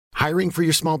Hiring for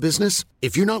your small business?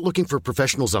 If you're not looking for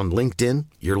professionals on LinkedIn,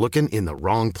 you're looking in the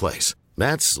wrong place.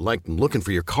 That's like looking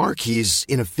for your car keys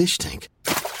in a fish tank.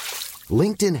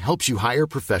 LinkedIn helps you hire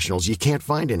professionals you can't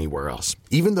find anywhere else,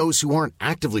 even those who aren't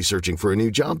actively searching for a new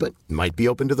job but might be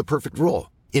open to the perfect role.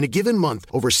 In a given month,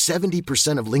 over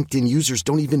 70% of LinkedIn users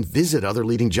don't even visit other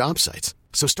leading job sites.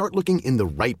 So start looking in the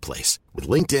right place. With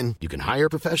LinkedIn, you can hire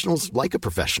professionals like a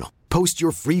professional. Post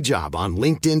your free job on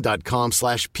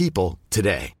linkedin.com/people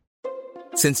today.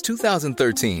 Since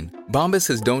 2013, Bombas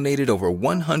has donated over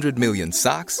 100 million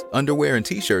socks, underwear, and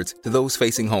T-shirts to those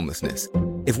facing homelessness.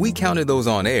 If we counted those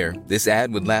on air, this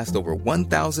ad would last over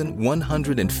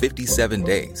 1,157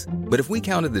 days. But if we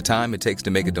counted the time it takes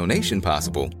to make a donation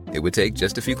possible, it would take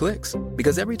just a few clicks.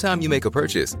 Because every time you make a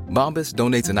purchase, Bombas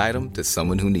donates an item to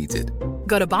someone who needs it.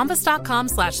 Go to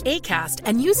bombas.com/ACAST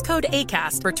and use code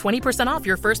ACAST for 20% off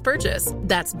your first purchase.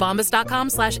 That's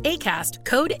bombas.com/ACAST,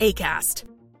 code ACAST.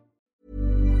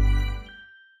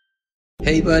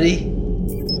 Hey, buddy.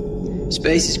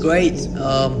 Space is great.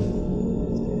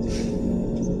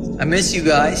 I miss you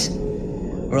guys.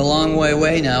 We're a long way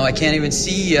away now. I can't even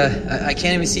see. I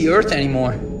can't even see Earth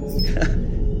anymore.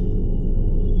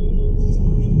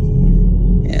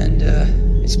 And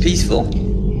it's peaceful,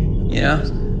 you know.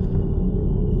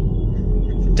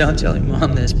 Don't tell your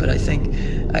mom this, but I think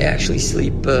I actually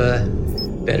sleep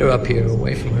better up here,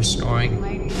 away from her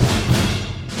snoring.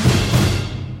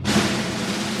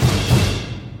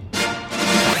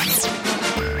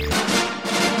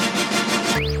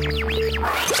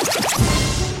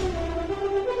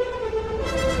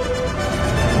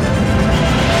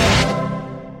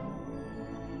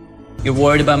 You're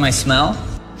worried about my smell?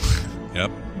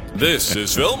 Yep. This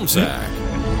is Film Sack.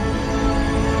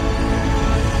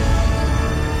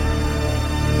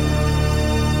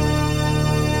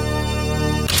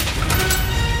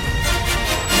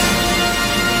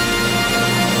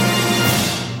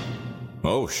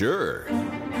 Oh, sure.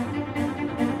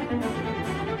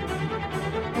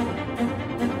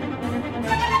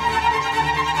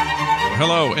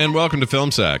 Hello, and welcome to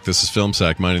Film Sack. This is Film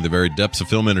Sack, mining the very depths of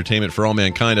film entertainment for all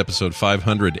mankind, episode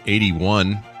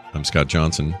 581. I'm Scott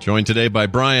Johnson, joined today by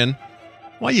Brian.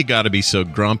 Why you gotta be so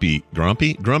grumpy?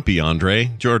 Grumpy, Andre.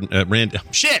 Jordan, Randy.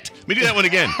 Shit! Let me do that one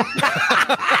again.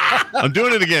 I'm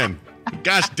doing it again.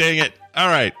 Gosh dang it. All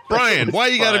right, Brian, why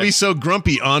you gotta be so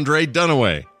grumpy, Andre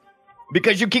Dunaway?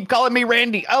 Because you keep calling me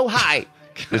Randy. Oh, hi.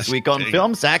 This week on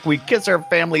Film Sack, we kiss our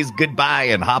families goodbye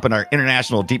and hop in our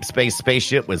international deep space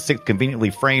spaceship with 6 conveniently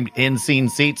framed in-scene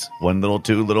seats. 1 little,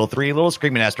 2 little, 3 little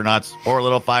screaming astronauts. 4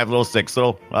 little, 5 little, 6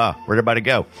 little. Where'd everybody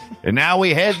go? And now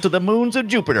we head to the moons of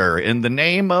Jupiter in the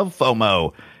name of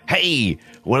FOMO. Hey,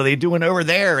 what are they doing over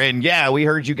there? And yeah, we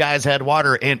heard you guys had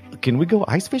water. And can we go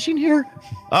ice fishing here?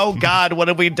 Oh, God, what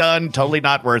have we done? Totally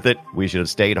not worth it. We should have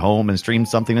stayed home and streamed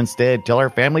something instead. Tell our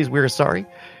families we were sorry.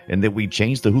 And that we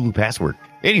changed the Hulu password.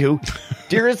 Anywho,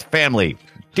 dearest family,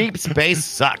 deep space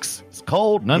sucks. It's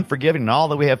cold and unforgiving, and all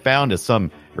that we have found is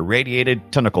some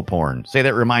irradiated tentacle porn. Say,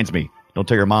 that reminds me. Don't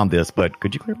tell your mom this, but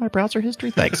could you clear my browser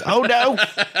history? Thanks. Oh, no.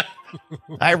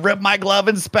 I ripped my glove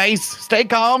in space. Stay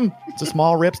calm. It's a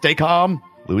small rip. Stay calm.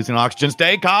 Losing oxygen.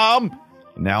 Stay calm.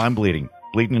 And now I'm bleeding.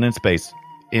 Bleeding in space.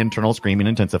 Internal screaming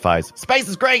intensifies. Space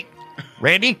is great.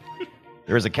 Randy,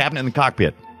 there is a cabinet in the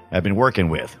cockpit I've been working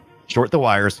with. Short the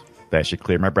wires. That should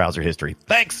clear my browser history.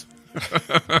 Thanks.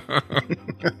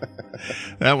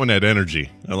 That one had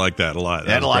energy. I like that a lot. It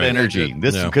had a lot of energy.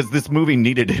 Because this movie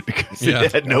needed it because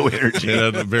it had no energy.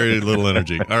 It had very little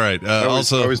energy. All right.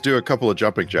 Always do a couple of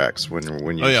jumping jacks when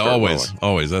you. Oh yeah, start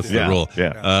always. That's the rule.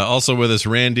 Yeah. Also with us,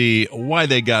 Randy. Why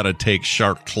they gotta take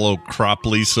Shark Cloak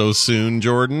Cropley so soon,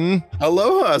 Jordan?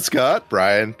 Aloha, Scott.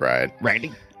 Brian.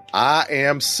 Randy. I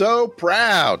am so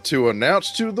proud to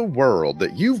announce to the world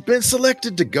that you've been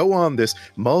selected to go on this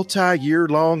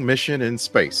multi-year-long mission in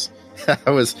space.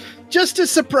 I was just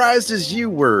as surprised as you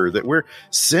were that we're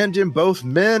sending both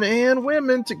men and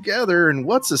women together in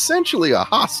what's essentially a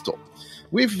hostel.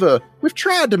 We've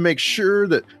tried to make sure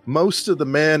that most of the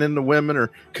men and the women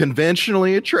are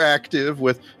conventionally attractive,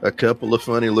 with a couple of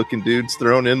funny-looking dudes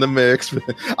thrown in the mix.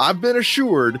 I've been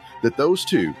assured that those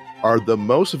two are the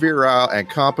most virile and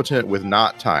competent with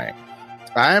knot tying.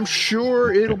 I am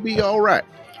sure it'll be all right,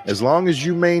 as long as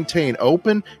you maintain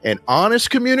open and honest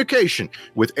communication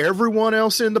with everyone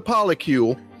else in the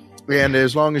polycule, and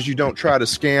as long as you don't try to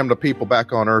scam the people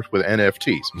back on Earth with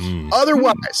NFTs.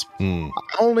 Otherwise, I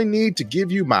only need to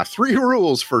give you my 3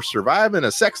 rules for surviving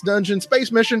a sex dungeon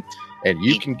space mission, and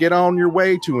you can get on your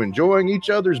way to enjoying each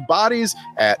other's bodies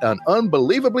at an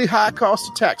unbelievably high cost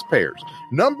to taxpayers.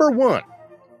 Number 1,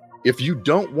 if you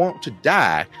don't want to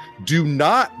die, do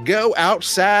not go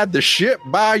outside the ship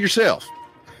by yourself.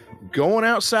 Going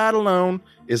outside alone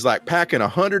is like packing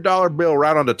 $100 bill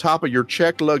right on the top of your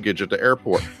checked luggage at the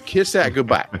airport. Kiss that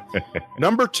goodbye.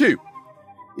 Number 2,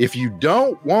 if you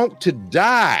don't want to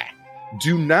die,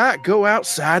 do not go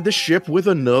outside the ship with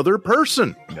another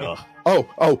person.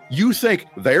 Oh, you think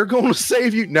they're going to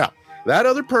save you? No, that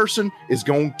other person is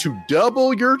going to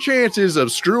double your chances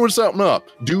of screwing something up.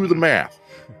 Do the math.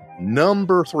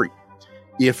 Number 3,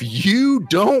 if you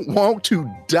don't want to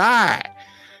die,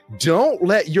 don't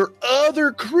let your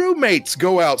other crewmates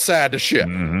go outside the ship.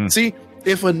 See,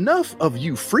 if enough of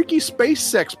you freaky space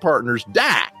sex partners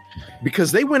die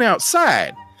because they went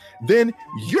outside, then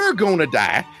you're going to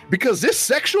die because this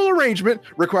sexual arrangement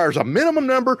requires a minimum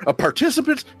number of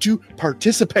participants to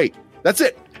participate. That's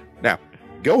it. Now,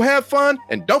 go have fun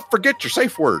and don't forget your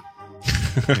safe word.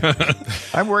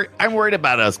 I'm worried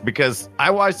about us because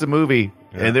I watched the movie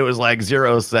and there was like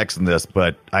zero sex in this,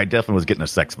 but I definitely was getting a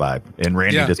sex vibe, and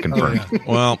Randy just confirmed.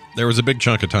 Well, there was a big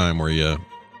chunk of time where you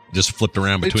just flipped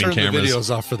around between cameras. The videos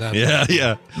off for that.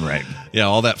 Yeah. Right. Yeah,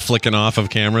 all that flicking off of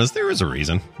cameras. There was a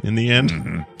reason in the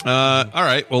end. All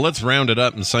right, well, let's round it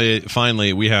up and say,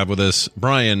 finally, we have with us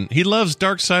Brian. He loves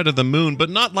Dark Side of the Moon, but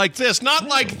not like this. Not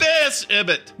like this,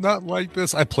 Ibbott. Not like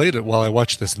this. I played it while I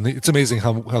watched this, and it's amazing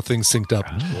how things synced up.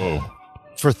 Whoa.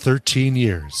 For 13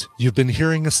 years, you've been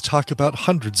hearing us talk about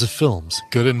hundreds of films,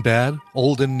 good and bad,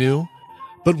 old and new.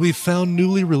 But we've found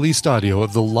newly released audio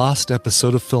of the lost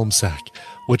episode of Film Sack.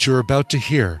 What you're about to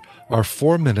hear are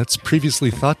 4 minutes previously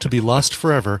thought to be lost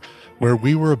forever, where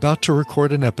we were about to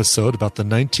record an episode about the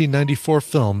 1994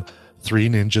 film Three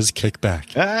Ninjas Kick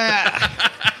Back.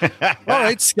 All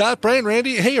right, Scott, Brian,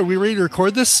 Randy, hey, are we ready to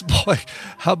record this? Boy,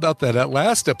 how about that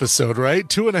last episode, right?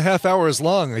 2.5 hours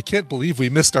long. I can't believe we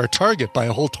missed our target by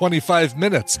a whole 25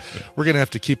 minutes. We're going to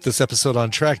have to keep this episode on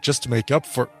track just to make up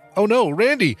for... Oh no,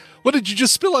 Randy, what did you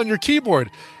just spill on your keyboard?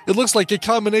 It looks like a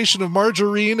combination of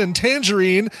margarine and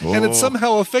tangerine, and it's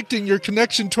somehow affecting your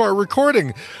connection to our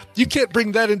recording. You can't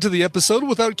bring that into the episode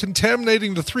without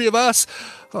contaminating the three of us.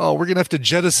 Oh, we're going to have to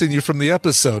jettison you from the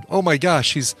episode. Oh my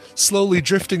gosh, he's slowly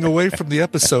drifting away from the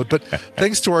episode, but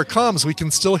thanks to our comms, we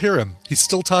can still hear him. He's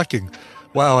still talking.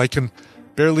 Wow, I can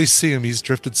barely see him. He's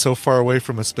drifted so far away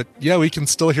from us, but yeah, we can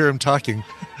still hear him talking.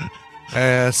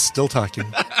 Still talking.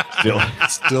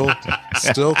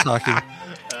 Still talking.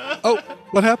 Oh,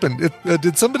 what happened?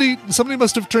 Did somebody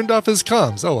must have turned off his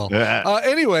comms? Oh well.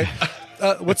 Anyway,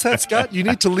 what's that, Scott? You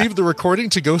need to leave the recording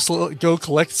to go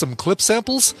collect some clip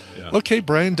samples. Yeah. Okay,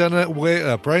 Brian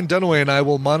Dunaway and I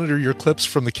will monitor your clips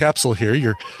from the capsule here.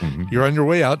 You're on your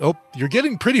way out. Oh, you're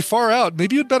getting pretty far out.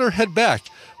 Maybe you'd better head back.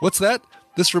 What's that?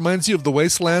 This reminds you of the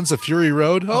wastelands of Fury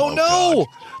Road? Oh no! God.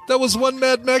 That was one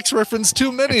Mad Max reference too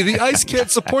many. The ice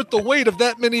can't support the weight of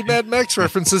that many Mad Max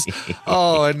references.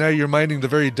 Oh, and now you're mining the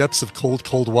very depths of cold,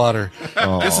 cold water.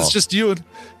 Guess it's just you and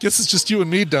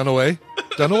me, Dunaway.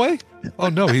 Dunaway? Oh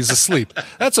no, he's asleep.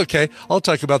 That's okay. I'll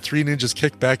talk about Three Ninjas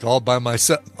Kick Back all by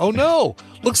myself. Oh no!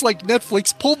 Looks like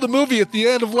Netflix pulled the movie at the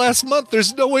end of last month.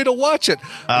 There's no way to watch it.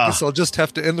 I guess I'll just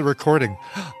have to end the recording.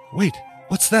 Wait,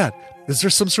 what's that? Is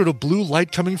there some sort of blue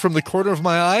light coming from the corner of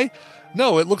my eye?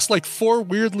 No, it looks like 4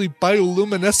 weirdly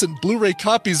bioluminescent Blu-ray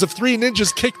copies of Three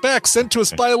Ninjas Kick Back sent to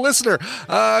us by a listener.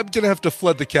 I'm going to have to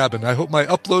flood the cabin. I hope my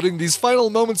uploading these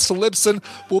final moments to Libsyn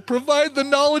will provide the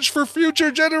knowledge for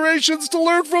future generations to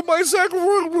learn from my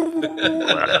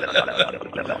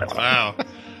Wow.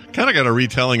 Kind of got a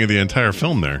retelling of the entire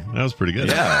film there. That was pretty good.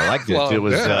 Yeah, I liked it. Well, it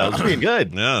was pretty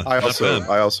good. Yeah, I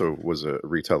also was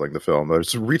retelling the film. I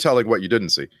was retelling what you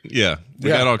didn't see. Yeah, we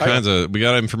got all kinds of. We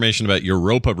got information about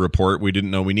Europa Report we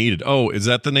didn't know we needed. Oh, is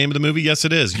that the name of the movie? Yes,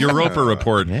 it is. Europa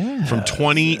Report from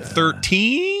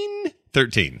 2013.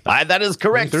 13. That is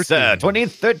correct.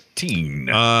 2013.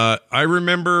 I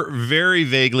remember very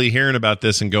vaguely hearing about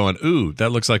this and going, "Ooh,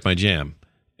 that looks like my jam."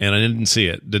 And I didn't see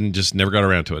it. Never got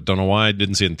around to it. Don't know why.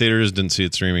 Didn't see it in theaters. Didn't see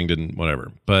it streaming. Didn't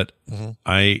whatever. But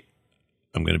I'm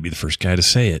going to be the first guy to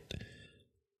say it.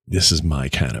 This is my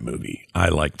kind of movie. I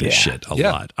like this shit a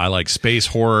lot. I like space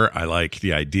horror. I like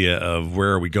the idea of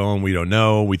where are we going? We don't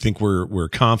know. We think we're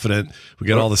confident. We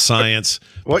got all the science.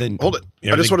 Hold it.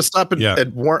 I just want to stop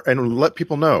and let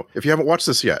people know, if you haven't watched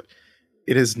this yet,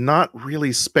 it is not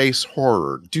really space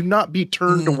horror. Do not be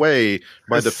turned away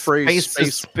by the phrase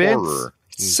space horror.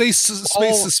 Say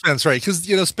space suspense, right?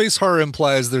 Because space horror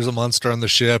implies there's a monster on the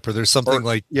ship, or there's something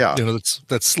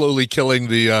that's slowly killing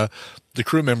the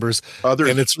crew members.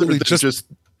 And it's really just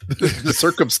the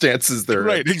circumstances they're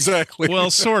Right, exactly.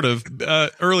 Well, sort of.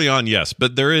 Early on, yes,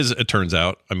 but there is. It turns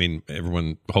out. I mean,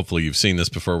 everyone. Hopefully, you've seen this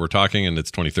before we're talking, and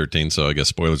it's 2013, so I guess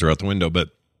spoilers are out the window. But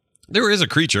there is a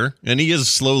creature, and he is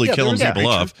slowly killing people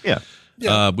off. Yeah.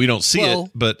 We don't see it,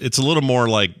 but it's a little more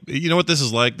like, you know what this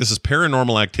is like? This is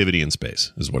paranormal activity in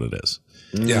space, is what it is.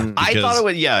 Yeah. I thought it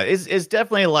would. Yeah, it's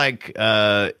definitely like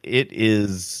it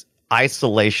is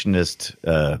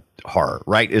isolationist horror,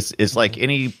 right? It's like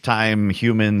any time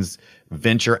humans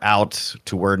venture out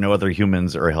to where no other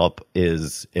humans or help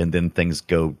is, and then things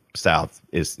go south.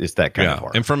 Is that kind of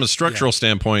horror? And from a structural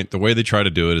standpoint, the way they try to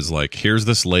do it is like, here's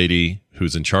this lady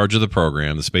who's in charge of the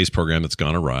program, the space program that's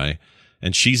gone awry,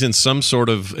 and she's in some sort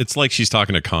of. It's like she's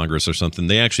talking to Congress or something.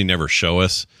 They actually never show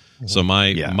us. So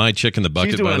my chick in the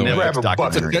bucket, by the way,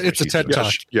 it's a TED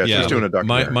Talk. Yeah, she's doing a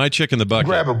documentary. My chick in the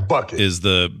bucket is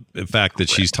the fact that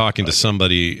she's talking to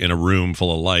somebody in a room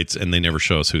full of lights, and they never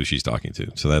show us who she's talking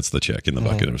to. So that's the chick in the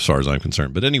bucket, as far as I'm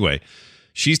concerned. But anyway,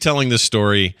 she's telling this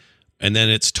story, and then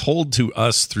it's told to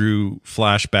us through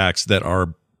flashbacks that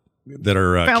are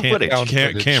found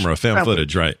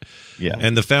footage, right? Yeah,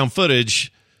 and the found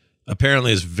footage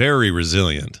apparently is very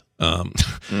resilient.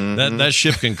 That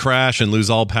ship can crash and lose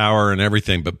all power and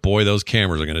everything, but boy, those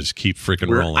cameras are going to just keep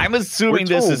freaking rolling. I'm assuming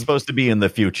this is supposed to be in the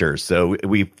future, so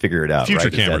we figure it out. Future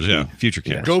right? cameras, future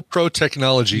cameras. GoPro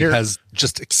technology has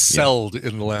just excelled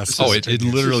in the last. It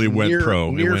literally went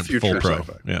pro. Near it went full pro.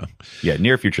 Sci-fi. Yeah,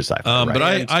 near future sci-fi. Right.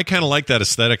 But I kind of like that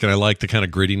aesthetic, and I like the kind of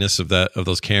grittiness of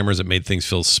those cameras. It made things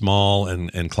feel small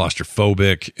and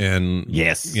claustrophobic, and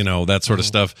that sort of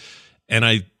stuff. And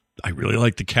I really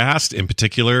like the cast in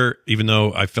particular, even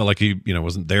though I felt like he,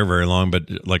 wasn't there very long.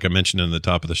 But like I mentioned in the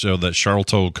top of the show, that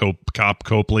Charlton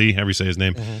Copley, however you say his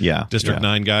name, District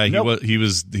 9 guy, he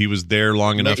was there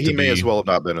long enough. He may as well have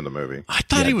not been in the movie. I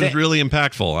thought he was really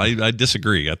impactful. I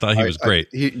disagree. I thought he was great.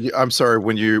 I'm sorry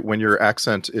when your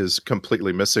accent is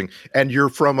completely missing, and you're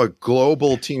from a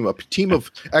global team, a team of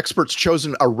experts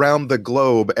chosen around the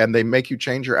globe, and they make you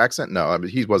change your accent. No, I mean,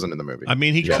 he wasn't in the movie. I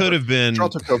mean, he could have been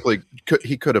Charlton Copley.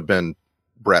 He could have been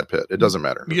Brad Pitt. It doesn't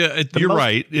matter. Yeah, you're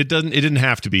right. It didn't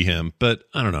have to be him, but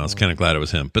I don't know. I was kind of glad it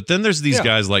was him. But then there's these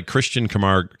guys like Christian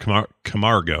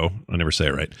Camargo. I never say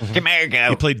it right. Camargo.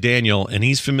 He played Daniel, and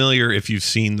he's familiar if you've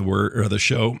seen the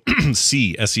show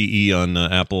SEE on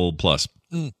Apple Plus.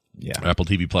 Yeah, Apple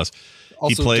TV Plus.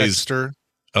 Also he plays Dexter.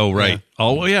 Oh right. Yeah.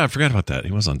 Oh yeah, I forgot about that.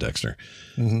 He was on Dexter.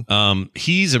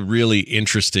 He's a really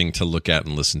interesting to look at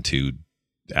and listen to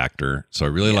actor, so I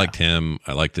really liked him.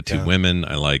 I liked the two women.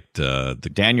 I liked the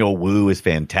Daniel Wu is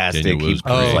fantastic.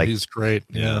 He's great.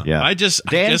 Yeah.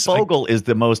 Dan Fogel is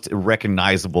the most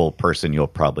recognizable person you'll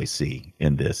probably see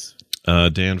in this.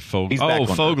 Dan Fogler.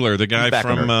 Fogler, the guy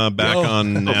from back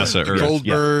on NASA Earth.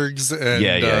 Goldbergs. And,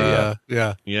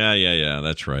 yeah.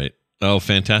 That's right. Oh,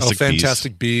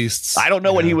 Fantastic Beasts. I don't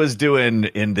know what he was doing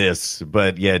in this,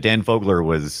 but Dan Fogler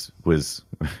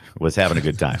was having a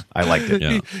good time. I liked it.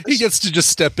 Yeah. He gets to just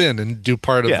step in and do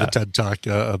part of the TED Talk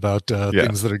about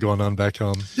things that are going on back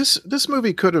home. This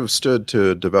movie could have stood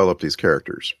to develop these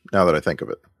characters. Now that I think of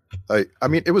it, I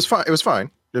mean, it was fine. It was fine.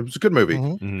 It was a good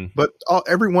movie. But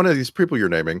every one of these people you're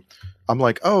naming, I'm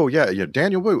like, oh yeah,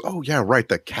 Daniel Wu. Oh yeah, right,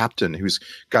 the captain who's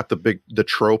got the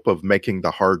trope of making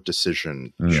the hard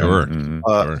decision. Sure.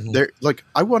 They're like,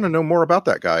 I want to know more about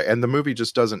that guy, and the movie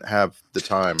just doesn't have the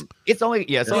time. It's only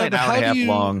an hour and a half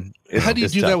long. How do you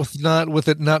do that with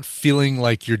it not feeling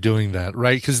like you're doing that,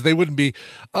 right? Because they wouldn't be,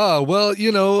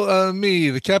 me,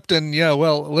 the captain. Yeah,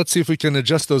 well, let's see if we can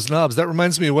adjust those knobs. That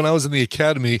reminds me of when I was in the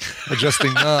academy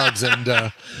adjusting knobs. And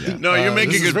no, you're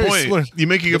making a good point. You're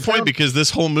making a good point because this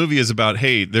whole movie is about,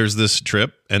 hey, there's this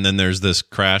trip and then there's this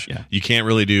crash. Yeah. You can't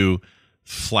really do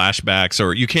flashbacks,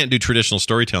 or you can't do traditional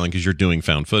storytelling because you're doing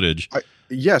found footage.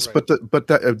 Yes, right. but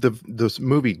the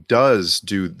movie does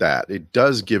do that. It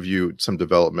does give you some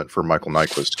development for Michael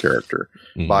Nyquist's character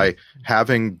by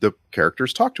having the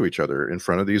characters talk to each other in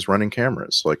front of these running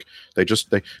cameras. Like they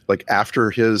like after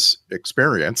his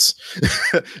experience,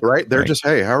 right? They're just,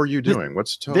 hey, how are you doing?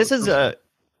 This is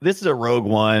a Rogue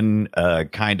One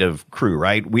kind of crew,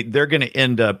 right? They're going to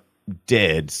end up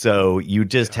dead, so you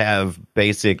just have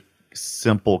basic,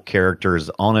 simple characters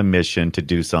on a mission to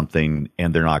do something,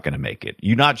 and they're not going to make it.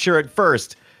 You're not sure at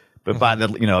first, but by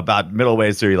the about middle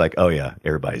ways through, you're like, oh yeah,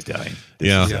 everybody's dying.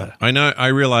 I know. I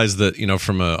realize that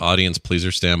from an audience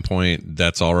pleaser standpoint,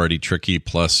 that's already tricky.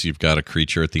 Plus, you've got a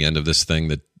creature at the end of this thing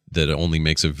that only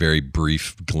makes a very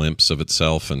brief glimpse of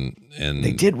itself, and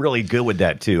they did really good with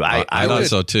that too. I thought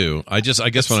so too. I guess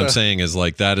what I'm saying is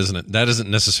like that isn't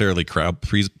necessarily crowd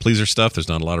pleaser stuff. There's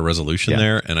not a lot of resolution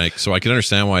there, and so I can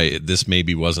understand why this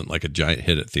maybe wasn't like a giant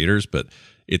hit at theaters, but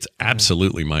it's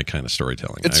absolutely my kind of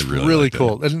storytelling. It's I really really liked it.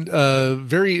 cool and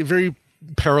very, very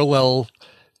parallel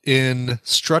in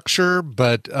structure,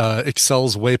 but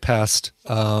excels way past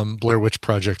Blair Witch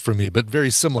Project for me, but very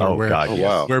similar. Oh, where God, Oh,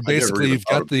 wow. where I never basically even you've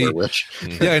thought got of Blair Witch.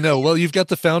 yeah, I know. Well, you've got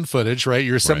the found footage, right?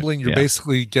 You're assembling. You're Yeah.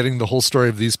 basically getting the whole story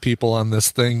of these people on this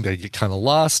thing. They get kind of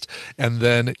lost, and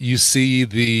then you see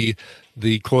the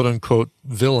quote unquote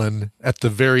villain at the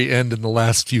very end in the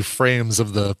last few frames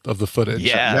of the footage.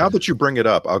 Yeah. Now that you bring it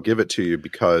up, I'll give it to you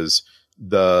because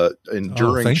the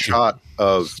enduring thank you. shot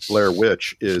of Blair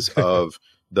Witch is of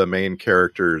the main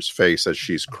character's face as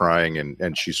she's crying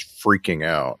and she's freaking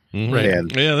out. Mhm. Right.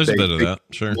 And Yeah, there's a they- bit of they- that.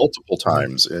 Sure. multiple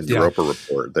times in Yeah. Europa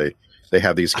Report. They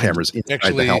have these cameras inside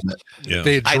actually- the helmet. Yeah.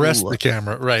 They address love the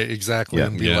camera, right? Exactly, Yeah.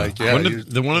 and be Yeah. like, yeah. one you-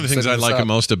 of the things set I this like up.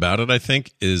 most about it, I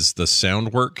think, is the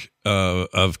sound work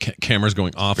of cameras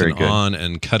going off Very and good. on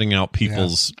and cutting out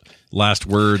people's last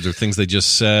words or things they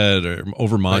just said or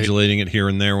over modulating it here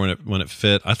and there when it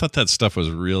fit. I thought that stuff was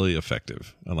really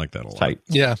effective. I like that a lot. Tight.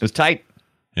 Yeah. It was tight.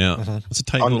 Yeah, it's a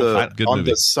tight On little the good on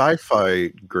movie. the sci-fi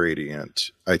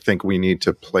gradient, I think we need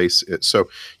to place it. So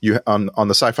you on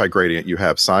the sci-fi gradient, you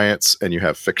have science and you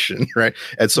have fiction, right?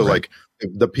 And so like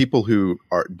the people who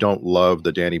don't love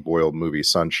the Danny Boyle movie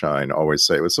Sunshine always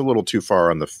say it's a little too far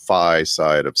on the fi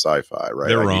side of sci-fi, right?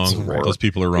 They're I need wrong. some more- Those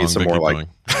people are I need wrong. some But more keep like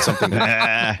going. something.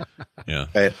 Yeah.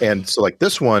 And so like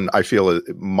this one, I feel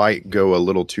it might go a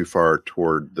little too far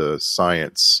toward the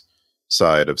science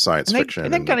side of science fiction.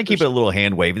 And they kind of keep it a little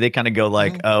hand wavy. They kind of go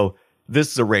like, oh, this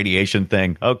is a radiation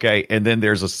thing. Okay. And then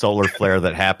there's a solar flare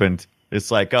that happened. It's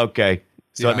like, okay.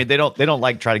 So, I Yeah. mean, they don't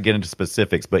like try to get into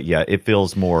specifics, but yeah, it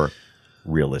feels more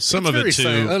realistic. Some of it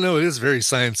too. Oh no, it is very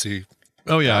sciencey.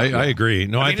 Oh yeah, I agree.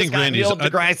 No, I, mean, think it's got Randy's. Neil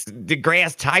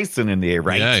deGrasse Tyson in there,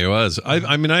 right? Yeah, it was.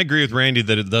 I mean, I agree with Randy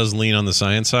that it does lean on the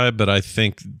science side, but I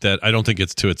don't think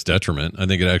it's to its detriment. I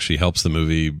think it actually helps the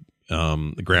movie,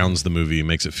 grounds the movie,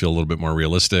 makes it feel a little bit more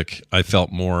realistic. I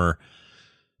felt more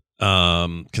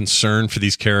concerned for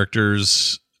these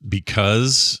characters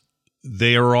because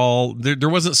they are all there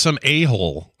wasn't some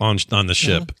a-hole on the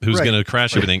ship who's Right. going to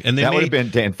crash everything, and That would have been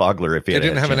Dan Fogler if he They had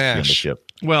didn't have a an chance to be on the ash.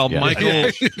 ship. well, Yeah.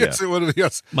 Michael. Yes, it would have.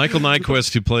 Yes. Michael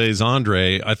Nyquist, who plays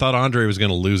Andre, I thought Andre was going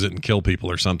to lose it and kill people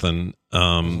or something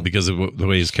because of the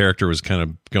way his character was kind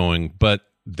of going. But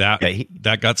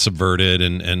that got subverted,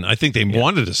 and I think they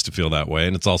wanted us to feel that way.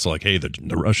 And it's also like, hey, the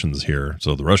Russians here,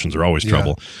 so the Russians are always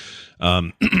trouble.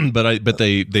 But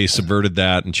they subverted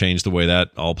that and changed the way that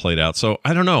all played out. So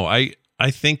I don't know. I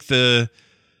think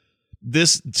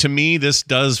this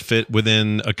does fit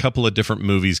within a couple of different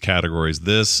movies categories.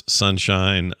 This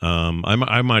Sunshine,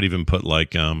 I might even put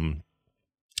like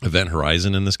Event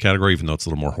Horizon in this category, even though it's a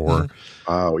little more horror.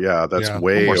 Oh yeah, that's Yeah.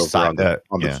 way More over on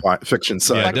the fiction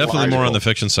side. Yeah, definitely more on the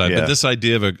fiction side. Yeah. But this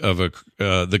idea of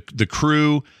the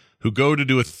crew who go to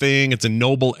do a thing, it's a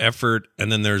noble effort,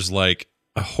 and then there's like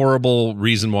a horrible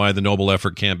reason why the noble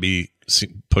effort can't be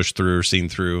pushed through or seen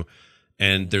through,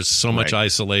 and there's so much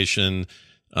isolation.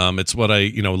 It's what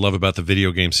I love about the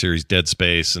video game series Dead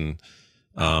Space, and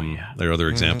there are other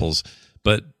examples.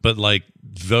 But like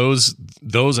those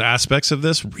aspects of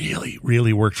this really,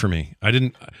 really worked for me. I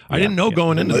didn't know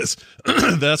going into this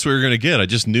that's what we were going to get. I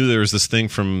just knew there was this thing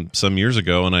from some years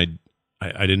ago, and I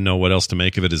didn't know what else to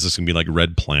make of it. Is this going to be like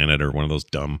Red Planet or one of those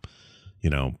dumb,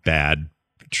 bad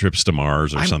trips to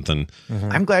Mars or something?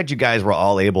 I'm glad you guys were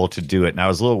all able to do it, and I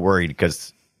was a little worried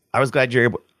because I was glad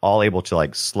you're all able to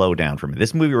like slow down for me.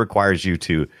 This movie requires you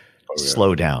to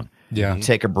slow down,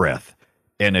 take a breath.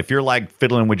 And if you're like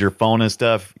fiddling with your phone and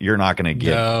stuff, you're not going to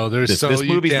get. No, this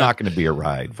movie's not going to be a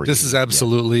ride for you. This is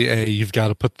absolutely you've got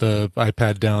to put the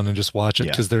iPad down and just watch it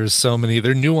because there's so many.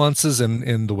 There are nuances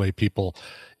in the way people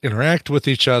interact with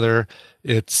each other.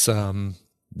 It's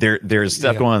there's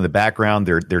stuff going on in the background.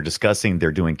 They're discussing.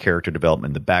 They're doing character development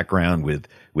in the background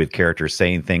with characters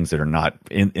saying things that are not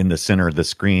in the center of the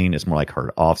screen. It's more like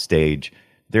heard off stage.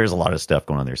 There's a lot of stuff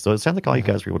going on there. So it sounds like all you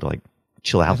guys were able to like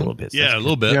chill out a little bit. So Yeah, a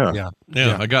little bit.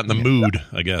 Yeah. I got in the mood,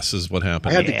 I guess, is what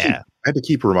happened. I had to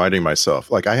keep reminding myself.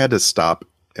 Like I had to stop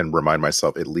and remind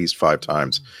myself at least 5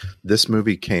 times. This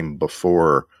movie came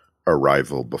before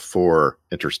Arrival, before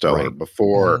Interstellar,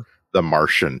 before The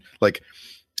Martian. Like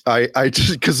I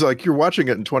just because like you're watching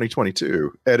it in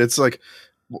 2022, and it's like,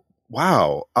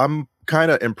 wow, I'm kind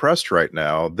of impressed right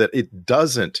now that it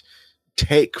doesn't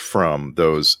take from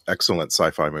those excellent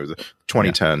sci-fi movies.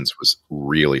 2010s was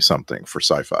really something for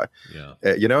sci-fi.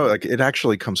 Like it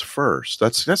actually comes first.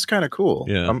 That's kind of cool.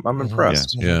 I'm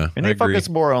impressed. And they focus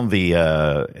more on the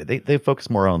they focus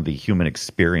more on the human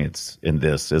experience in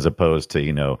this as opposed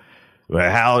to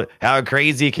how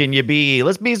crazy can you be?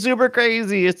 Let's be super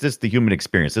crazy. It's just the human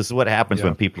experience. This is what happens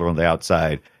when people are on the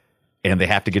outside and they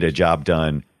have to get a job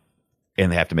done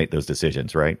and they have to make those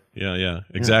decisions, right? Yeah,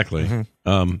 exactly.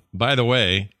 Mm-hmm. By the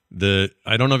way,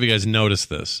 I don't know if you guys noticed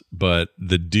this, but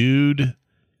the dude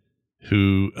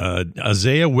who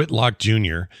Isaiah Whitlock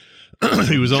Jr.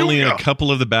 he was only in a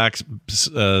couple of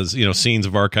the scenes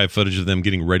of archive footage of them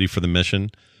getting ready for the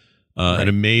mission. An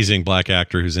amazing black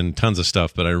actor who's in tons of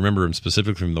stuff, but I remember him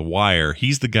specifically from The Wire.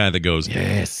 He's the guy that goes,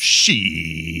 shit.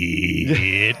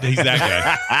 He's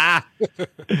that guy.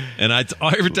 And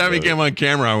every time he came on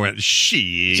camera, I went,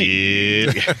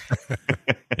 shit.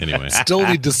 Anyway. Still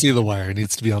need to see The Wire. It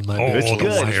needs to be on my It's list.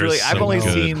 good. It's really, I've only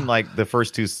good. seen like the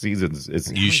first 2 seasons.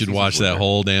 You should watch that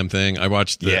whole damn thing. I've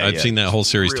seen that whole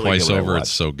series Really twice good over. watch.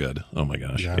 It's so good. Oh my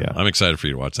gosh. Yeah. I'm excited for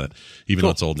you to watch that, even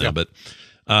though it's old now. But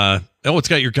it's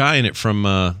got your guy in it from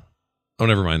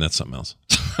never mind, that's something else.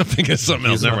 I think it's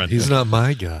something else. Never mind. He's not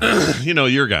my guy.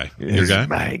 Your guy. Your guy.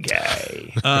 My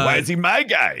guy. Why is he my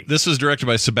guy? This was directed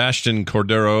by Sebastian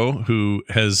Cordero, who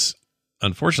has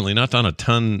unfortunately not done a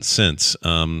ton since.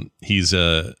 He's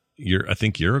I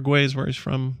think Uruguay is where he's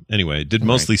from. Anyway, did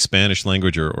mostly Spanish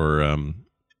language or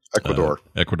Ecuador.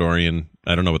 Ecuadorian.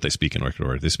 I don't know what they speak in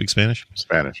Ecuador. They speak Spanish?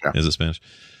 Spanish, yeah. Is it Spanish?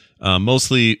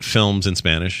 Mostly films in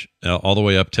Spanish, all the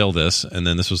way up till this. And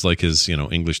then this was like his,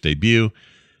 English debut.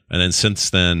 And then since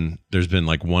then, there's been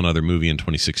like one other movie in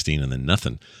 2016 and then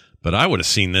nothing. But I would have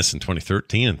seen this in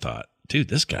 2013 and thought, dude,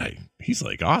 this guy, he's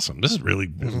like awesome. This is really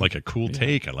like a cool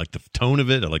take. I like the tone of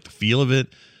it. I like the feel of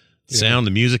it. Sound,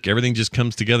 the music, everything just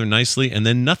comes together nicely. And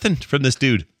then nothing from this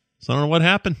dude. So I don't know what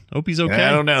happened. Hope he's okay.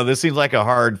 I don't know. This seems like a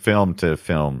hard film to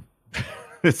film.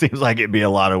 It seems like it'd be a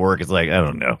lot of work. It's like, I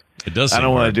don't know. It does. I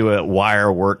don't want to do a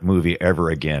wire work movie ever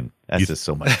again. That's just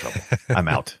so much trouble. I'm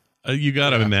out. You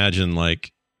got to imagine,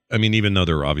 even though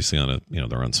they're obviously on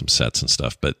they're on some sets and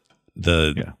stuff, but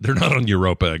they're not on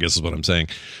Europa, I guess is what I'm saying.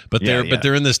 But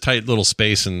they're in this tight little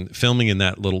space, and filming in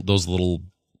those little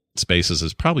spaces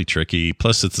is probably tricky.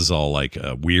 Plus, this is all like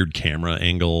weird camera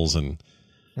angles, and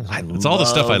it's all the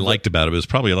stuff I liked about it. But it's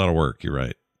probably a lot of work. You're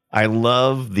right. I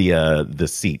love the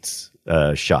seats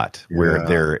shot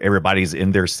where everybody's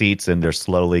in their seats and they're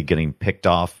slowly getting picked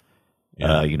off.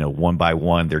 One by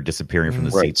one, they're disappearing from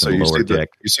the seats in the lower deck.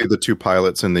 You see the 2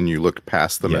 pilots, and then you look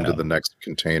past them into the next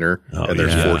container, and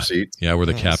there's 4 seats. Yeah, where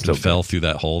the captain fell through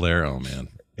that hole there. Oh man,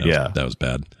 that was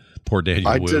bad. Poor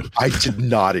Daniel Wu. I did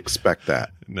not expect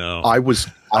that. No, I was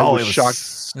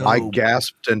shocked. I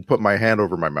gasped and put my hand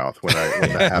over my mouth when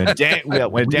that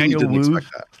happened. when Daniel Wu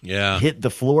hit the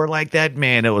floor like that,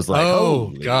 man, it was like,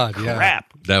 oh god,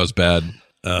 crap. That was bad.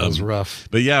 That was rough.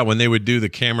 But yeah, when they would do the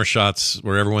camera shots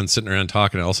where everyone's sitting around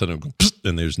talking, all of a sudden, it would go,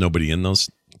 and there's nobody in those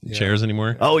chairs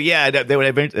anymore. Oh yeah, they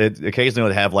would occasionally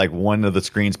would have like one of the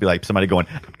screens be like somebody going,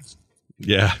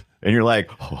 yeah. And you're like,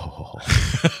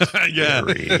 yeah.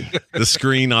 The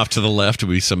screen off to the left would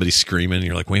be somebody screaming. And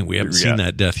you're like, wait, we haven't seen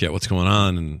that death yet. What's going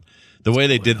on? And the way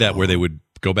they did that, where they would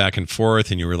go back and forth,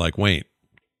 and you were like, wait,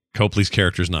 Copley's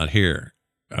character's not here.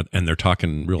 And they're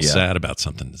talking real sad about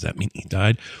something. Does that mean he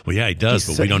died? Well, yeah, he does,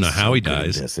 but we don't know how he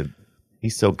dies.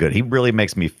 He's so good. He really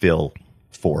makes me feel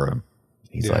for him.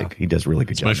 He's like, he does really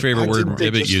good job. My favorite word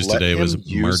Ibbett used today was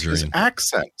margarine. His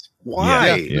accent.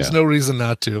 Why? There's no reason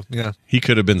not to. Yeah. He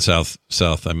could have been South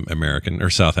American or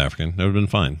South African. That would have been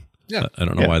fine. Yeah. I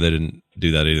don't know why they didn't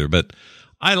do that either. But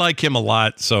I like him a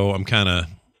lot, so I'm kind of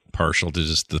partial to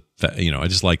just I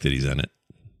just like that he's in it.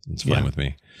 It's fine with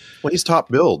me. Well, he's top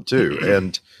billed too,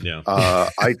 and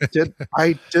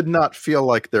I did not feel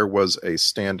like there was a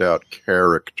standout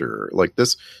character. Like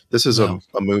this is a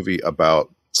movie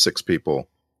about 6 people,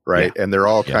 right? And they're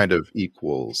all kind of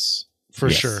equals for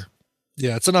sure.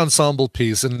 Yeah, it's an ensemble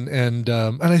piece, and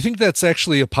I think that's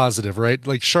actually a positive, right?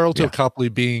 Like Charlton Copley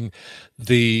being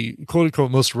the quote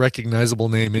unquote most recognizable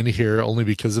name in here, only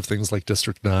because of things like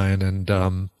District 9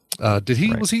 and.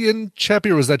 Was he in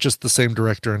Chappie, or was that just the same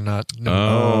director and not?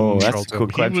 No, that's a cool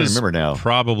question. I remember now.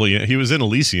 Probably he was in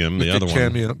Elysium, the other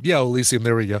one. Yeah, Elysium.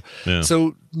 There we go. Yeah.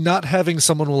 So not having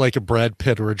someone like a Brad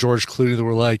Pitt or a George Clooney that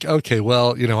were like, okay,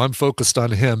 well, I'm focused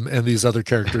on him, and these other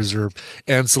characters are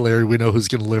ancillary. We know who's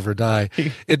going to live or die.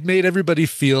 It made everybody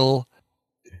feel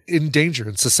in danger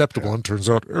and susceptible. And turns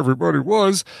out everybody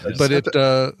was, but it.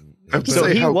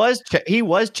 He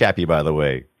was Chappie, by the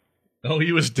way. Oh,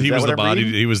 he was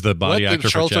the body actor for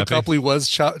Charlton Chappie. Copley was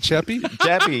Chappie?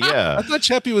 Chappie, yeah. I thought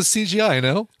Chappie was CGI,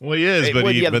 no? Well, he is, but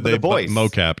they voice.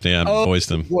 mocapped, voiced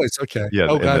him. Voice, okay. Yeah,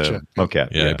 gotcha. Mocap.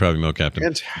 Yeah, he probably mocapped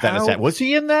him. And was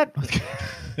he in that?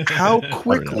 How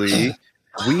quickly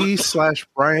we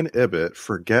 / Brian Ibbett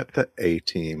forget the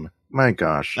A-Team My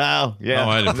gosh. Oh, yeah. Oh,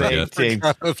 I didn't forget. Team.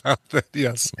 Forgot about that.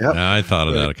 Yes. Yep. Yeah, I thought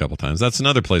of that a couple times. That's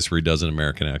another place where he does an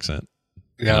American accent.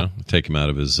 Yeah. Take him out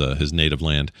of his native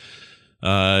land.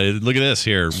 Look at this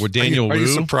here. We're Daniel Are you Wu.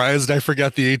 surprised I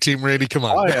forgot the A-Team, Randy? Come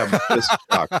on. I am just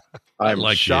shocked. I'm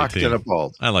like the shocked A-Team. and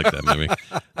appalled. I like that movie.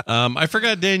 I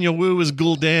forgot Daniel Wu was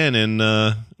Gul'dan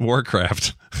in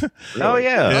Warcraft. Oh,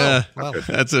 yeah. Yeah, wow.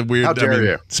 that's a weird. How dare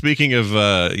you. Speaking of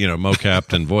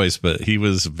mocapped and voice, but he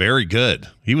was very good.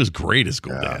 He was great as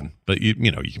Gul'dan, but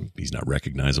he's not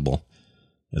recognizable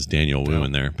as Daniel Wu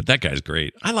in there. But that guy's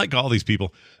great. I like all these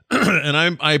people, and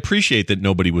I appreciate that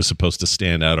nobody was supposed to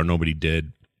stand out or nobody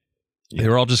did. They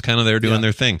were all just kind of there doing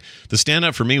their thing. The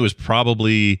standout for me was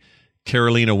probably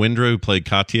Carolina Windra, who played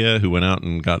Katya, who went out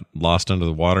and got lost under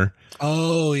the water.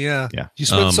 Oh, yeah. Yeah. You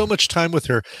spent so much time with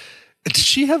her. Did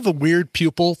she have a weird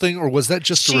pupil thing, or was that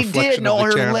just a reflection of the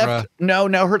her camera? left.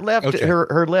 No, her left. Okay.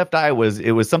 Her left eye was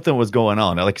something was going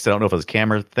on. Like I said, I don't know if it was a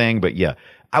camera thing, but yeah,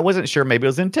 I wasn't sure. Maybe it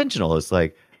was intentional. It's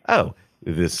like, oh,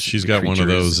 this. She's got one of creature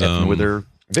is those, effing with her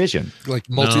vision. Like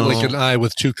No. like an eye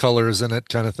with two colors in it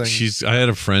kind of thing? I had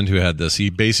a friend who had this. He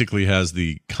basically has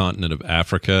the continent of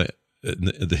Africa.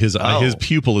 His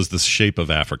pupil is the shape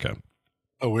of Africa.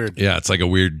 Oh, weird. Yeah, it's like a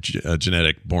weird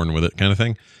genetic born with it kind of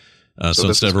thing. So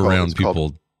this instead of is a called- round it's called-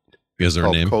 pupil, is there a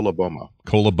Called name? Coloboma.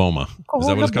 Coloboma. Is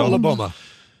that what it's called? Alabama.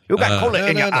 You got cola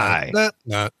in your eye.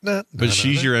 But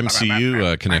she's your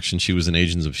MCU connection. She was in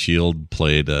Agents of S.H.I.E.L.D.,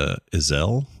 played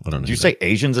Izelle. I don't know. Did you say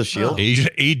Asians of Shield?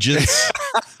 Agents?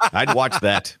 I'd watch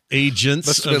that. Agents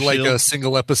Must of have been like S.H.I.E.L.D.? a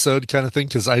single episode kind of thing,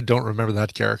 because I don't remember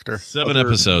that character. 7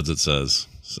 episodes, it says.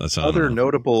 That's all I Other know.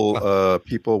 notable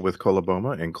people with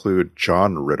coloboma include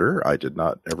John Ritter. I did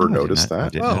not ever notice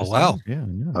that. Oh, wow. Yeah.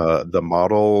 The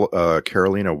model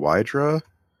Carolina Wydra.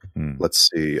 Let's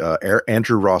see.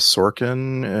 Andrew Ross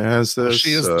Sorkin has this.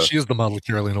 She is the model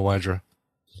Carolina Wydra.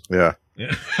 Yeah.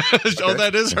 Oh,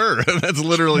 that is her. That's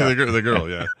literally the girl.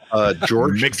 Yeah.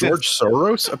 George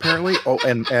Soros apparently. Oh,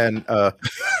 and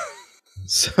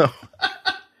so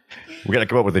We got to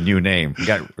come up with a new name.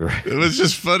 It was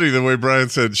just funny the way Brian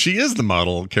said she is the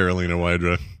model Carolina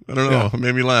Wydra. I don't know. It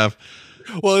made me laugh.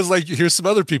 Well, it's like, here's some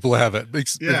other people who have it,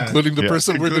 including the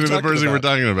person we're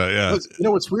talking about. Yeah.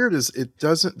 what's weird is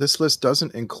this list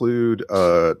doesn't include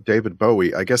David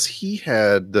Bowie. I guess he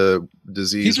had the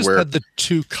disease He just where had the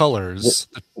two colors.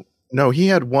 no, he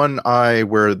had one eye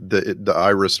where the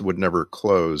iris would never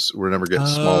close, would never get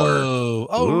smaller.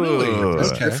 Oh, really?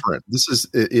 It's Okay. different. This is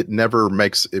it never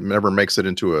makes it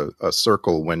into a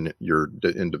circle when you're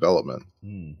in development.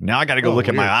 Now I got to go look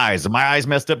at my eyes. Are my eyes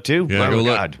messed up too? Yeah, Oh,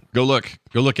 God. Go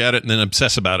look at it and then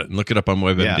obsess about it and look it up on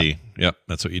WebMD. Yep,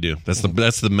 that's what you do. That's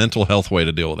the mental health way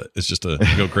to deal with it. It's just to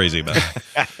go crazy about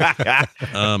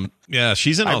it. Yeah,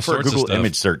 she's in I all prefer sorts Google of stuff.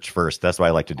 image search first. That's what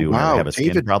I like to do when Wow, I have a skin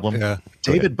David- problem. Yeah.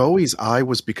 David Bowie's eye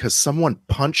was because someone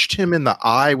punched him in the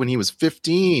eye when he was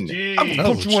 15. I'm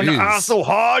gonna put you in the jeez. eye so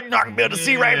hard, you're not gonna be able to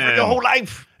see right for your whole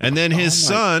life. And then his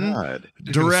son God.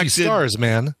 You're gonna see directed. stars,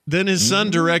 man. Then his son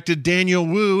directed Daniel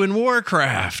Wu in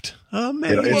Warcraft.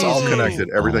 Amazing. It's all connected.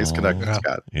 Everything's connected, Yeah.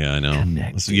 Scott. Yeah, I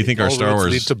know. So you think our All Star roads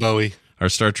lead Wars, to Bowie. our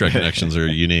Star Trek connections are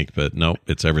unique, but no,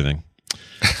 it's everything.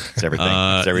 It's everything.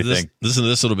 It's everything. Listen to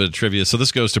this little bit of trivia. So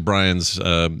this goes to Brian's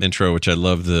intro, which I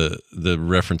love the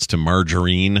reference to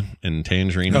margarine and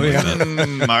tangerine. Oh, yeah.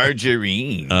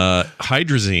 Margarine.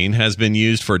 Hydrazine has been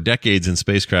used for decades in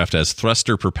spacecraft as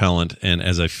thruster propellant and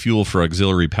as a fuel for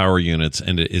auxiliary power units,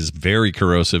 and it is very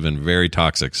corrosive and very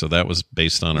toxic. So that was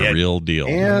based on a real deal.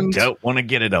 And Don't want to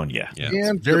get it on you. Yeah.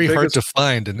 and Very the hard biggest- to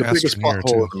find in the biggest Astroneer, plot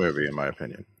hole too. of the movie, in my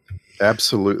opinion.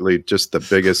 Absolutely, just the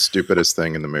biggest, stupidest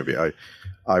thing in the movie. I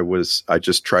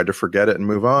just tried to forget it and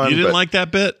move on. You didn't but like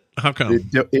that bit? How come?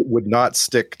 it would not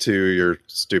stick to your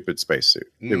stupid spacesuit.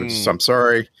 It was. I'm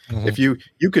sorry. If you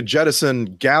could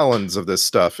jettison gallons of this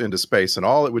stuff into space, and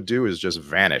all it would do is just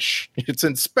vanish. It's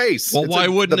in space. Well, It's why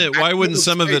in wouldn't the it? Why vacuum wouldn't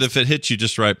some of it, space. if it hit you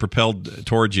just right, propelled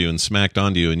towards you and smacked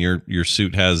onto you, and your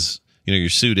suit has, your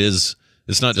suit is,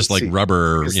 it's not just like See,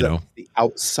 rubber, Because the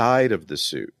outside of the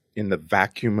suit in the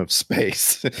vacuum of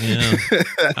space. Yeah.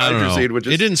 I don't know. Hydrazine would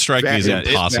just It didn't strike me as vanish.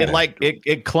 impossible.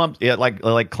 It clumps. It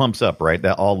like clumps up, right?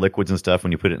 That all liquids and stuff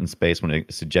when you put it in space, when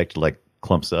it's ejected, like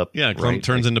clumps up. Yeah, right?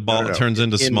 turns into ball. no. Turns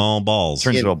into In- small balls.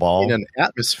 Turns into a ball. In an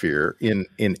atmosphere, in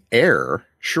air,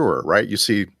 sure, right? You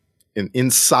see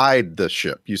inside the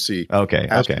ship, you see Okay.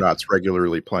 astronauts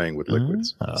regularly playing with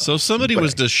liquids. So if somebody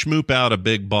was to schmoop out a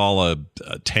big ball of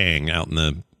tang out in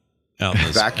the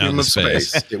Vacuum of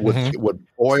space, it would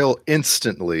boil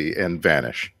instantly and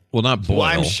vanish. Well, not boil. Well,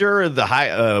 I'm sure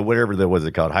the whatever that was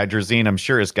it called, hydrazine. I'm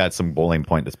sure it's got some boiling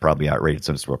point that's probably outrageous.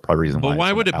 Some sort of reason. But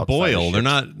why would it boil? Ships. They're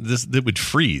not. It would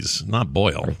freeze, not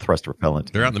boil. Or thrust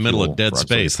repellent. They're out in the middle of dead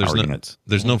space. There's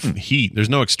no heat. There's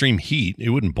no extreme heat.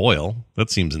 It wouldn't boil. That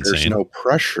seems insane. There's no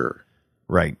pressure.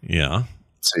 Right. Yeah.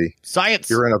 See, science.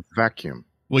 You're in a vacuum.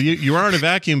 Well, you are in a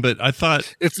vacuum, but I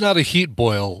thought it's not a heat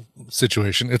boil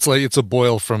situation. It's like it's a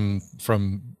boil from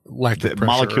lack of pressure.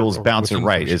 Molecules bouncing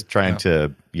right is trying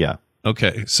to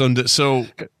Okay, so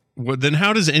then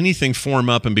how does anything form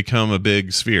up and become a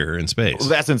big sphere in space? Well,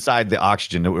 that's inside the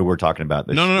oxygen that we're talking about.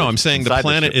 No. I'm saying the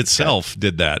planet itself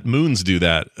did that. Moons do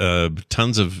that.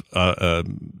 Tons of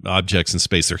objects in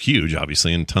space. They're huge,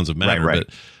 obviously, and tons of matter. Right.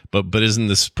 But isn't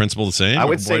this principle the same? I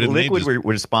would say liquid would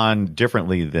respond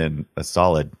differently than a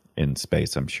solid in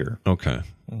space. I'm sure. Okay.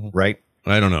 Right.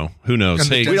 I don't know. Who knows?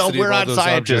 Hey, we're not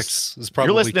scientists.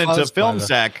 You're listening to Film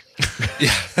Sack.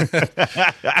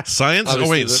 Science?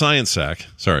 Science Sack.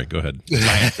 Sorry, go ahead.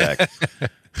 Science Sack.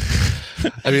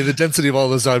 I mean, the density of all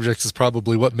those objects is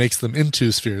probably what makes them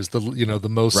into spheres. The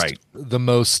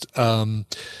most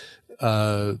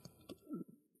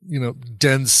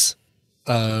dense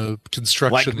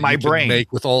construction like my that you brain can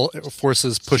make with all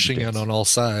forces pushing in on all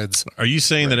sides. Are you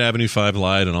saying that Avenue 5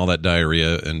 lied and all that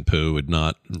diarrhea and poo would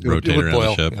not rotate around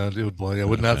the ship? Yeah, it would boil. Yeah, it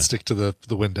would not stick to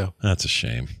the window. That's a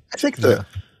shame. I think I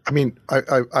mean,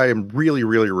 I am really,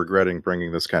 really regretting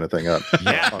bringing this kind of thing up. On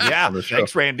the show.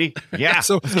 Thanks, Randy. Yeah.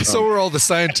 So are all the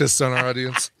scientists on our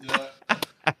audience.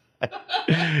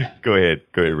 Go ahead,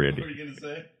 Randy. What are you going to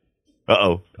say?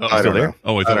 Uh-oh. I don't know.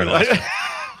 Oh, I thought we lost you.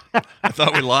 I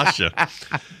thought we lost you.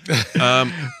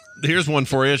 Here's one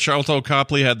for you. Charlton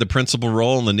Copley had the principal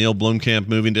role in the Neil Blomkamp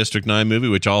movie, District 9 movie,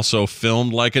 which also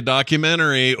filmed like a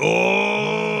documentary.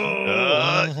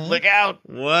 Oh, look out.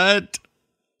 What?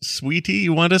 Sweetie,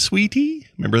 you want a sweetie?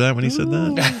 Remember that when he said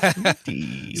that?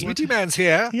 Sweetie man's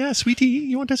here. Yeah, sweetie,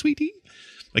 you want a sweetie?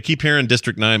 I keep hearing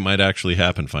District 9 might actually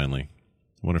happen finally.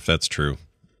 I wonder if that's true.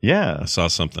 Yeah. I saw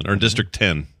something. Or District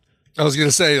 10. I was going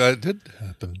to say that did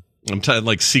happen. I'm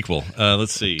like sequel.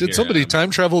 Let's see. Did somebody time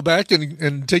travel back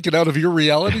and take it out of your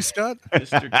reality, Scott?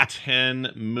 District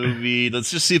 10 movie.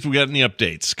 Let's just see if we got any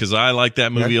updates, because I like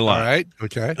that movie a lot. All right.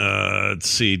 Okay. Let's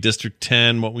see. District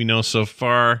 10, what we know so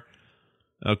far.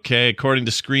 Okay. According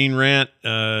to Screen Rant,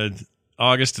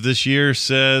 August of this year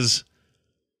says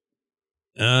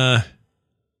it's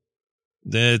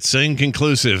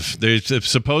inconclusive.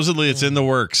 Supposedly it's in the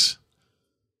works.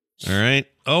 All right.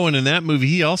 Oh, and in that movie,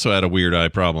 he also had a weird eye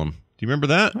problem. Do you remember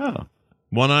that? Oh.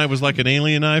 One eye was like an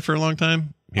alien eye for a long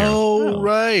time. Here.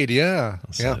 Right. Yeah.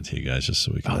 I'll send it to you guys just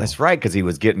so we can. Oh, that's right, because he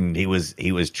was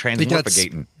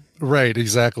transmorphigating. Right.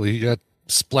 Exactly. He got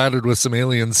splattered with some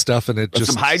alien stuff, and it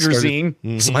just some hydrazine.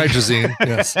 Some hydrazine.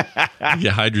 Yes.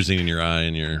 Yeah, hydrazine in your eye,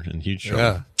 and you're in huge trouble.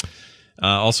 Yeah.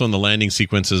 Also, in the landing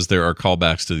sequences, there are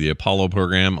callbacks to the Apollo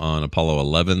program. On Apollo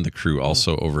 11, the crew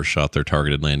also overshot their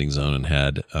targeted landing zone and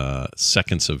had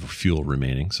seconds of fuel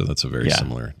remaining. So that's a very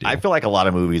similar deal. I feel like a lot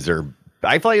of movies are.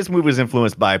 I feel like this movie was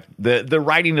influenced by the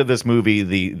writing of this movie.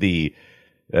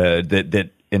 That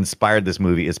inspired this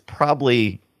movie is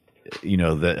probably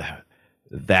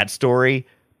that story,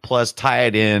 plus tie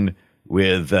it in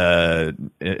with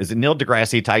is it Neil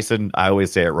deGrasse Tyson? I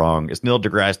always say it wrong. It's Neil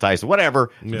deGrasse Tyson.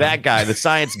 Whatever. Yeah. That guy, the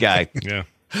science guy. Yeah.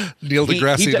 Neil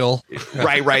deGrasse Tyson.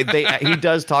 Right. He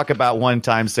does talk about one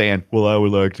time saying, "Well, I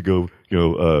would like to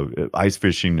go, ice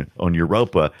fishing on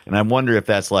Europa," and I wonder if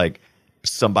that's like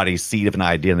somebody's seed of an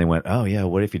idea, and they went, "Oh yeah,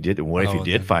 what if you did? What if you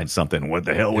did find something? What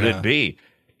the hell would it be?"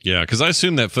 Yeah, because I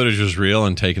assume that footage was real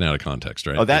and taken out of context,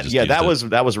 right? Oh,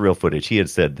 that was real footage. He had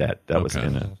said that was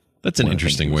in it. That's an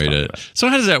interesting way to. So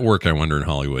how does that work? I wonder in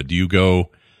Hollywood. Do you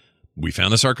go? We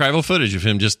found this archival footage of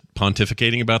him just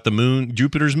pontificating about the moon,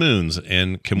 Jupiter's moons,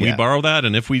 and can we borrow that?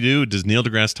 And if we do, does Neil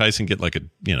deGrasse Tyson get like a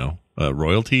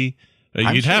royalty?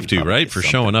 You'd have to, right, for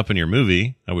showing up in your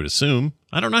movie. I would assume.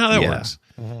 I don't know how that works.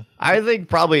 Mm-hmm. I think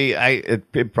probably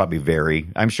it probably vary.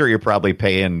 I'm sure you're probably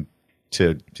paying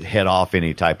to head off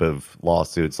any type of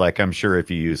lawsuits. Like I'm sure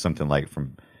if you use something like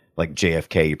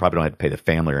JFK, you probably don't have to pay the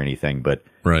family or anything, but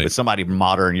with somebody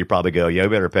modern, you probably go, you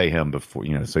better pay him before,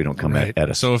 so you don't come at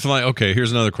us. So if okay,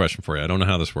 here's another question for you. I don't know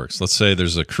how this works. Let's say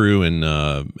there's a crew in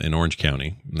Orange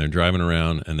County and they're driving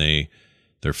around and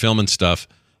they're filming stuff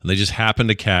and they just happen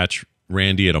to catch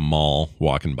Randy at a mall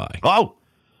walking by. Oh,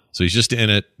 so he's just in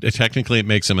it. Technically it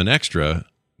makes him an extra,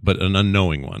 but an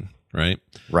unknowing one, right?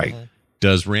 Right.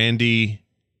 Does Randy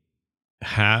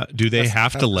do they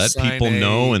have to let people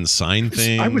know and sign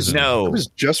things? I was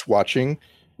just watching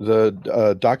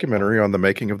the documentary on the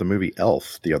making of the movie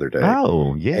Elf the other day.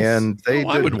 Oh, yes. And they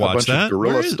I did would a watch bunch that. of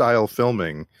guerrilla Where is it? style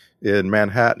filming in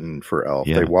Manhattan for Elf.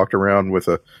 Yeah. They walked around with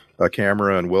a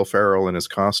camera and Will Ferrell in his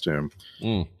costume.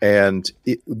 And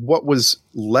you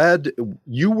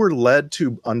were led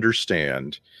to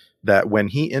understand that when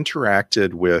he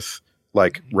interacted with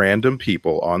like random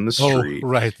people on the street,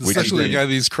 right, especially the guy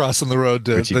that he's crossing the road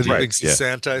to, that he thinks he's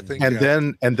Santa, I think,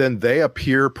 and then they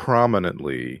appear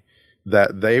prominently,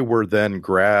 that they were then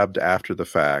grabbed after the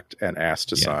fact and asked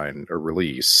to sign a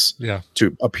release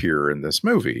to appear in this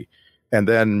movie, and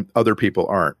then other people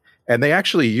aren't. And they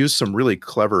actually use some really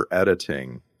clever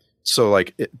editing. So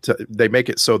like they make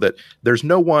it so that there's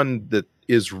no one that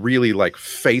is really like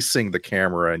facing the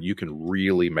camera and you can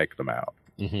really make them out.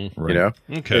 Mm-hmm. You know,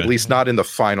 at least not in the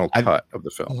final cut of the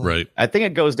film. Right. I think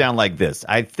it goes down like this.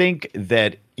 I think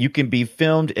that you can be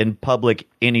filmed in public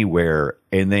anywhere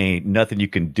and there ain't nothing you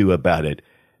can do about it.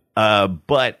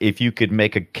 But if you could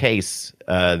make a case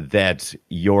that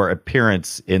your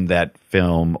appearance in that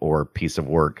film or piece of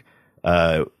work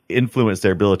influence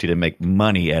their ability to make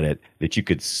money at it, that you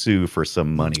could sue for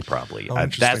some money, probably.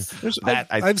 I've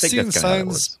seen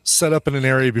signs set up in an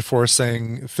area before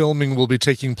saying filming will be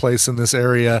taking place in this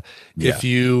area. If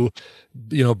you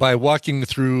by walking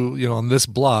through, on this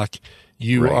block,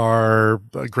 you are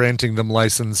granting them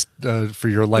license for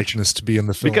your likeness to be in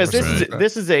the film. Because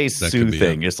this is a sue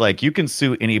thing. It's like you can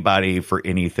sue anybody for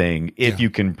anything if you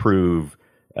can prove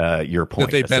your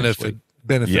point. That they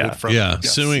benefited from. Yeah,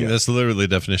 suing. That's literally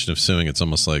the definition of suing. It's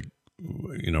almost like,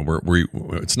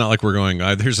 it's not like we're going,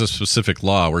 there's a specific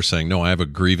law. We're saying, no, I have a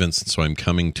grievance, so I'm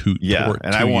coming to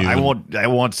I want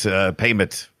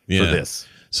payment for this.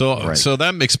 So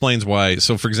that explains why.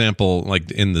 So for example, like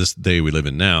in this day we live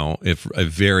in now, if a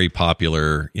very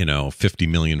popular, 50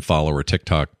 million follower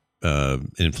TikTok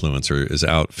influencer is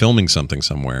out filming something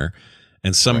somewhere,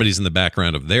 and somebody's in the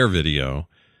background of their video,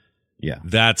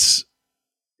 that's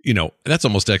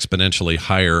almost exponentially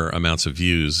higher amounts of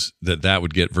views that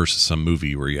would get versus some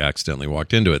movie where you accidentally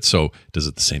walked into it. So does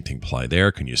it the same thing apply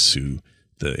there? Can you sue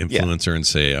the influencer and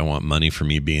say, I want money for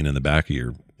me being in the back of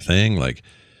your thing? Like,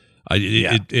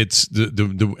 it's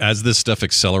as this stuff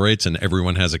accelerates and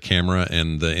everyone has a camera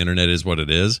and the internet is what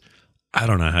it is, I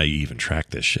don't know how you even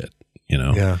track this shit,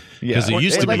 Because it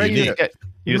used to be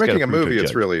you're making a movie,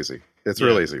 it's real easy. It's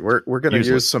real easy. We're going to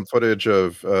use some footage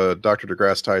of Dr.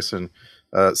 DeGrasse Tyson.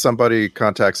 Somebody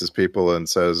contacts his people and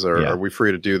says, are we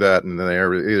free to do that? And then they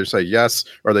either say yes,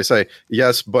 or they say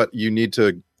yes, but you need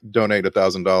to donate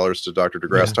 $1,000 to Dr.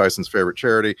 DeGrasse Tyson's favorite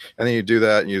charity. And then you do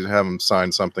that and you have them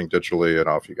sign something digitally and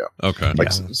off you go. Okay.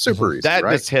 Super easy. That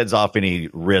just heads off any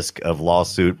risk of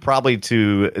lawsuit, probably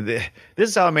this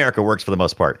is how America works for the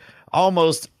most part.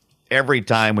 Almost every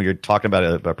time when you're talking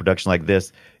about a production like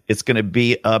this, it's going to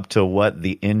be up to what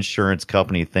the insurance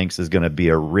company thinks is going to be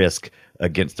a risk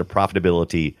against the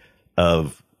profitability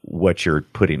of what you're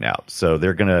putting out. So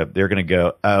they're gonna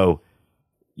go, oh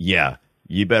yeah,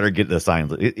 you better get the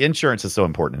sign. Insurance is so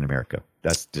important in America.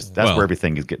 That's where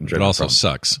everything is getting driven. It also from.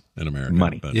 sucks in America.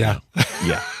 Money. But, yeah.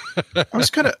 I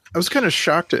was kind of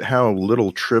shocked at how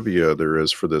little trivia there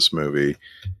is for this movie,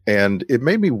 and it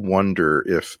made me wonder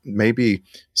if maybe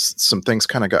some things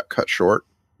kind of got cut short.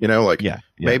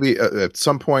 Maybe at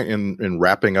some point in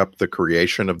wrapping up the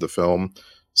creation of the film,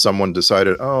 someone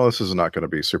decided, oh, this is not going to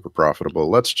be super profitable.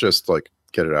 Let's just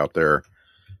get it out there.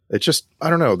 It just, I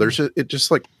don't know.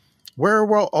 Where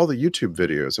are all the YouTube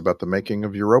videos about the making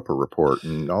of Europa Report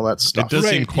and all that stuff? It does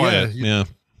seem quiet. Yeah.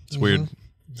 It's weird.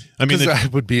 I mean, I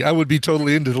would be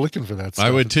totally into looking for that stuff. I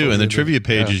would too. And the trivia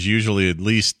page is usually at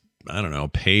least, I don't know, a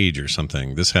page or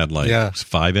something. This had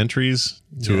 5 entries.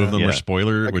 2 of them were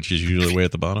spoiler, which is usually way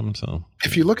at the bottom. So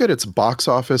if you look at its box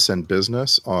office and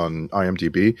business on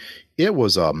IMDb, it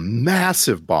was a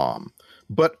massive bomb.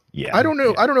 But I don't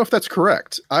know. I don't know if that's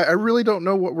correct. I really don't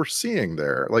know what we're seeing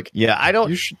there. I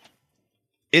don't.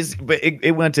 But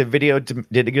it went to video. Did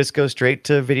it just go straight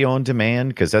to video on demand?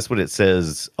 Because that's what it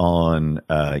says on.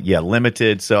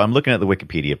 Limited. So I'm looking at the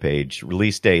Wikipedia page.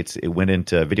 Release dates. It went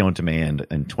into video on demand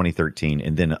in 2013,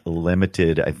 and then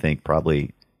limited. I think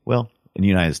probably. Well, in the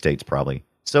United States, probably.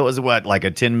 So it was like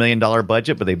a $10 million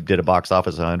budget, but they did a box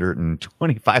office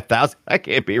 $125,000. I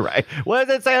can't be right. What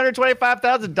does it say?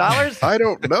 $125,000? I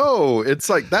don't know. It's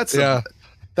like that's the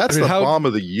bomb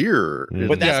of the year.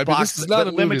 But this is not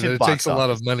a movie that it takes a lot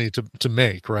of money to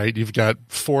make, right? You've got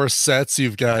 4 sets.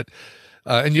 You've got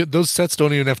those sets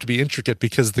don't even have to be intricate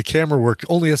because the camera work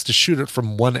only has to shoot it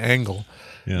from one angle.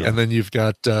 Yeah. And then you've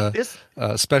got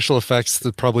special effects,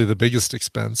 probably the biggest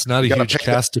expense. Not a huge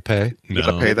cast to pay. You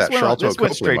got to pay that Charlton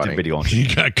Copley money. To video.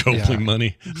 You got Copley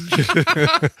money.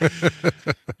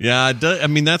 Yeah, I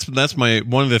mean that's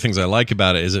one of the things I like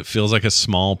about it is it feels like a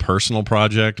small personal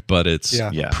project, but it's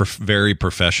very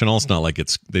professional. It's not like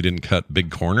they didn't cut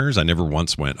big corners. I never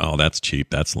once went, oh, that's cheap,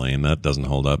 that's lame, that doesn't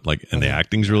hold up. Like, and the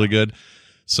acting's really good.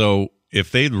 So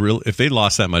if they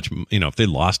lost that much, if they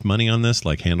lost money on this,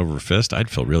 like hand over fist, I'd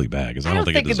feel really bad because I don't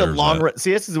think it deserves in the long that. run.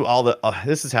 See, this is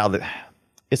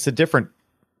it's a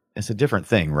different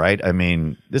thing, right? I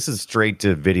mean, this is straight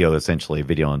to video, essentially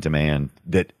video on demand.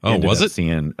 That was it?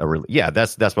 Seeing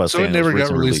that's what I was saying. So it never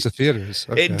got released to theaters.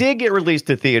 Okay. It did get released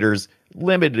to theaters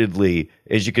limitedly,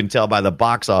 as you can tell by the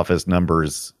box office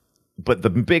numbers. But the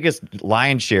biggest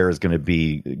lion's share is going to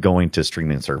be going to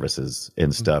streaming services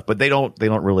and stuff. But they don't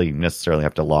really necessarily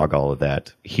have to log all of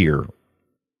that here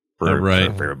for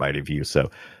everybody to view.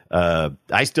 So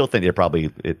I still think they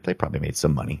probably made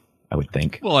some money, I would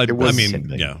think. Well, I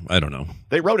don't know.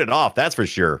 They wrote it off, that's for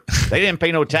sure. They didn't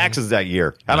pay no taxes that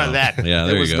year. How about that?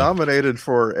 Yeah, it was nominated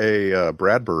for a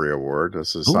Bradbury Award.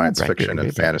 This is Science Fiction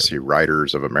and Fantasy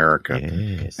Writers of America,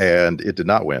 and it did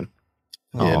not win.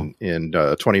 In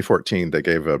 2014, they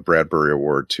gave a Bradbury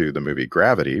Award to the movie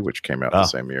Gravity, which came out the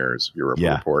same year as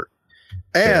Europa Report.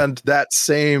 And that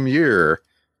same year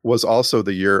was also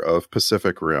the year of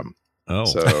Pacific Rim. Oh,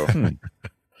 so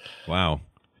wow.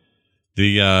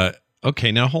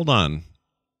 Okay, now hold on.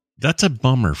 That's a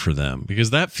bummer for them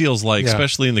because that feels like,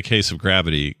 especially in the case of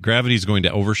Gravity is going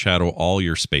to overshadow all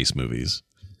your space movies.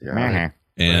 Yeah,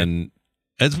 and.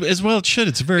 As well, it should.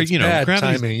 It's very, bad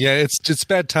timing. Yeah, it's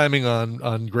bad timing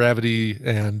on Gravity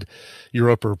and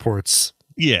Europa Report's.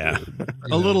 Yeah,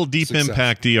 a little Deep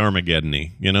Impact-y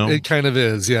Armageddon-y, It kind of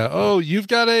is, yeah. Oh, you've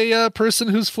got a person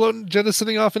who's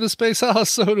jettisoning off into space. Oh,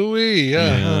 so do we.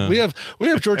 Yeah. We have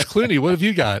George Clooney. What have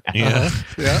you got? Yeah.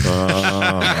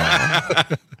 Yeah.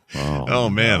 Oh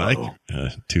man,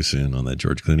 too soon on that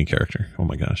George Clooney character. Oh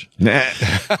my gosh.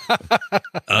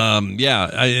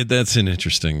 That's an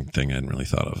interesting thing I hadn't really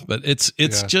thought of. But it's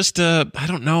just I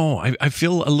don't know. I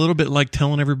feel a little bit like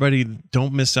telling everybody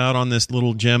don't miss out on this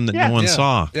little gem that no one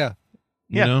saw. Yeah.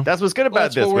 That's what's good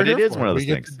about this. But it is one of those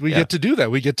things. We get to do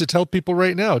that. We get to tell people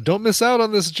right now, don't miss out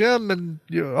on this gem. And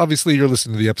obviously you're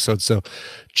listening to the episode, so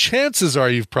chances are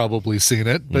you've probably seen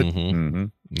it. But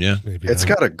yeah, maybe it's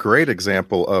got a great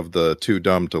example of the too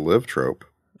dumb to live trope.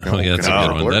 Oh yeah, that's a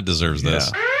good one. That deserves this.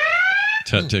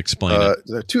 To explain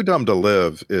it. Too dumb to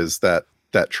live is that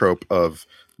trope of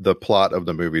the plot of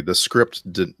the movie. The script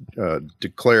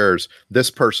declares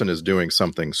this person is doing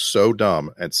something so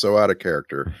dumb and so out of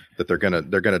character that they're gonna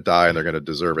die and they're gonna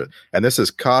deserve it. And this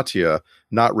is Katya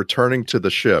not returning to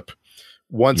the ship.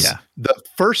 Once the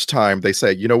first time they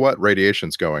say, you know what,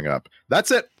 radiation's going up.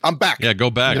 That's it. I'm back. Yeah, go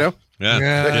back. Get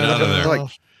out of there. Like,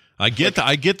 I get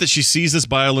that she sees this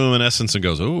bioluminescence and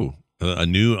goes, "Ooh,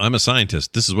 I'm a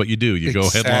scientist. This is what you do. You go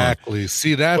headlong." Exactly.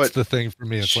 See, that's the thing for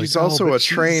me. It's she's also a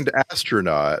trained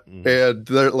astronaut, and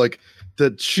they're like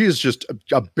that. She is just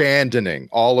abandoning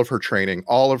all of her training,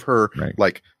 all of her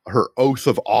her oath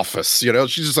of office.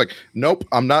 She's just like, nope,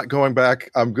 I'm not going back.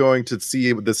 I'm going to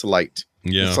see this light.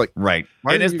 Yeah, it's like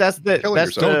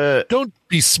don't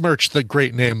besmirch the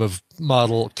great name of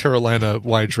model Carolina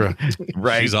Wydra.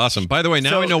 Right, she's awesome. By the way,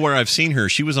 now I know where I've seen her.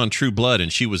 She was on True Blood,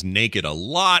 and she was naked a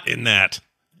lot in that.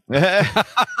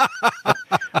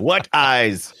 What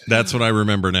eyes? That's what I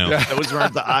remember now. Those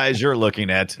aren't the eyes you're looking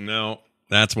at. No,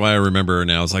 that's why I remember her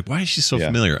now. I was like, why is she so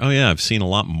familiar? Oh yeah, I've seen a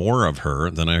lot more of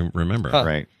her than I remember.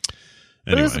 Right.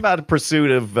 Anyway. But it's about a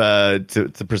pursuit of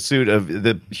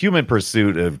the human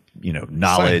pursuit of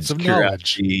knowledge,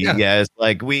 curiosity. Yes,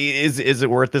 like is it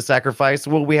worth the sacrifice?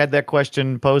 Well, we had that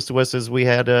question posed to us as we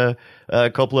had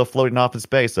Coppola floating off in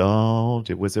space. Oh,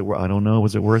 was it? I don't know.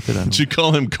 Was it worth it? Did you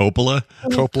call him Coppola?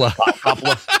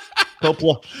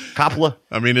 Coppola.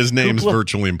 I mean, his name's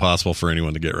virtually impossible for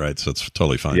anyone to get right, so it's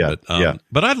totally fine. Yeah,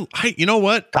 but I you know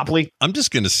what? Copley. I'm just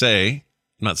going to say,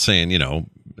 I'm not saying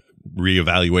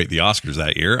reevaluate the Oscars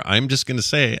that year. I'm just going to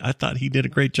say I thought he did a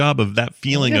great job of that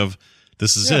feeling of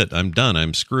this is it. I'm done.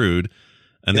 I'm screwed.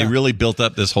 And they really built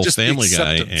up this whole just Family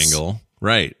Guy angle.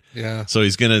 Right. Yeah. So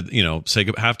he's going to,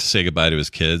 have to say goodbye to his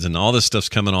kids, and all this stuff's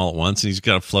coming all at once. And he's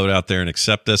got to float out there and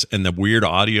accept this. And the weird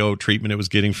audio treatment it was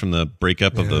getting from the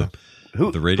breakup of the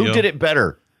radio. Who did it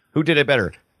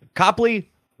better? Copley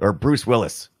or Bruce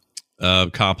Willis?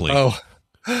 Copley. Oh,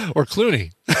 or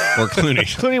Clooney.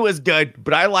 Clooney was good,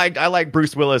 but I like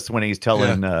Bruce Willis when he's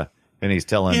telling. Yeah,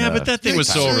 but that thing was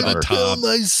so over the top.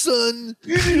 My son,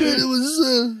 it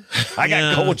was. I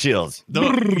got cold chills.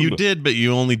 You did, but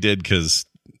you only did because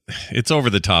it's over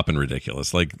the top and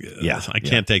ridiculous. Like, Yeah, I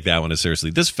can't take that one as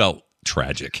seriously. This felt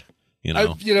tragic.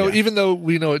 Even though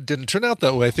we know it didn't turn out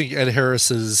that way, I think Ed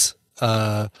Harris's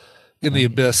in the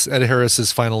Abyss, Ed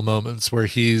Harris's final moments where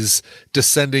he's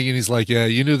descending and he's like, yeah,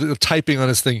 you knew that, typing on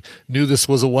his thing, knew this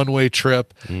was a one-way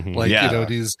trip. Like,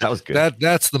 that was good.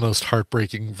 That's the most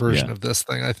heartbreaking version of this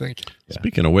thing, I think.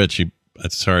 Speaking of which,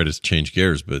 sorry to change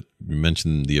gears, but you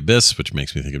mentioned the Abyss, which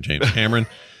makes me think of James Cameron.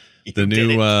 The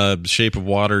new Shape of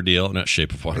Water deal, not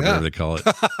Shape of Water, whatever they call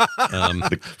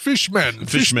it. Fishman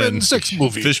sex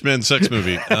movie. Fishman sex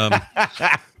movie.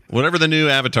 Whatever the new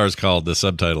Avatar's called, the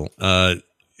subtitle.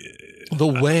 The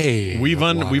Way. We've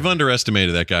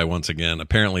underestimated that guy once again.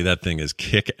 Apparently, that thing is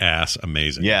kick-ass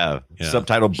amazing. Yeah.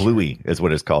 Subtitle Bluey is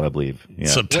what it's called, I believe. Yeah.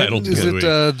 Subtitle Bluey. Is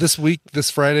it this week, this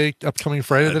Friday, upcoming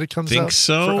Friday that it comes out? I think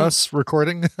so. For us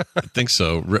recording? I think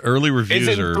so. Early reviews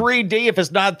is it are 3D? If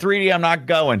it's not 3D, I'm not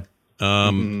going.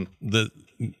 You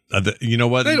know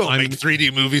what? They don't make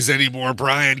 3D movies anymore,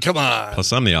 Brian. Come on.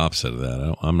 Plus, I'm the opposite of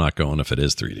that. I'm not going if it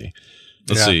is 3D.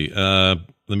 Let's see. Let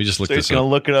me just look so this you're up. going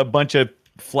to look at a bunch of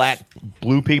flat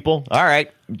blue people? All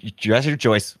right. That's your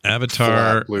choice.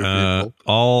 Avatar,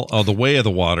 The Way of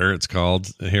the Water, it's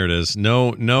called. Here it is.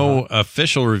 No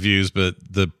official reviews, but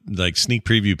the sneak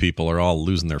preview people are all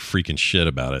losing their freaking shit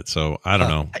about it. So I don't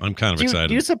know. I'm kind of excited.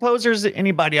 Do you suppose there's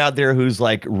anybody out there who's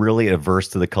like really averse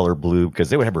to the color blue? Because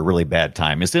they would have a really bad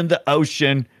time. It's in the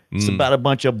ocean. It's about a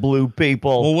bunch of blue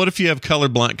people. Well, what if you have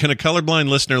colorblind? Can a colorblind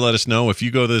listener let us know if you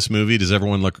go to this movie? Does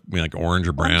everyone look like orange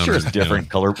or brown? I'm sure it's different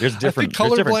color. There's different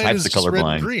types of colorblind. Red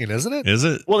and green, isn't it? Is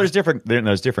it? Well, there's different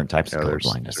types of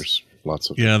colorblindness. There's lots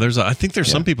of. Yeah, I think there's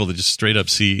some people that just straight up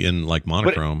see in like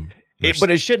monochrome.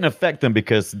 But it shouldn't affect them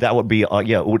because that would be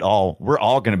we're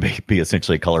all going to be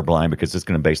essentially colorblind because it's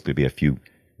going to basically be a few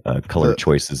color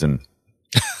choices and.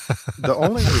 The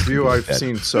only review I've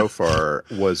seen so far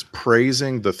was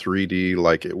praising the 3D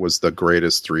like it was the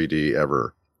greatest 3D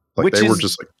ever. Like they were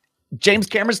just like James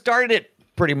Cameron started it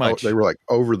pretty much. They were like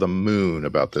over the moon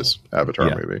about this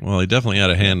Avatar movie. Well, he definitely had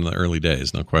a hand in the early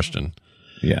days, no question.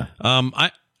 Yeah.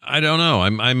 I don't know.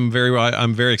 I'm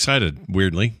very excited.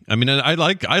 Weirdly, I mean, I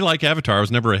like Avatar. I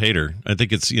was never a hater. I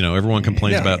think it's everyone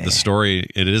complains about the story.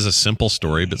 It is a simple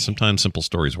story, but sometimes simple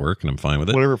stories work, and I'm fine with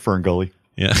it. Whatever, Ferngully.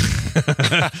 Yeah,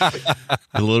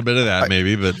 a little bit of that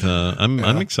maybe, but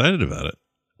I'm excited about it.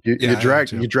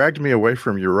 You dragged me away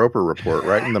from Europa Report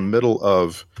right in the middle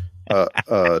of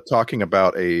talking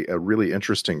about a really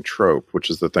interesting trope, which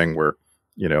is the thing where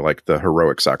like the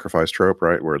heroic sacrifice trope,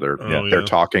 right? Where they're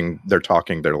talking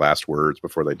their last words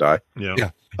before they die.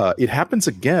 Yeah. It happens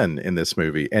again in this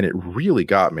movie, and it really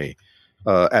got me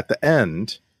at the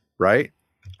end, right?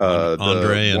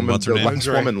 Andre and what's her name?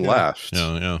 The woman left.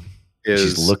 Yeah.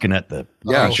 She's looking at the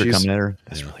picture coming at her.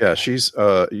 That's really she's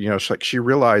she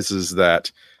realizes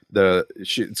that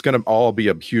it's going to all be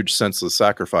a huge senseless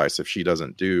sacrifice if she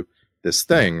doesn't do this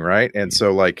thing, right? And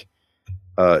so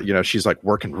she's like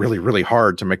working really, really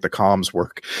hard to make the comms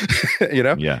work,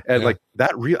 and like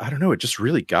that I don't know, it just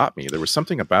really got me. There was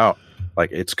something about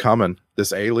like it's coming,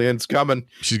 this alien's coming.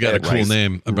 She's got a cool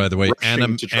name, by the way. Anna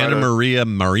Maria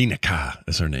Marinica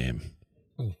is her name.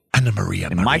 Anna Maria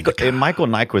Marinica. And Michael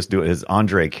Nyquist do his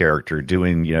Andre character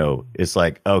doing, it's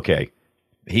like, okay,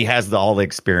 he has all the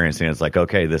experience and it's like,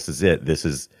 okay, this is it. This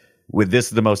is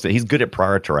the most, he's good at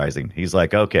prioritizing. He's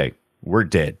like, okay, we're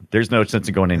dead. There's no sense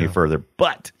in going any further,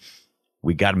 but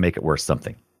we got to make it worth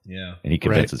something. Yeah. And he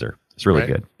convinces her. It's really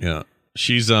good. Yeah.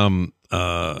 She's in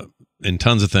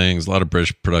tons of things, a lot of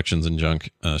British productions and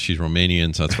junk. She's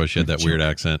Romanian, so that's why she had that weird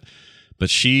accent. But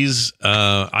she's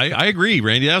I agree,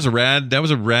 Randy. That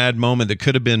was a rad moment that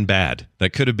could have been bad.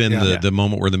 That could have been the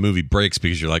moment where the movie breaks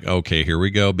because you're like, okay, here we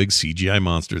go, big CGI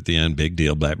monster at the end, big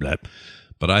deal, blah blah.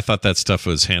 But I thought that stuff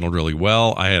was handled really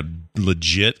well. I had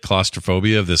legit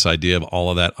claustrophobia of this idea of all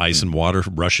of that ice and water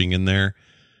rushing in there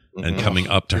and coming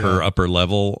up to her upper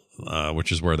level,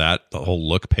 which is where the whole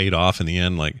look paid off in the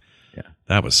end. Like,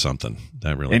 that was something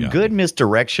that really got good me.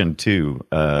 Misdirection too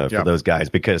for those guys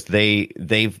because they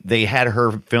had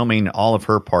her filming all of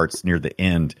her parts near the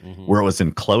end where it was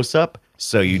in close up.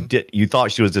 So you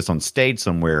thought she was just on stage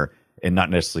somewhere and not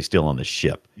necessarily still on the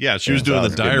ship. Yeah, she was doing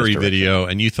the diary video,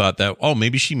 and you thought that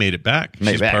maybe she made it back.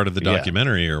 She's part of the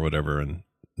documentary or whatever, and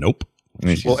nope.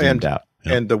 Out.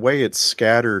 And the way it's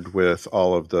scattered with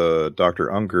all of the Dr.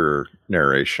 Unger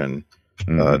narration.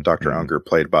 Dr. Unger,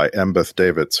 played by Embeth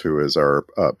Davids, who is our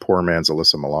poor man's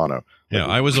Alyssa Milano. Yeah,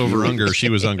 I was over Unger. She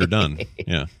was Unger done.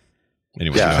 Yeah.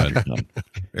 Anyway, go ahead.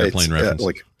 Airplane reference.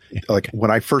 Like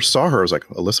when I first saw her, I was like,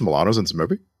 Alyssa Milano's in this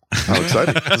movie? How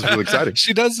exciting. This is really exciting.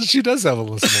 She does have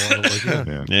Alyssa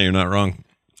Milano. Yeah, you're not wrong.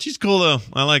 She's cool though.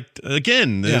 I liked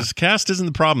again. His cast isn't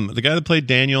the problem. The guy that played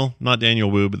Daniel, not Daniel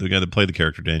Wu, but the guy that played the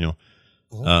character Daniel.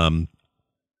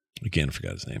 Again, I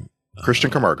forgot his name.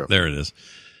 Christian Camargo. There it is.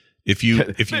 If you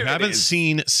haven't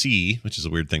seen C, which is a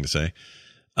weird thing to say,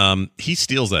 he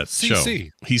steals that show.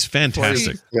 He's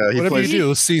fantastic. Whatever you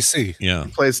do, CC. Yeah,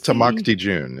 he plays Tamakti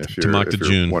June. If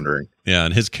you're wondering, yeah,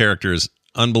 and his character is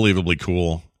unbelievably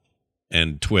cool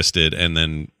and twisted, and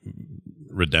then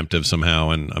redemptive somehow,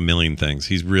 and a million things.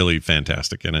 He's really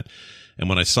fantastic in it. And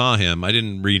when I saw him, I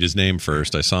didn't read his name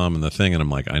first. I saw him in the thing, and I'm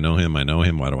like, I know him. Why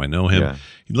do I know him? Yeah.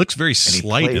 He looks very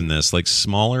slight in this, like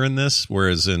smaller in this,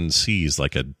 whereas in C, he's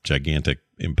like a gigantic,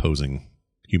 imposing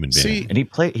human being. See, and he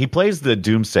plays the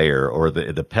doomsayer or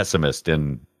the pessimist,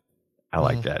 and I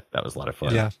like that. That was a lot of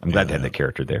fun. Yeah. I'm glad they had the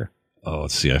character there. Oh,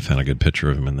 let's see. I found a good picture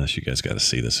of him in this. You guys got to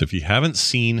see this. If you haven't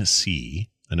seen C,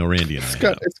 I know Randy and it's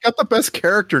got the best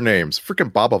character names.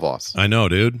 Freaking Baba Voss. I know,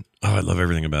 dude. Oh, I love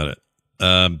everything about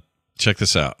it. Check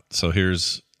this out. So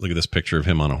look at this picture of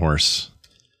him on a horse.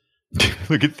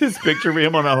 Look at this picture of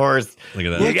him on a horse. Look at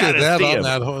that. Look at that on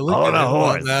that horse. Look at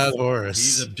on that horse.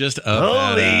 He's just a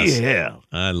holy badass. hell.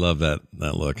 I love that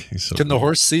look. He's so Can the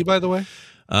horse see, by the way?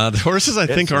 The horses, I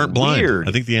think, aren't blind. Weird.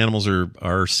 I think the animals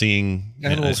are seeing.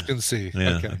 Animals can see.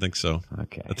 Yeah, okay. I think so.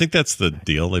 Okay. I think that's the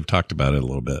deal. They've talked about it a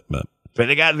little bit, but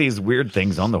they got these weird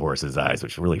things on the horse's eyes,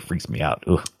 which really freaks me out.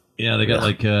 Ugh. Yeah, they got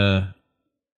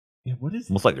what is it?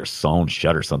 Almost like they're sewn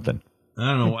shut or something.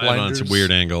 I don't know. It's a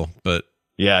weird angle, but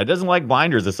yeah, it doesn't like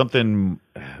blinders. It's something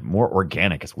more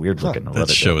organic. It's weird looking. That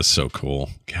show is so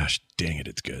cool. Gosh dang it,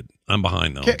 it's good. I'm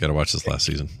behind though. I got to watch this last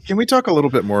season. Can we talk a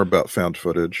little bit more about found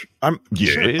footage? I'm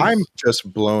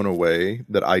just blown away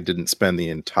that I didn't spend the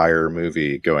entire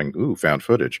movie going, "Ooh, found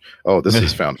footage. Oh, this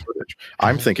is found footage."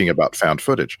 I'm thinking about found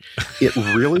footage. It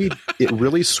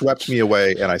really swept me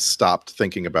away, and I stopped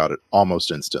thinking about it almost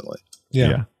instantly.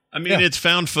 Yeah. I mean, it's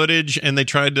found footage, and they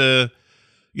tried to,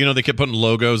 they kept putting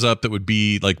logos up that would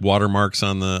be like watermarks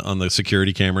on the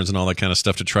security cameras and all that kind of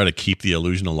stuff to try to keep the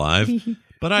illusion alive.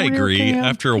 But I agree.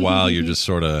 After a while, you're just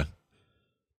sort of,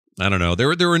 I don't know. There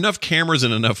were enough cameras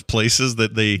in enough places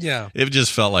that it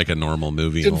just felt like a normal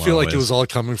movie. It didn't feel like it was all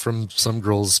coming from some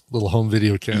girl's little home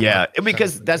video camera. Yeah,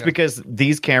 because because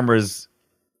these cameras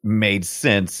made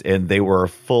sense, and they were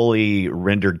fully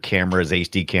rendered cameras,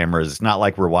 HD cameras. It's not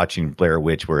like we're watching Blair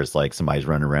Witch where it's like somebody's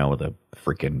running around with a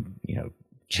freaking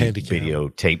video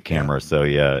tape camera. So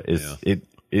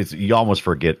it's you almost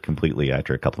forget completely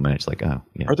after a couple of minutes. Like, oh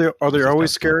yeah. Are they always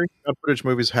scary? Found footage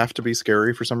movies have to be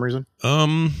scary for some reason.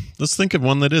 Let's think of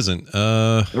one that isn't.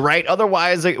 Right.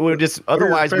 Otherwise, we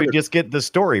just get the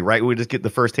story. Right. We just get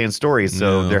the firsthand story.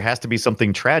 So there has to be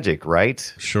something tragic,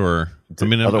 right? Sure. I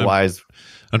mean, otherwise.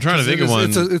 I'm trying to think of one.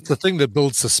 It's the thing that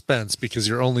builds suspense because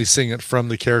you're only seeing it from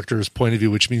the character's point of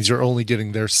view, which means you're only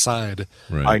getting their side.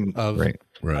 Right.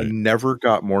 I never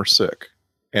got more sick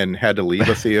and had to leave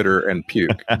a theater and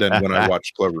puke than when I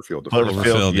watched Cloverfield.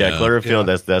 Cloverfield.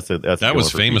 That's that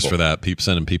was famous for that. People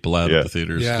sending people out of the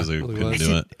theaters because they couldn't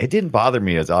do it. It didn't bother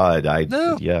me as odd. I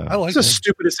like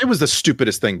it. It was the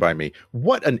stupidest thing by me.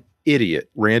 What an idiot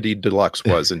Randy Deluxe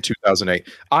was in 2008.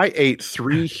 I ate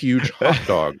 3 huge hot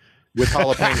dogs with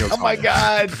jalapenos. Oh my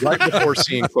God! Right before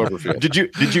seeing Cloverfield.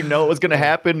 Did you know it was going to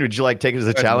happen? Did you take it as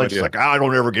a challenge? No, like, I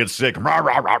don't ever get sick.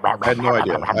 I had no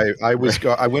idea. I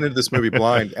went into this movie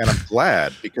blind, and I'm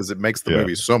glad because it makes the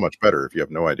movie so much better if you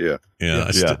have no idea.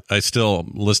 Yeah, I still,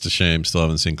 list of shame, still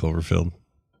haven't seen Cloverfield.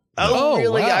 Oh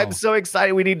really? Wow. I'm so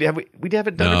excited. We haven't done it. We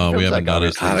haven't done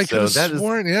it. God, I could have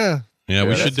sworn, Yeah,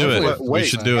 we should do it. We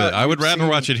should do it. I would rather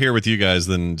watch it here with you guys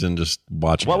than just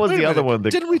watch it. What was the other one?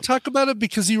 Didn't we talk about it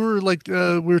because you were like,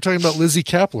 we were talking about Lizzie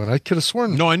Kaplan? I could have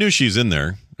sworn. No, I knew she's in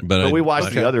there. But we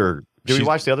watched the other. Did we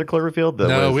watch the other Cloverfield?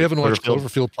 No, we haven't watched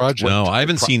Cloverfield Project. No, I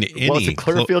haven't seen any. What was it,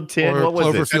 Cloverfield 10? What was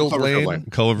Cloverfield it? Lane.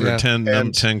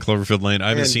 Cloverfield 10 Cloverfield Lane. I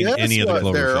haven't seen any of the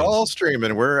Cloverfields. They're all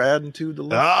streaming. We're adding to the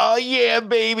list. Oh, yeah,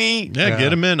 baby. Yeah, get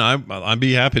them in. I'd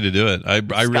be happy to do it.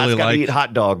 I really like. Eat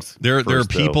hot dogs. There are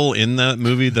people in that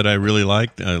movie that I really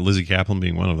liked, Lizzie Kaplan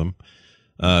being one of them.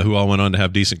 Who all went on to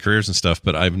have decent careers and stuff,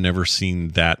 but I've never seen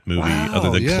that movie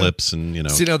other than clips and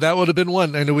See, now that would have been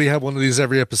one. I know we have one of these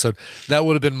every episode. That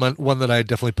would have been one that I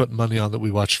definitely put money on that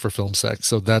we watched for Film Sack.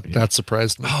 So that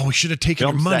surprised me. Oh, we should have taken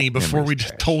your money before we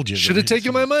told you. Should have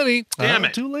taken my money. Damn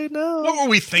it! Too late now. What were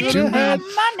we thinking? Could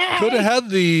have had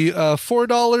the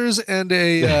 $4 and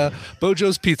a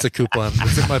Bojo's pizza coupon.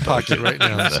 It's in my pocket right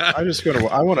now.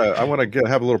 I want to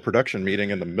have a little production meeting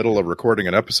in the middle of recording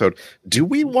an episode. Do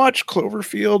we watch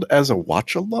Cloverfield as a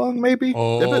watch along? Maybe.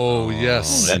 Oh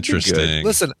yes, interesting.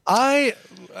 Listen,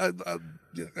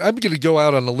 I'm going to go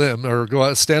out on a limb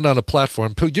or stand on a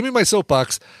platform. Give me my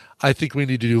soapbox. I think we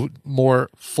need to do more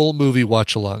full movie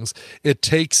watch-alongs. It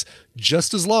takes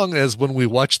just as long as when we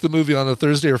watch the movie on a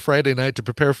Thursday or Friday night to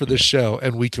prepare for this show,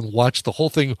 and we can watch the whole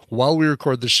thing while we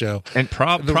record the show. And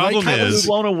problem is,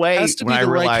 blown away has to be the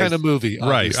right kind of movie.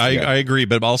 Right, I agree,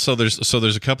 but also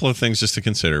there's a couple of things just to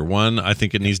consider. One, I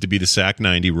think it needs to be the SAC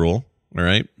 90 rule. All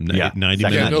right, 90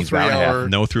 minutes.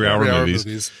 No 3-hour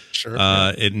movies. Sure.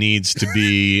 It needs to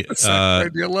be. I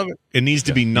love it. It needs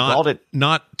to be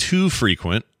not too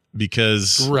frequent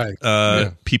because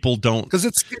people don't.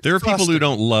 Because there are people who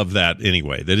don't love that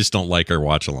anyway. They just don't like our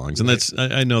watch-alongs, and that's.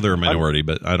 I know they're a minority,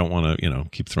 but I don't want to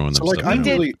keep throwing them. Stuff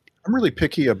I'm really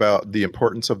picky about the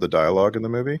importance of the dialogue in the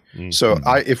movie. Mm-hmm. So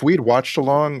if we'd watched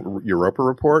along Europa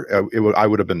Report, I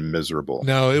would have been miserable.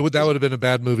 No, that would have been a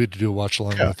bad movie to do a watch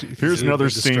along with. Here's another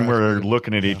scene where they're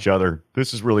looking at each other.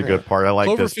 This is really good part. I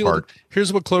like this part.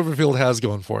 Here's what Cloverfield has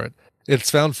going for it.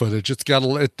 It's found footage. It's got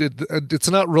it's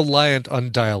not reliant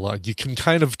on dialogue. You can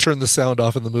kind of turn the sound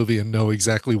off in the movie and know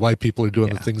exactly why people are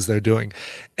doing the things they're doing.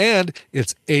 And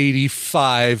it's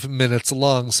 85 minutes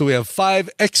long, so we have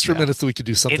 5 extra minutes that we could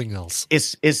do something else.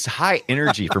 It's high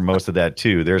energy for most of that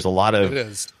too. There's a lot of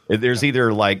there's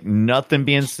either like nothing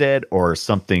being said or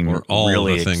something or all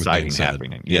really the things exciting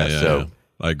happening. Yeah,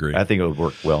 I agree. I think it would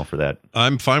work well for that.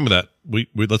 I'm fine with that. We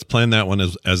let's plan that one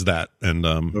as that. And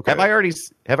have I already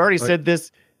said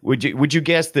this? Would you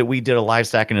guess that we did a live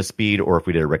sack and a speed, or if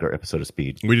we did a regular episode of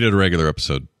Speed? We did a regular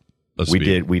episode of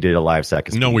Speed. We did a live sack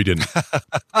of Speed. No, we didn't.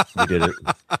 We did it.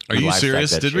 Are you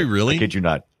serious? Did we really? I kid you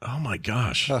not. Oh my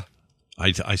gosh.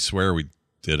 I swear we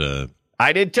did a.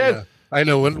 I did too. Yeah. I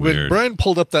know when Brian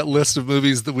pulled up that list of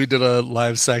movies that we did a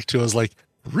live sack to, I was like,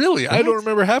 really? I don't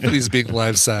remember half of these being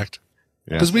live sacked.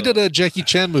 Because we did a Jackie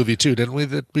Chan movie too, didn't we?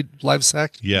 That we live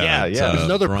sacked. Yeah.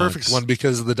 Another perfect one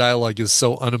because the dialogue is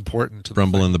so unimportant. To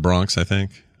Rumble in the Bronx, I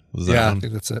think. Was that one? I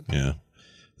think that's it. Yeah,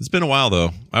 it's been a while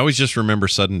though. I always just remember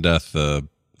Sudden Death, the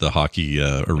hockey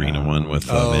arena one with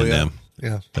Van Damme.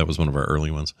 Yeah, that was one of our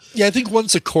early ones. Yeah, I think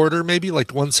once a quarter, maybe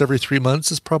like once every 3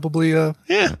 months is probably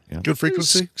good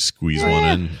frequency. Squeeze one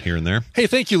in here and there. Hey,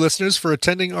 thank you, listeners, for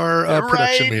attending our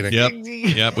production meeting.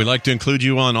 Yep. We'd like to include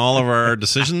you on all of our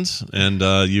decisions, and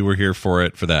you were here for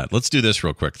that. Let's do this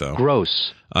real quick, though.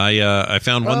 Gross. I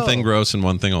found one thing gross and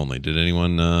one thing only. Did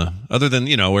anyone, other than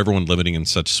everyone living in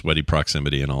such sweaty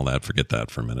proximity and all that, forget that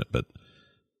for a minute. But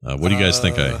what do you guys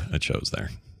think I chose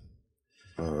there?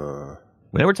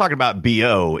 When they were talking about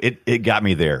BO, it got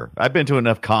me there. I've been to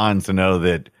enough cons to know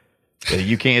that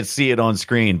you can't see it on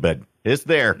screen, but it's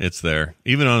there. It's there.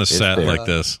 Even on a set like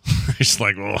this. It's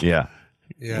like, oh. Yeah.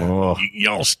 Oh.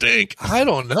 Y'all stink. I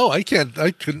don't know. I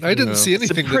didn't see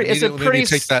anything that made me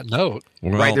take that note.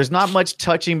 Well, right. There's not much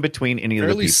touching between any of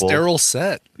the people. Sterile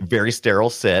set. Very sterile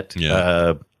set.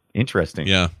 Yeah. Interesting.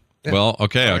 Yeah. Well,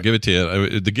 okay. I'll give it to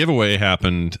you. The giveaway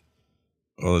happened.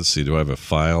 Well, let's see. Do I have a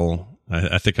file?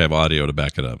 I think I have audio to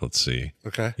back it up. Let's see.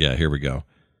 Okay. Yeah, here we go.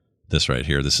 This right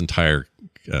here, this entire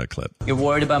clip. You're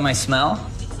worried about my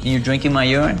smell? And you're drinking my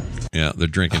urine? Yeah, they're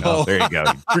drinking. There you go.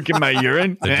 Drinking my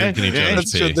urine? They're drinking each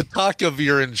other's pee. The talk of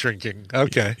urine drinking.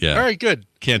 Okay. Yeah. All right, good.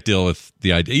 Can't deal with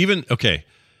the idea.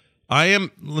 Let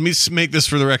me make this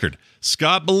for the record.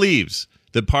 Scott believes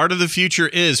that part of the future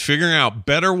is figuring out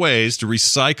better ways to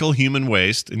recycle human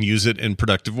waste and use it in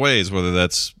productive ways, whether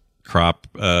that's crop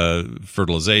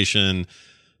fertilization,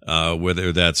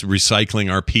 whether that's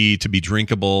recycling our pee to be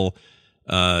drinkable.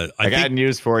 I got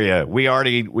news for you. We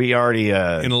already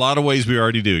in a lot of ways we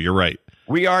already do. You're right.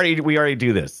 We already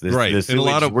do this. Right. This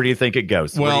sewage, where do you think it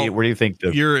goes? Well, where do you think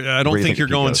I don't think you're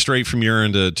going straight from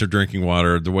urine to drinking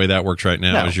water. The way that works right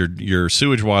now is your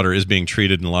sewage water is being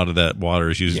treated, and a lot of that water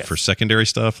is used for secondary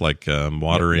stuff like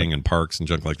watering and parks and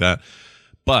junk like that.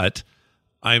 But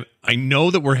I know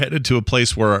that we're headed to a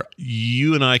place where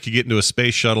you and I could get into a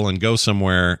space shuttle and go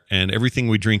somewhere, and everything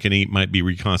we drink and eat might be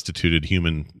reconstituted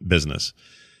human business.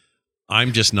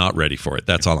 I'm just not ready for it.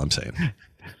 That's all I'm saying.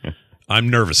 I'm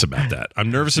nervous about that.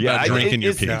 I'm nervous about drinking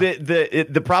your pee.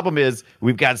 The problem is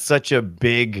we've got such a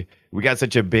big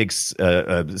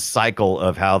cycle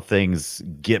of how things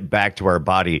get back to our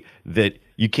body that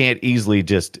you can't easily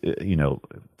just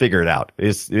figure it out.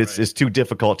 It's too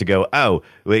difficult to go,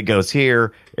 it goes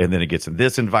here and then it gets in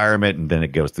this environment and then it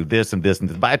goes through this and this,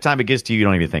 and by the time it gets to you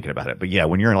don't even thinking about it. But yeah,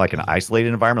 when you're in like an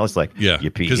isolated environment, it's like you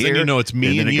pee here, then it's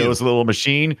me and then you. It goes a little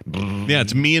machine. Yeah,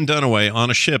 it's me and Dunaway on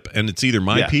a ship, and it's either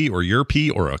my pee or your pee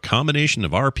or a combination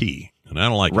of our pee, and I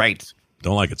don't like it.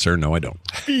 Don't like it, sir. No, I don't.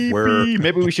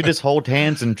 Maybe we should just hold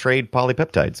hands and trade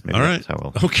polypeptides. Maybe all right. that's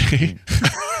how okay.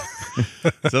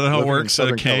 Is that how it Living in works,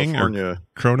 Southern Kang or California.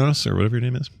 Kronos or whatever your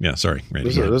name is? Yeah, sorry,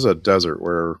 Randy. There's a desert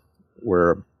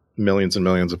where millions and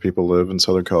millions of people live in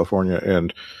Southern California,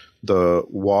 and the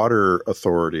water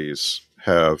authorities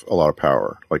have a lot of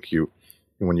power. Like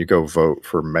when you go vote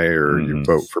for mayor, you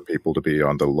vote for people to be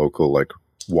on the local like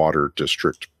water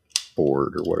district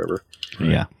board or whatever.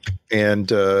 Yeah.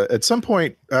 And at some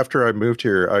point after I moved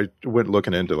here, I went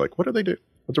looking into like, what do they do?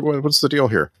 What's the deal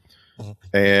here?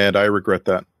 And I regret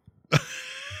that.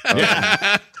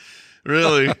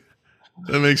 Really?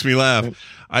 That makes me laugh.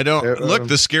 I don't look.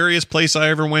 The scariest place I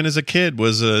ever went as a kid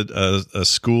was a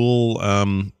school.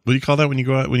 What do you call that when you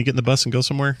go out, when you get in the bus and go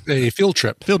somewhere? A field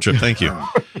trip. Field trip. Thank you.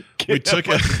 We took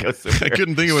it. I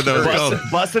couldn't think of what that was called.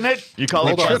 Bussing it? You call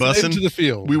it bussing? Into the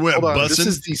field. We went bussing. This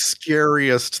is the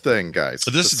scariest thing, guys.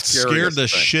 This scared the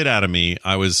shit out of me.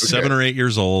 I was 7 or 8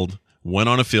 years old. Went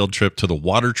on a field trip to the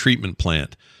water treatment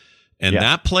plant, and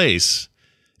that place.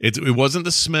 It wasn't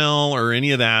the smell or any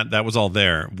of that. That was all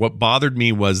there. What bothered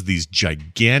me was these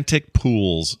gigantic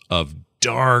pools of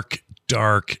dark,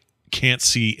 can't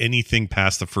see anything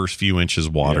past the first few inches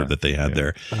water that they had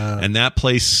there. And that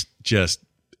place just,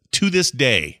 to this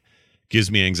day, gives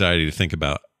me anxiety to think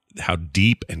about how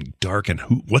deep and dark and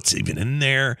what's even in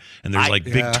there. And there's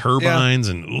big turbines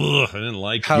and I didn't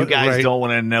like it. You guys don't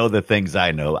want to know the things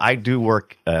I know. I do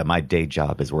work. My day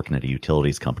job is working at a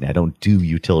utilities company. I don't do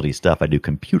utility stuff. I do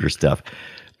computer stuff,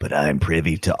 but I'm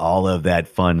privy to all of that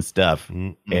fun stuff.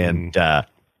 Mm-hmm. And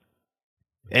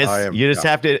you just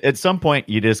have to, at some point,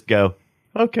 you just go,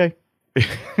 okay.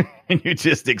 And you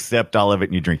just accept all of it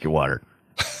and you drink your water.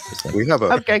 We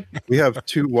have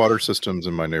 2 water systems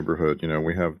in my neighborhood. You know,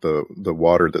 we have the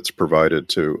water that's provided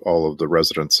to all of the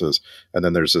residences, and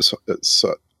then there's this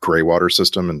gray water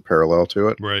system in parallel to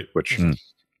it, right? Which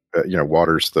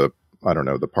waters the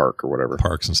park or whatever,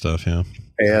 parks and stuff. Yeah,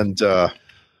 and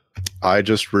I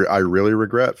really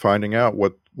regret finding out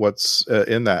what's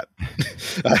in that.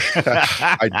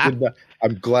 I did not.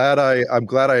 I'm glad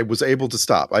I was able to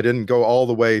stop. I didn't go all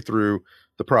the way through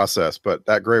the process, but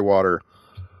that gray water.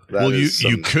 Well,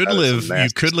 you could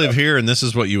live here, and this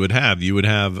is what you would have. You would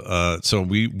have so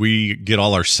we get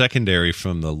all our secondary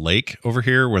from the lake over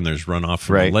here when there's runoff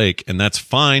from the lake, and that's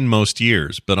fine most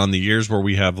years. But on the years where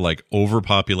we have like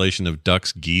overpopulation of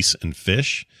ducks, geese, and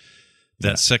fish,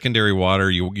 that secondary water,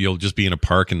 you'll just be in a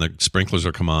park and the sprinklers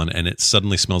will come on, and it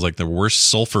suddenly smells like the worst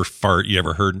sulfur fart you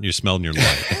ever heard you smelled in your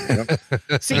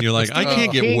life. And you're like, I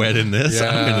can't get wet in this.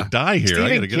 I'm going to die here.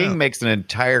 Stephen King makes an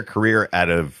entire career out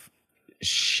of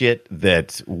shit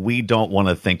that we don't want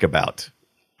to think about.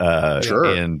 Sure.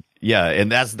 And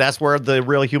that's where the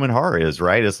real human horror is,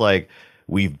 right? It's like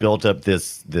we've built up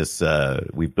this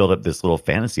little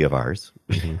fantasy of ours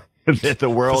that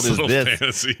the world is this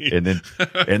fantasy. and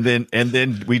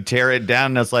then we tear it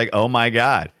down and it's like, oh my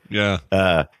God. Yeah.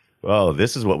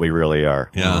 This is what we really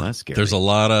are. Yeah. Oh, that's scary. There's a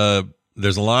lot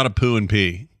of poo and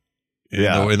pee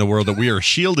in the world that we are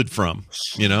shielded from,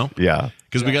 you know? Yeah.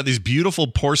 Because we got these beautiful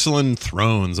porcelain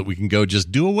thrones that we can go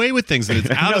just do away with things. And it's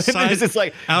out of sight, it's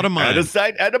like, out of mind. Out of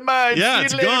sight, out of mind. Yeah,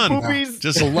 it's gone.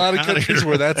 Just a lot of countries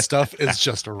where that stuff is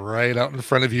just right out in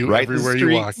front of you everywhere you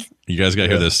walk. You guys got to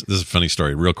hear this. This is a funny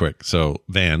story real quick. So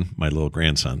Van, my little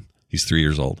grandson, he's 3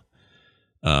 years old.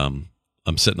 I'm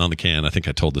sitting on the can. I think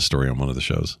I told this story on one of the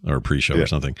shows or a pre-show or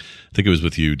something. I think it was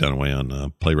with you, Dunaway,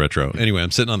 on Play Retro. Anyway,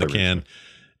 I'm sitting on the can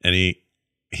and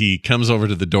he comes over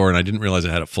to the door, and I didn't realize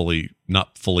I had it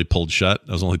not fully pulled shut.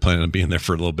 I was only planning on being there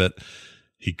for a little bit.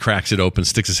 He cracks it open,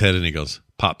 sticks his head in, and he goes,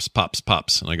 "Pops, pops,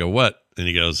 pops." And I go, "What?" And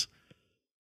he goes,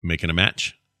 "Making a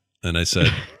match." And I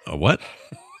said, "What?"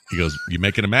 He goes, "You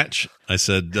making a match?" I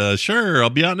said, "Sure, I'll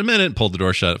be out in a minute." Pulled the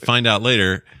door shut. Find out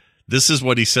later, this is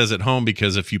what he says at home,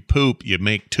 because if you poop, you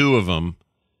make 2 of them,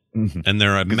 and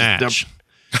they're a match.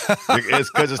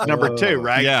 It's because it's number 2,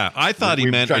 right? Yeah, I thought he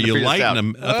meant you lighten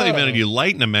them. I thought he meant you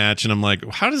lighten a match, and I'm like,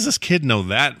 how does this kid know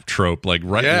that trope? Like,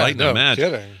 lighten a match.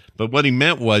 Kidding. But what he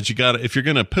meant was, if you're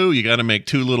gonna poo, you got to make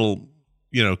 2 little,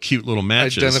 cute little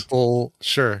matches. Identical,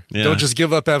 sure. Yeah. Don't just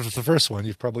give up after the first one.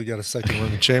 You've probably got a second one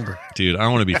in the chamber. Dude, I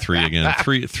want to be 3 again.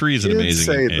 Three is an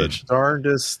amazing say age. The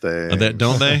darndest thing.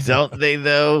 Don't they? Don't they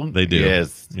though? They do.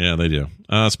 Yes. Yeah, they do.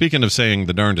 Speaking of saying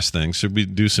the darndest thing, should we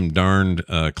do some darned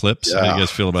clips? How do you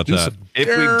guys feel about that? If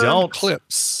we don't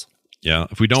clips. Yeah,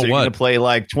 if we don't, so you're gonna play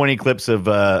like 20 clips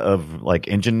of like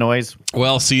engine noise?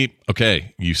 Well, see,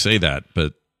 okay, you say that,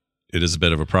 but it is a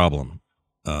bit of a problem.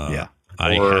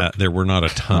 There were not a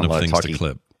ton of things to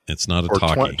clip. It's not a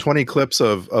talkie. 20 clips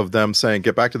of them saying,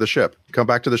 "Get back to the ship. Come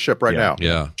back to the ship right now.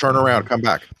 Yeah. Turn around. Come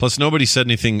back." Plus, nobody said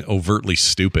anything overtly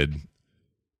stupid.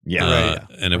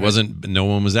 And it wasn't. No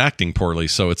one was acting poorly,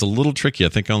 so it's a little tricky. I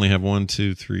think I only have 1,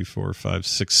 2, 3, 4, 5,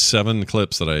 6, 7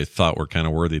 clips that I thought were kind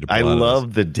of worthy to. I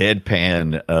love the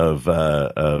deadpan of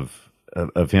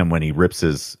him when he rips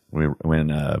his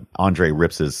when Andre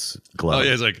rips his glove. Oh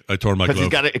yeah, he's like, I tore my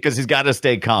glove because he's got to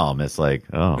stay calm. It's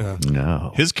like,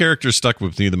 no. His character stuck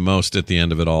with me the most at the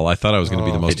end of it all. I thought I was going to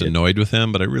be the most annoyed with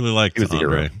him, but I really liked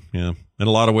Andre. Yeah, in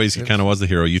a lot of ways, he kind of was the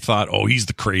hero. You thought, he's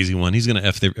the crazy one. He's going to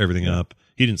f everything up.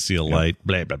 He didn't see a light.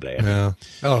 Blah blah blah. Yeah.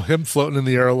 Oh, him floating in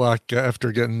the airlock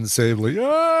after getting saved. Like,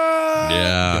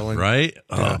 yeah. Right.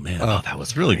 Oh man. Oh, that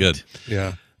was really good.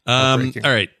 Yeah. All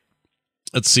right.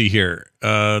 Let's see here.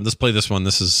 Let's play this one.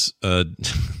 This is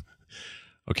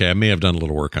okay. I may have done a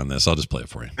little work on this. I'll just play it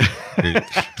for you.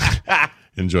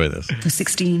 Enjoy this. For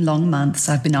 16 long months,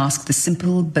 I've been asked the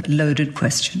simple but loaded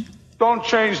question. Don't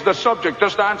change the subject.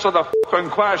 Just answer the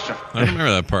fucking question. I remember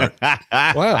that part.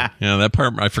 Wow. Yeah, that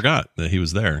part I forgot that he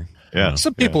was there. Yeah.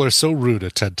 Some people are so rude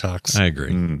at TED Talks. I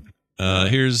agree.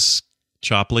 Here's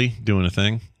Chopley doing a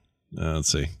thing.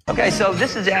 Let's see. Okay, so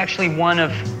this is actually one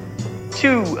of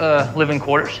 2 living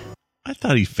quarters. I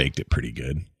thought he faked it pretty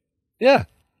good. Yeah.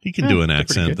 He can do an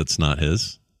accent that's not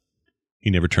his. He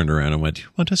never turned around and went, "You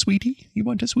want a sweetie? You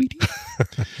want a sweetie?"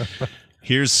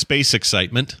 Here's Space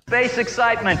Excitement. Space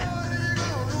excitement.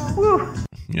 Woo.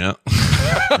 Yeah.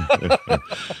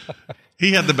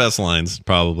 He had the best lines,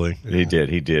 probably. He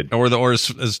did. Or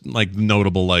as like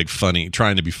notable, like funny,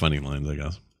 trying to be funny lines, I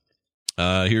guess.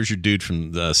 Here's your dude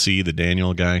from the the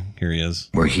Daniel guy. Here he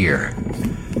is. We're here.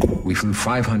 We flew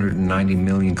 590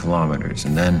 million kilometers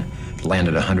and then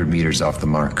landed 100 meters off the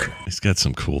mark. He's got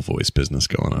some cool voice business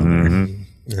going on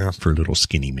there. Yeah. For a little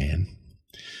skinny man.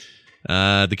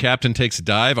 The captain takes a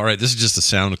dive. All right, this is just a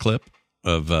sound clip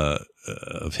of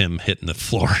him hitting the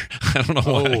floor. I don't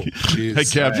know why I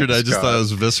captured it. I just thought it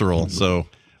was visceral. So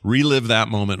relive that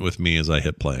moment with me as I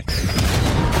hit play.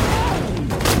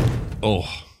 Oh,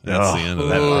 that's the end of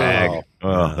that bag.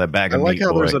 Oh, that bag. I of like meat,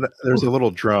 how boy. there's a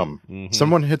little drum.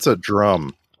 Someone hits a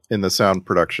drum in the sound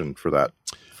production for that.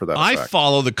 I effect.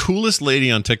 follow the coolest lady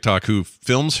on TikTok who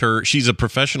films her. She's a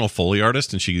professional Foley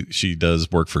artist, and she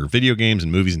does work for video games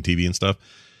and movies and TV and stuff.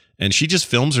 And she just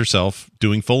films herself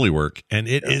doing Foley work, and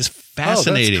it is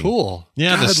fascinating. Oh, that's cool.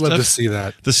 Yeah, God, I'd love to see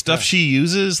that. The stuff she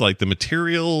uses, like the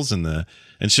materials and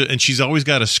she's always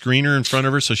got a screener in front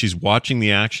of her, so she's watching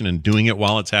the action and doing it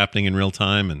while it's happening in real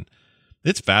time, and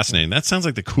it's fascinating. That sounds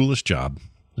like the coolest job.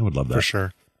 I would love that for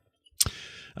sure.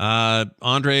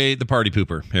 Andre, the party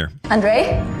pooper. Here.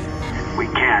 Andre? We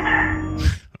can't.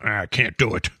 I can't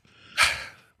do it.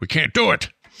 We can't do it.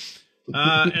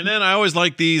 And then I always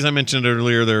like these. I mentioned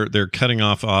earlier, they're cutting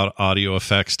off audio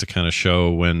effects to kind of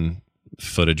show when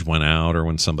footage went out or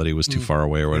when somebody was too far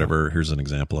away or whatever. Here's an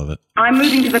example of it. I'm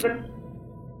moving to the...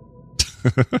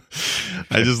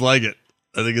 I just like it.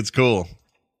 I think it's cool.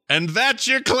 And that's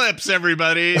your clips,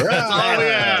 everybody. That's all we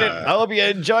have. I hope you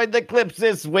enjoyed the clips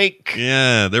this week.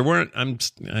 Yeah, there weren't. I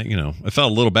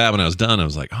felt a little bad when I was done. I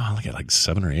was like, oh, look at like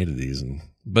 7 or 8 of these,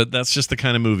 but that's just the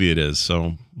kind of movie it is.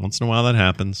 So once in a while that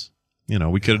happens.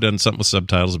 We could have done something with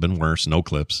subtitles. Have been worse. No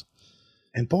clips.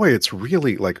 And boy, it's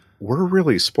really like we're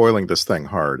really spoiling this thing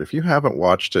hard. If you haven't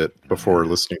watched it before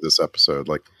listening to this episode,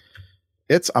 like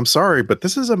I'm sorry, but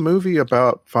this is a movie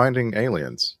about finding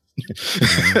aliens.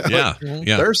 Yeah.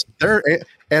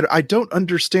 And I don't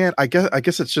understand. I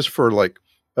guess it's just for like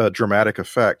a dramatic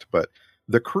effect, but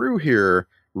the crew here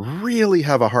really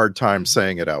have a hard time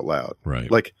saying it out loud.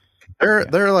 Right. Like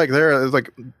they're like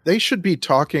they should be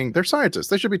talking. They're scientists.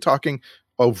 They should be talking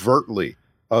overtly.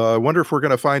 I wonder if we're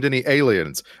going to find any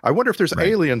aliens. I wonder if there's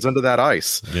aliens under that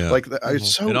ice. Yeah. Like,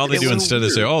 and all they do instead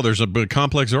is say, "Oh, there's a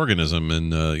complex organism,"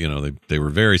 and they were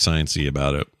very sciencey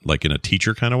about it, like in a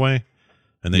teacher kind of way.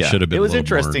 And they should have been. It was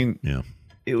interesting.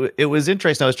 It was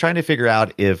interesting. I was trying to figure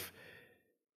out if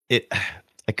it.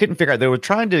 I couldn't figure out. They were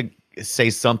trying to say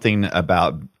something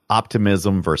about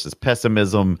optimism versus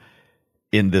pessimism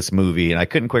in this movie, and I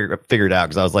couldn't quite figure it out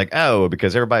because I was like, oh,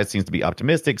 because everybody seems to be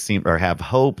optimistic, or have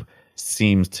hope,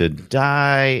 seems to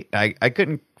die. I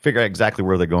couldn't figure out exactly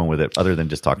where they're going with it, other than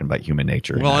just talking about human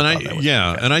nature. Well,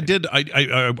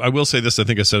 I will say this. I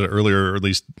think I said it earlier, or at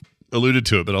least alluded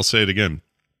to it, but I'll say it again.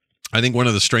 I think one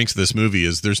of the strengths of this movie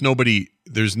is there's no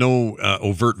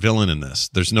overt villain in this.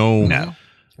 There's no.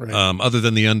 Other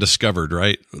than the undiscovered,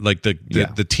 right? Like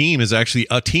the team is actually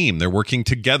a team. They're working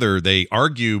together. They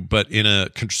argue, but in a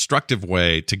constructive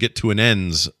way to get to an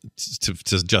ends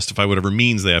to justify whatever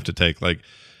means they have to take. Like,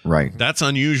 right. That's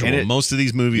unusual. Most of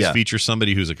these movies feature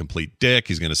somebody who's a complete dick.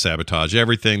 He's going to sabotage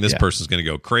everything. This person's going to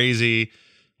go crazy.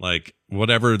 Like,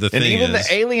 whatever the and thing even is.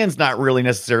 the alien's not really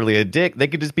necessarily a dick. They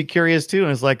could just be curious too,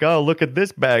 and it's like, oh, look at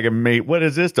this bag of meat. What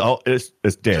is this? Oh, it's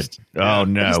dead. Oh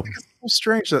no! I just think it's so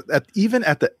strange that even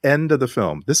at the end of the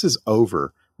film, this is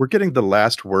over. We're getting the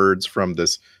last words from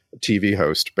this TV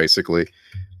host. Basically,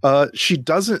 she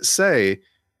doesn't say.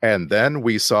 And then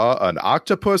we saw an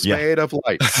octopus made of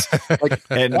lights. Like,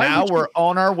 and now we're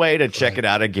on our way to check it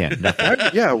out again.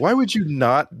 Why would you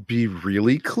not be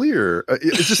really clear?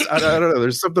 It's just I don't know.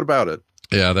 There's something about it.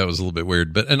 Yeah, that was a little bit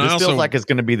weird. But this I also feels like it's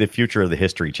going to be the future of the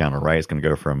History Channel, right? It's going to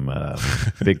go from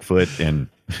Bigfoot and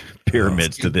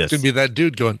pyramids to this. It's going to be that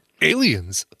dude going,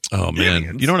 aliens. Oh man,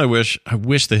 aliens. You know what I wish? I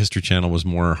wish the History Channel was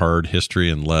more hard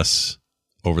history and less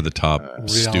over the top,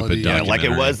 stupid documentary. Like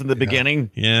it was in the beginning.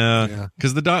 Yeah,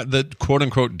 because the quote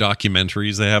unquote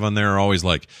documentaries they have on there are always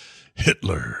like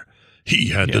Hitler. He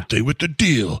had the thing with the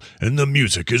deal, and the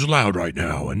music is loud right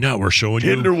now. And now we're showing you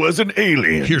Hitler was an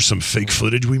alien. Here's some fake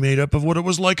footage we made up of what it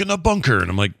was like in the bunker. And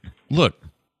I'm like, look,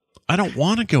 I don't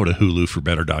want to go to Hulu for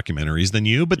better documentaries than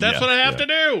you, but that's what I have to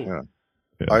do.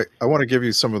 Yeah. I want to give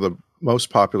you some of the most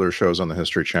popular shows on the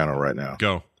History Channel right now.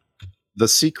 Go. The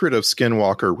Secret of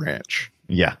Skinwalker Ranch.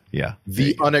 Yeah.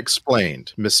 The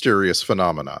Unexplained Mysterious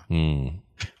Phenomena.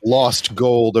 Lost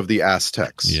Gold of the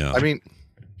Aztecs. Yeah. I mean,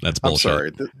 that's bullshit. I'm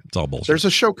sorry. It's all bullshit. There's a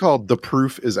show called The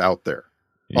Proof is Out There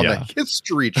on the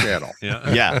History Channel.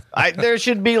 There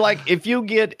should be like, if you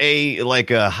get a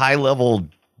high level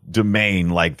domain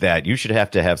like that, you should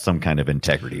have to have some kind of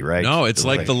integrity, right? No, it's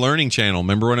like the Learning Channel.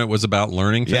 Remember when it was about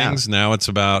learning things? Now it's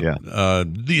about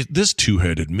this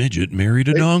two-headed midget married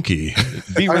a donkey.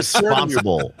 Be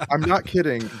responsible. I'm not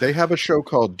kidding. They have a show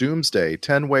called Doomsday: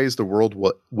 10 Ways the World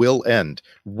Will End.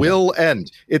 Will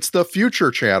end. It's the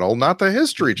Future Channel, not the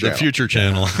History Channel. The Future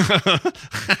Channel.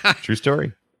 True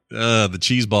story. The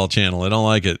Cheeseball Channel. I don't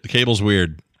like it. The cable's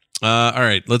weird. All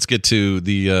right, let's get to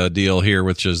the deal here,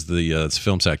 which is the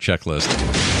Film Sack checklist.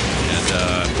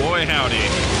 And boy, howdy.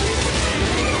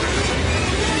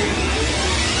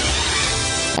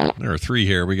 There are 3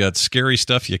 here. We got scary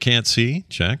stuff you can't see.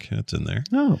 Check. That's in there.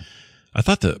 Oh. I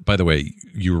thought that, by the way,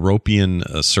 European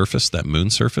surface, that moon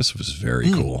surface, was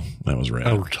very cool. That was rad.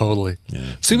 Oh, totally. Yeah.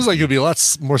 Seems like it would be a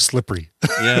lot more slippery.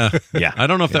 Yeah. I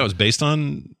don't know if that was based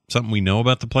on something we know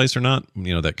about the place or not.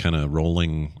 You know, that kind of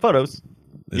rolling photos.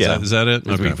 Is that it?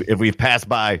 Okay. If we've passed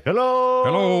by,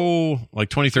 hello, like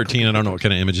 2013. I don't know what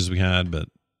kind of images we had, but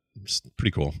it's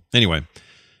pretty cool. Anyway,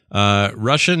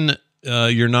 Russian,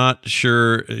 you're not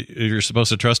sure you're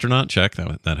supposed to trust or not. Check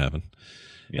that happened.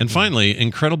 And finally,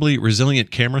 incredibly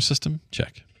resilient camera system.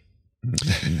 Check.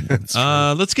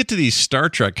 Let's get to these Star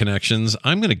Trek connections.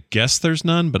 I'm going to guess there's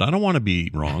none, but I don't want to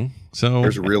be wrong. So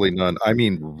there's really none. I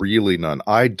mean, really none.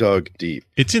 I dug deep.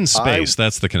 It's in space.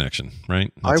 That's the connection,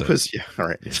 right? All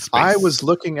right. I was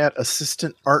looking at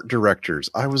assistant art directors.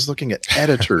 I was looking at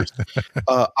editors.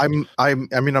 I'm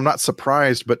not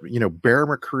surprised, but Bear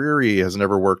McCreary has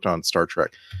never worked on Star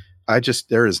Trek.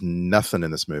 There is nothing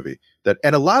in this movie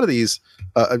and a lot of these,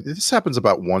 this happens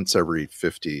about once every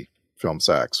 50 film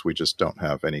sacks. We just don't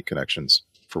have any connections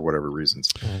for whatever reasons.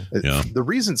 The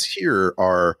reasons here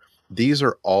are these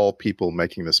are all people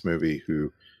making this movie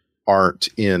who aren't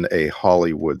in a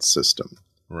Hollywood system,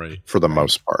 right? For the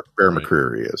most part, Bear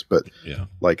McCreary is, but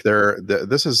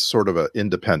this is sort of an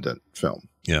independent film.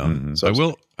 Yeah. Mm-hmm.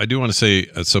 So I do want to say,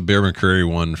 so Bear McCreary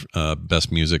won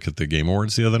Best Music at the Game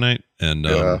Awards the other night, and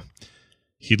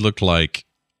he looked like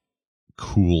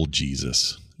cool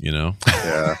Jesus. Yeah.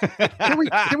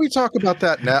 Can we talk about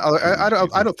that now?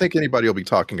 I don't think anybody will be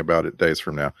talking about it days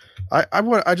from now.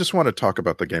 I just want to talk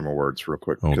about the Game Awards real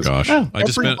quick. Oh gosh, I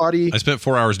spent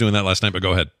 4 hours doing that last night. But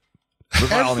go ahead.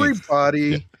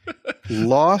 Everybody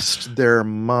lost their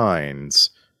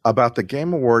minds about the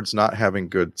Game Awards not having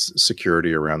good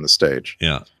security around the stage.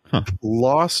 Yeah.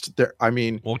 Lost their. I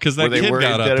mean, because that kid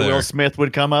got up that there. Will Smith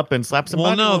would come up and slap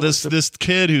somebody. Well, no, this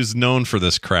kid who's known for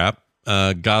this crap.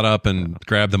 Got up and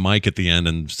grabbed the mic at the end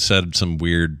and said some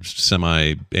weird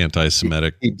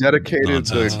anti-Semitic. He dedicated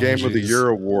the Game of the Year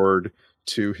award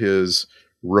to his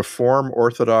Reform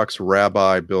Orthodox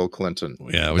Rabbi Bill Clinton.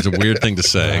 Yeah, it was a weird thing to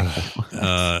say,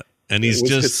 and he's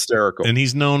just hysterical. And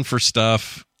he's known for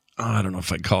stuff. I don't know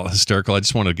if I'd call it hysterical. I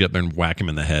just wanted to get up there and whack him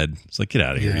in the head. It's like, get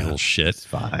out of here, you little shit. It's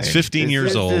fine. He's 15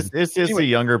 years old. It's just the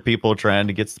younger people trying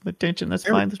to get some attention. That's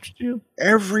fine. That's what you do.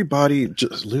 Everybody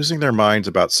just losing their minds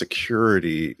about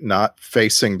security not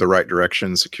facing the right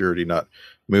direction, security not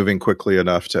moving quickly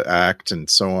enough to act, and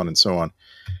so on and so on.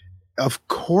 Of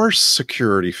course,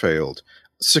 security failed.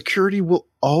 Security will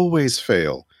always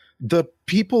fail. The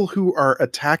people who are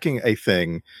attacking a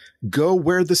thing go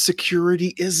where the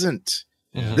security isn't.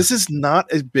 This is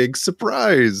not a big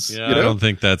surprise. Yeah, I don't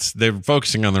think they're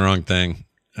focusing on the wrong thing.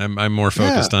 I'm more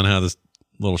focused on how this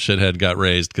little shithead got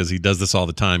raised, because he does this all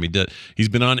the time. He's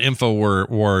been on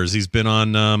InfoWars. He's been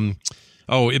on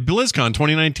at BlizzCon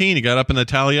 2019. He got up in the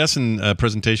Taliesin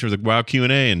presentation with the WoW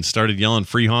Q&A and started yelling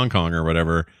 "Free Hong Kong" or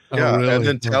whatever. Yeah, really? And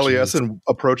then Taliesin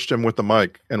approached him with the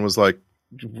mic and was like,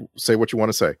 "Say what you want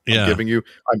to say. Yeah.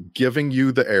 I'm giving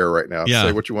you the air right now. Yeah.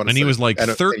 Say what you want to say." And he was like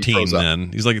 13 he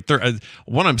then. He's like,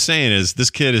 what I'm saying is this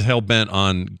kid is hell bent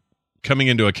on coming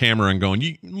into a camera and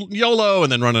going YOLO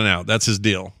and then running out. That's his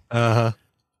deal.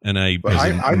 And I was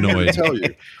I'm annoyed. going to tell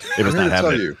you. It was not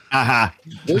happening.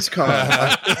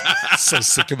 BlizzCon. So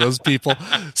sick of those people.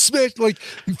 Smash, like,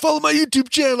 you follow my YouTube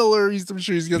channel, or I'm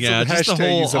sure he's got some just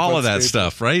hashtag. all of that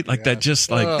stuff, right? Like that,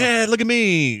 just like, look at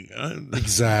me.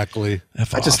 Exactly.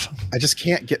 I just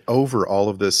can't get over all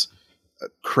of this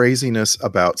craziness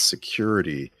about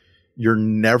security. You're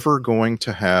never going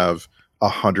to have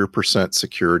 100%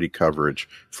 security coverage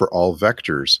for all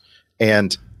vectors,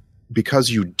 and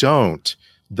because you don't,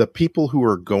 the people who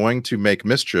are going to make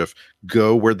mischief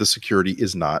go where the security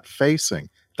is not facing.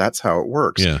 That's how it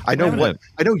works. Yeah. I know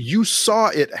you saw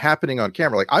it happening on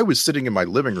camera. Like, I was sitting in my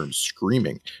living room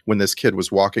screaming when this kid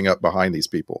was walking up behind these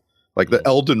people, like the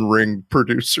Elden Ring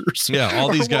producers. Yeah, all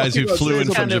these guys who flew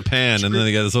in from Japan, and then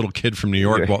they got this little kid from New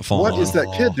York falling. What is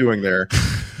that kid doing there?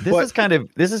 This is kind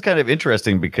of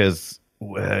interesting because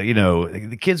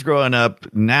the kids growing up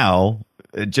now,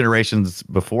 generations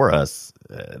before us,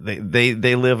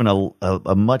 they live in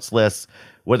a much less,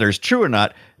 whether it's true or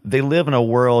not, they live in a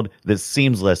world that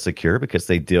seems less secure because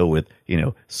they deal with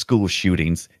school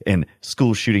shootings and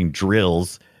school shooting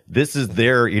drills. This is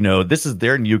their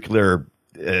nuclear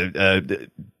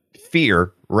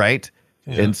fear, right?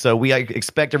 Yeah. And so we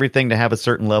expect everything to have a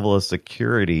certain level of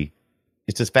security.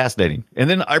 It's just fascinating. And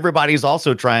then everybody's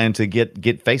also trying to get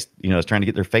trying to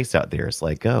get their face out there. It's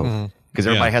like, because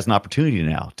everybody has an opportunity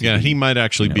now. He might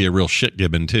actually be a real shit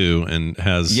gibbon too, and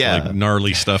has like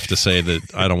gnarly stuff to say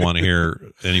that I don't want to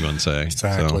hear anyone say.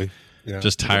 Exactly. So,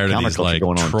 just tired of these like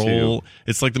troll.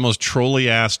 It's like the most trolly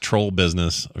ass troll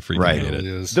business. I freaking hate it.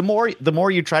 Is. The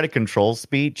more you try to control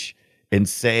speech and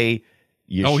say,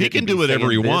 he can do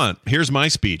whatever he wants. Here's my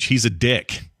speech. He's a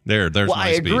dick. There's my speech.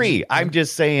 I agree. I'm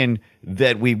just saying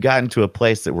that we've gotten to a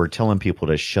place that we're telling people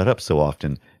to shut up so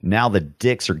often. Now the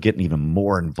dicks are getting even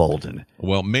more emboldened.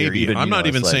 Well, maybe. I'm not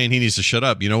even saying he needs to shut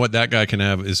up. You know what? That guy can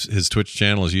have his Twitch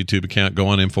channel, his YouTube account, go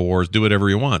on InfoWars, do whatever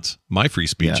he wants. My free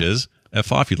speech is,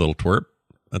 F off, you little twerp.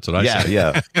 That's what I say.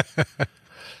 Yeah.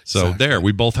 So there,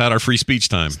 we both had our free speech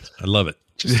time. I love it.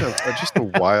 Just a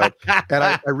wild, and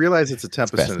I realize it's a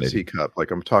tempest in a teacup.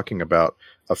 Like, I'm talking about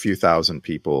a few thousand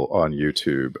people on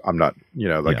YouTube. I'm not,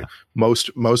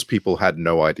 most people had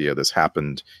no idea this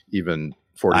happened even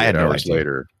 48 hours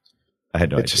later. I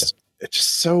had no idea. It's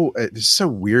so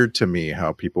weird to me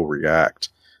how people react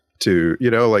to,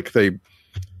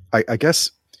 I guess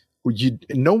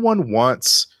no one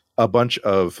wants a bunch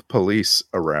of police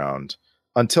around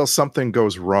until something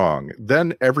goes wrong.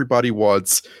 Then everybody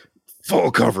wants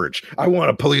full coverage. I want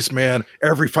a policeman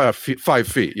every 5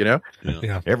 feet, Yeah.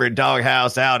 Every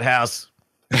doghouse, outhouse,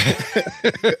 penthouse,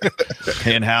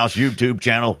 YouTube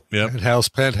channel. Yep.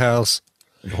 Penthouse.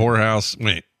 Whorehouse.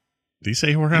 Wait, did he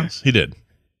say whorehouse? He did.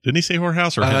 Didn't he say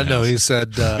whorehouse or hen no, house? he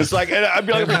said it's like, I'd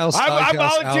be like, I'm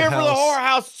volunteer for the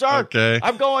whorehouse, sir. Okay.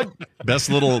 I'm going. Best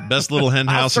little hen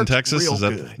house in Texas. Is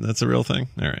good. That's a real thing?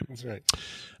 All right. That's right.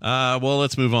 Well,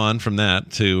 let's move on from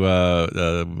that to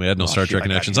we had no Star Trek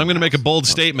connections. I'm going to make a bold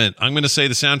statement. I'm going to say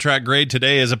the soundtrack grade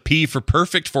today is a P for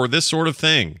perfect for this sort of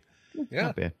thing.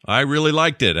 Yeah. I really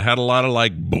liked it. It had a lot of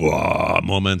like blah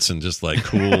moments and just like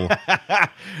cool. I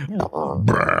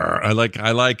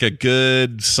like a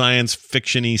good science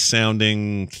fiction-y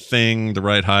sounding thing. The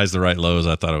right highs, the right lows.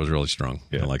 I thought it was really strong.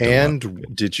 Yeah. I liked it a lot. And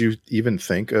did you even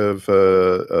think of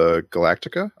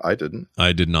Galactica? I didn't.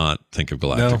 I did not think of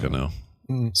Galactica. No.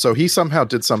 So he somehow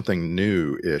did something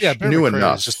new-ish. Yeah, new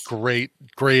enough. Is just great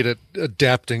at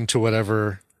adapting to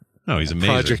whatever. Oh, he's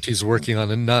amazing. Project he's working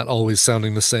on and not always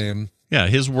sounding the same. Yeah,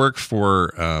 his work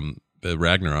for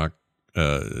Ragnarok,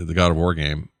 the God of War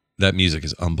game, that music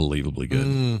is unbelievably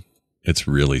good. It's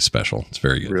really special. It's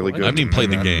very good. Really good. I haven't even played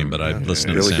the game, but I've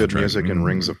listened to the soundtrack. Really good music in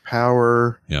Rings of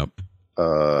Power. Yep.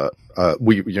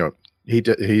 He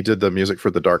did the music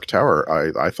for the Dark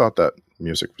Tower. I thought that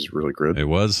music was really good. It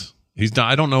was.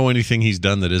 I don't know anything he's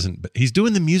done that isn't. He's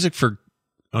doing the music for.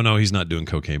 Oh no, he's not doing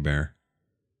Cocaine Bear.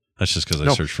 That's just because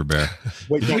I searched for Bear.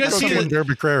 Wait, did you guys see Bear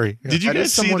McCrary? Did you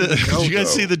guys see the? Did you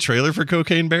guys see the trailer for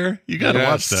Cocaine Bear? You got to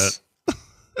watch that.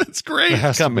 It's great. It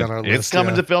has to be coming. on our It's list,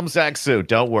 coming yeah. to Film Sack soon.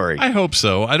 Don't worry. I hope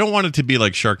so. I don't want it to be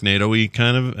like Sharknado-y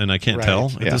kind of, and I can't Right. tell.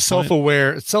 At Yeah. this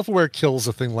point. Self-aware kills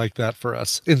a thing like that for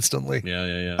us instantly.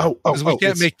 Yeah. Oh, Because we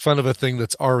can't it's, make fun of a thing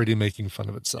that's already making fun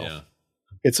of itself. Yeah.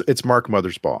 it's Mark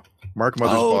Mothersbaugh. Mark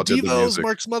Mothersbaugh did the Devo's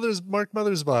music Mark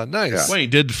Mothersbaugh. Nice. Yeah. Wait,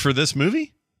 did for this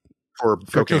movie? for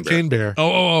For Cocaine Bear. Bear.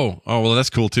 Oh, well, that's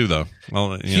cool too, though.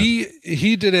 Well, yeah.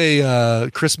 He did a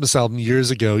Christmas album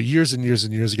years and years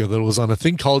ago that was on a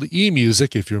thing called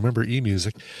eMusic, if you remember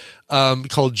eMusic,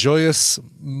 called Joyous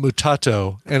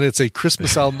Mutato, and it's a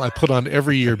Christmas album I put on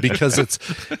every year because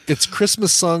it's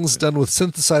Christmas songs done with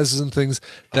synthesizers and things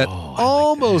that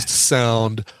almost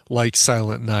sound like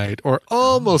Silent Night or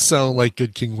almost sound like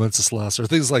Good King Wenceslas or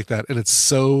things like that, and it's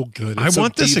so good. I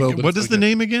want this. Devo, What is the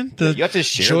name again? The You have to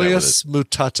share Joyous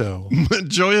Mutato.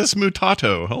 Joyous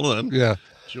Mutato. Hold on. Yeah.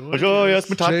 Joyous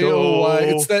Mutato. Joy.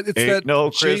 It's that Ain't no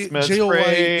Christmas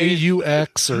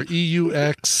Joyaux or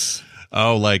EUX.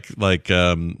 Oh, like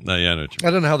yeah, I know what you mean.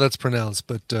 I don't know how that's pronounced,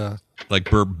 but Like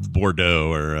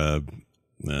Bordeaux or I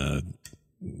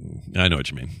know what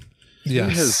you mean.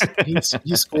 yes.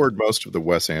 He scored most of the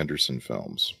Wes Anderson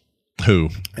films. Who?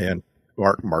 And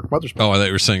Mark Mothersbaugh. Oh, I thought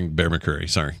you were saying Bear McCreary.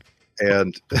 Sorry.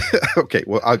 And okay,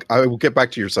 well, I will get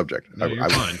back to your subject. No, I will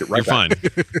fine. get right You're back.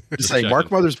 fine. Just saying, Mark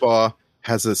Mothersbaugh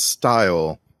has a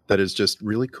style that is just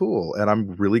really cool, and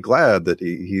I'm really glad that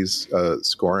he's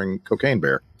scoring Cocaine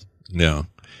Bear. Yeah.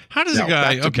 How does Now, a guy?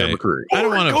 back to Okay. Bear McCreary. I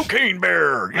don't want to. Cocaine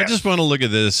Bear. I just want to look at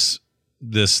this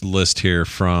list here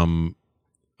from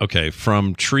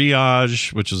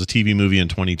Triage, which was a TV movie in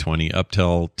 2020, up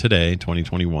till today,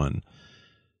 2021.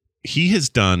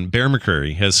 Bear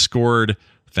McCreary has scored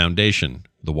Foundation,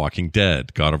 The Walking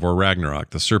Dead, God of War Ragnarok,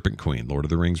 The Serpent Queen, Lord of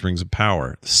the Rings, Rings of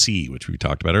Power, The Sea, which we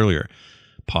talked about earlier,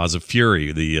 Paws of Fury,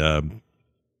 I don't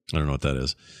know what that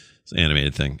is. It's an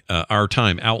animated thing. Our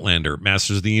Time, Outlander,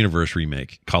 Masters of the Universe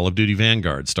remake, Call of Duty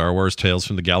Vanguard, Star Wars Tales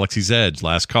from the Galaxy's Edge,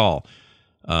 Last Call,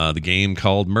 the game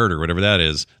called Murder, whatever that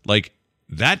is. Like,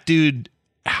 that dude,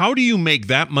 how do you make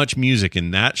that much music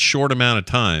in that short amount of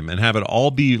time and have it all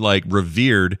be like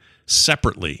revered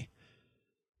separately?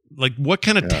 Like, what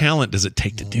kind of talent does it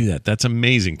take to do that? That's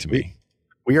amazing to me.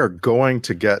 We are going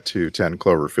to get to 10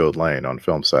 Cloverfield Lane on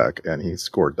Film Sack, and he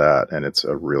scored that, and it's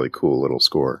a really cool little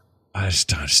score. I just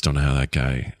don't know how that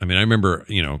guy. I mean, I remember,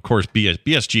 of course,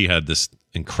 BSG had this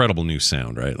incredible new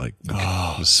sound, right? Like,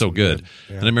 it was so good.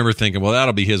 Yeah. And I remember thinking, well,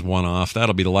 that'll be his one-off.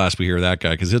 That'll be the last we hear of that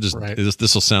guy because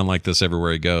this will sound like this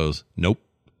everywhere he goes. Nope,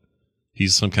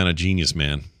 he's some kind of genius,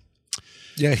 man.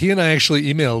 Yeah, he and I actually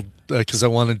emailed because I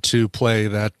wanted to play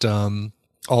that All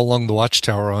Along the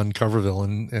Watchtower on Coverville,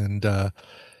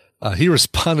 and he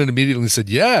responded immediately and said,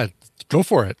 "Yeah, go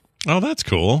for it." Oh, that's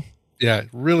cool. Yeah,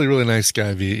 really, really nice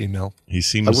guy via email. He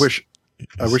seems. I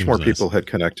wish more nice. people had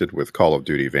connected with Call of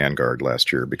Duty Vanguard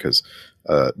last year because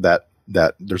that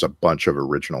there's a bunch of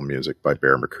original music by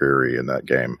Bear McCreary in that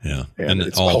game. Yeah, and it's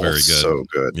it's all very good. So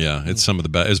good. Yeah, it's some of the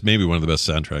best. It's maybe one of the best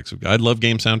soundtracks. I love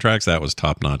game soundtracks. That was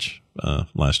top notch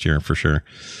last year for sure.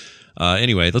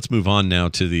 Anyway, let's move on now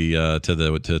to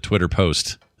the Twitter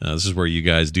post. This is where you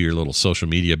guys do your little social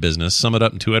media business. Sum it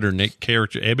up in 280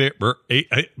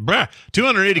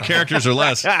 characters or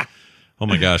less. Oh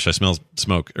my gosh, I smell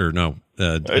smoke. Or no,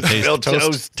 I taste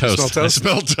toast. I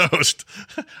smell toast.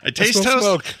 I taste toast.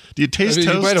 Smoke. Do you taste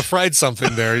toast? You might have fried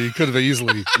something there. You could have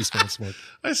easily smelled smoke.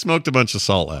 I smoked a bunch of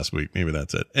salt last week. Maybe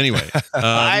that's it. Anyway,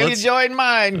 I enjoyed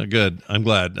mine. Good. I'm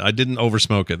glad. I didn't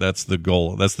oversmoke it. That's the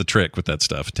goal. That's the trick with that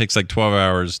stuff. It takes like 12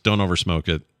 hours. Don't oversmoke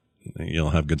it. You'll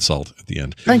have good salt at the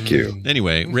end. Thank you.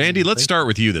 Anyway, Randy, let's start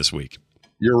with you this week.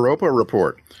 Europa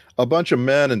report. A bunch of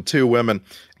men and 2 women,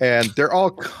 and they're all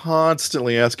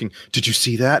constantly asking, "Did you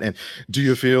see that? And do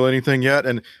you feel anything yet?"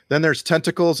 And then there's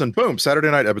tentacles, and boom, Saturday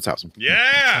night, Ebbets House.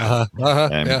 Yeah.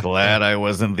 I'm glad I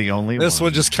wasn't the only one. This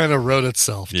one just kind of wrote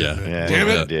itself. Yeah. Damn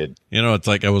it. It did. It's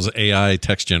like I was AI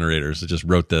text generators. It just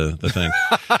wrote the thing.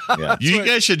 Yeah. You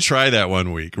guys should try that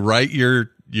one week. Write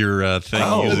your thing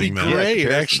That'd be using that. great,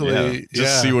 actually.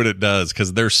 Just see what it does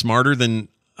because they're smarter than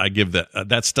I give that.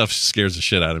 That stuff scares the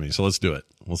shit out of me. So let's do it.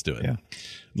 Yeah.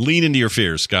 Lean into your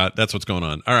fears, Scott. That's what's going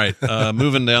on. All right.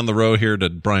 Moving down the road here to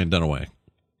Brian Dunaway.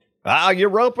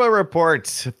 Europa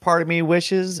report. Part of me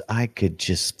wishes I could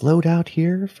just float out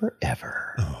here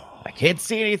forever. Oh. I can't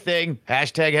see anything.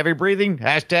 Hashtag heavy breathing.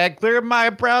 Hashtag clear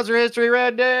my browser history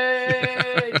ready.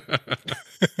 And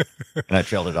I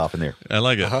trailed it off in there. I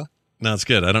like it. No, it's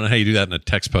good. I don't know how you do that in a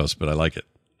text post, but I like it.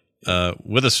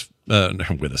 With us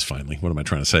finally. What am I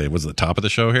trying to say? Was the top of the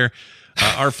show here?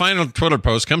 Our final Twitter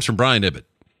post comes from Brian Ibbett.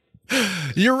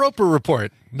 Europa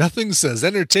Report. Nothing says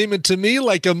entertainment to me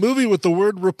like a movie with the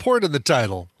word report in the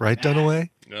title. Right, Dunaway?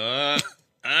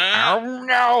 Oh,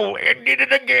 no. It did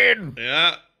it again.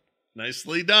 Yeah.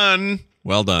 Nicely done.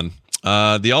 Well done.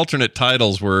 The alternate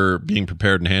titles were being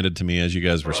prepared and handed to me as you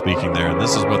guys were speaking there, and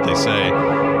this is what they say.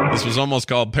 This was almost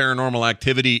called Paranormal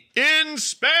Activity in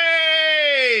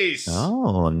Space!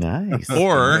 Oh, nice.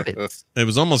 Or it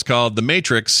was almost called The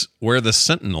Matrix, Where the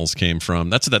Sentinels Came From.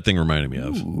 That's what that thing reminded me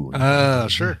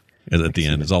of. Sure. At the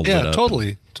end, it's all lit up.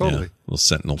 Totally. Yeah, little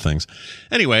sentinel things.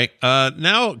 Anyway,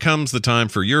 now comes the time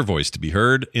for your voice to be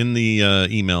heard in the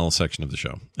email section of the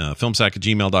show.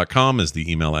 Filmsack@gmail.com is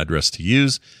the email address to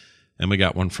use. And we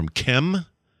got one from Kem.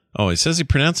 Oh, it says he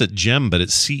pronounced it Gem, but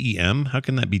it's C-E-M. How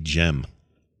can that be Gem?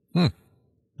 Okay,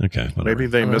 whatever. Maybe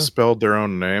they misspelled their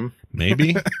own name.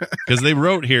 Maybe. Because they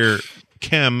wrote here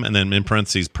Kem and then in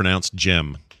parentheses pronounced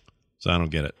Gem. So I don't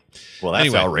get it. Well,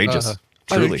 that's outrageous.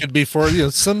 Truly. It could be for,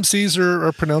 some C's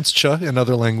are pronounced Ch in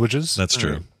other languages. That's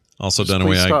true. Also,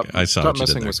 Dunaway, I saw stop what you did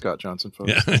messing there. with Scott Johnson,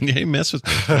 folks. Yeah, hey, mess with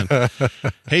me.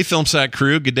 Hey, FilmSack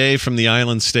crew. Good day from the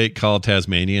island state called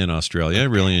Tasmania in Australia.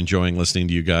 Really enjoying listening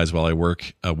to you guys while I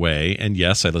work away. And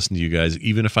yes, I listen to you guys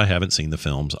even if I haven't seen the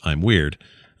films. I'm weird.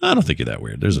 I don't think you're that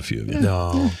weird. There's a few of you.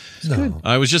 No.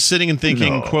 I was just sitting and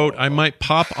thinking, quote, I might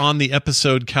pop on the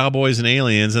episode Cowboys and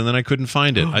Aliens, and then I couldn't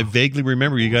find it. I vaguely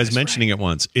remember you guys mentioning it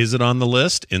once. Is it on the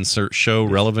list? Insert show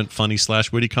relevant funny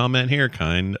 / witty comment here.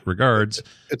 Kind regards.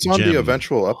 It's on Gem. the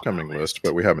eventual upcoming list,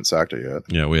 but we haven't sacked it yet.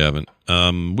 Yeah, we haven't.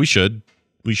 We should.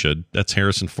 That's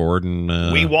Harrison Ford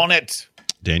and we want it.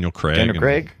 Daniel Craig. Daniel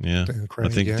Craig? Yeah. Daniel Craig,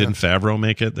 I think, didn't Favreau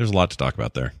make it? There's a lot to talk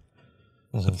about there.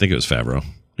 I think it was Favreau.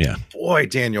 Yeah. Boy,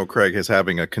 Daniel Craig is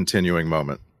having a continuing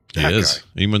moment. He is.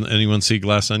 Anyone see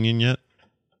Glass Onion yet?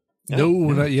 No,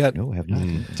 not yet. No, I have not.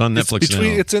 It's on Netflix now.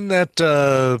 It's in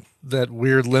that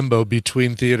weird limbo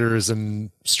between theaters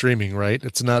and streaming, right?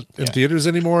 It's not in theaters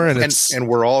anymore, and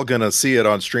we're all gonna see it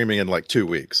on streaming in like 2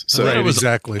 weeks. So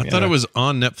exactly. I thought it was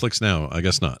on Netflix now. I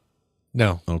guess not.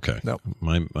 No. Okay. No.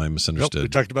 I misunderstood. Nope, we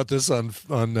talked about this on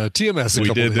TMS. We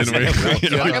did, didn't we?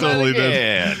 Yeah, we totally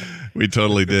did. We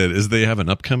totally did. They have an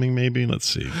upcoming? Maybe. Let's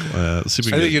see. Let's see if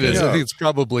we I think it is. Yeah. I think it's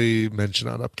probably mentioned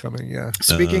on upcoming. Yeah.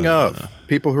 Speaking of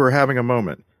people who are having a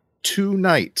moment,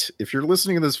 tonight, if you're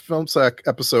listening to this Film Sack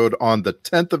episode on the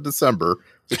 10th of December,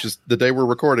 which is the day we're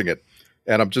recording it,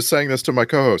 and I'm just saying this to my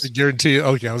co-host. I guarantee.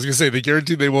 Okay, I was going to say they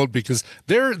guarantee they won't because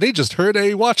they just heard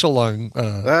a watch along.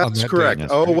 That's correct.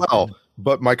 Oh well.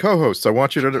 But my co-hosts, I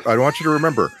want you to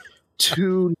remember,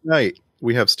 tonight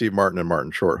we have Steve Martin and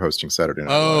Martin Short hosting Saturday Night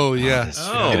Live. Oh yes,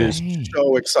 it is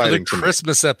so exciting. The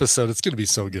Christmas episode, it's going to be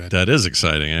so good. That is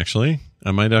exciting, actually. I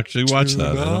might actually watch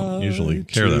that. I don't usually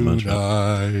care that much.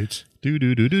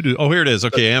 Do. Oh, here it is.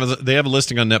 Okay, Amazon, they have a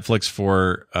listing on Netflix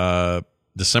for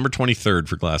December 23rd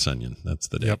for Glass Onion. That's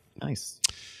the date. Yep. Nice.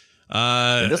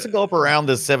 This will go up around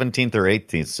the 17th or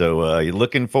 18th. So you're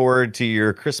looking forward to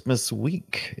your Christmas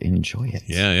week. Enjoy it.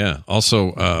 Yeah.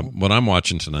 Also, what I'm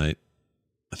watching tonight,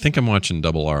 I think I'm watching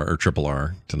Double R or Triple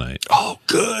R tonight. Oh,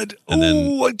 good.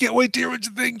 Oh, I can't wait to hear what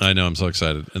you think. I know. I'm so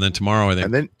excited. And then tomorrow, I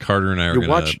think Carter and I are going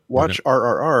to watch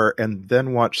RRR and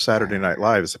then watch Saturday Night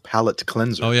Live as a palate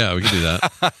cleanser. Oh, yeah, we can do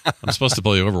that. I'm supposed to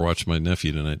play Overwatch with my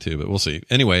nephew tonight, too, but we'll see.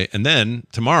 Anyway, and then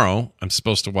tomorrow, I'm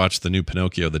supposed to watch the new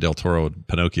Pinocchio, the Del Toro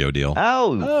Pinocchio deal.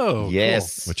 Oh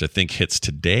yes. Cool. Which I think hits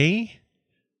today.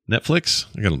 Netflix.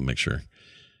 I got to make sure.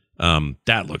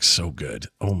 That looks so good.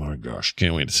 Oh, my gosh.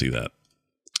 Can't wait to see that.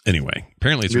 Anyway,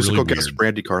 apparently it's musical really guest weird.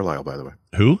 Brandy Carlisle, by the way.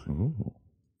 Who? Ooh.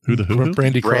 Who?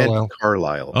 Brandy Carlisle.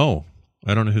 Carlisle. Oh,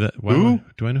 I don't know who that. Who?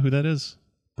 Do I know who that is?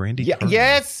 Brandy. Carlisle.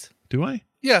 Yes. Do I?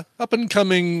 Yeah, up and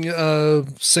coming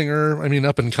singer. I mean,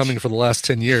 up and coming for the last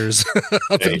 10 years.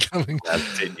 And coming.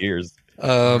 Last 10 years.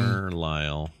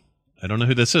 Carlisle. I don't know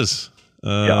who this is.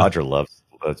 Audra loves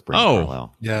Brandy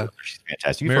Carlisle. Yeah, she's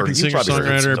fantastic. American singer,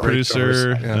 songwriter,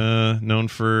 producer, known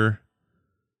for.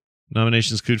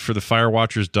 Nominations include for The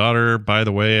Firewatcher's Daughter, By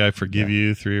the Way, I Forgive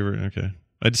You, Okay.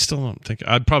 I still don't think...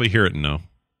 I'd probably hear it and know.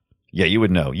 Yeah, you would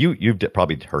know. You've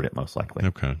probably heard it most likely.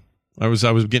 Okay. I was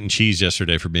getting cheesed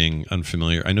yesterday for being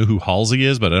unfamiliar. I know who Halsey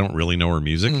is, but I don't really know her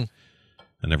music.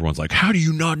 And everyone's like, how do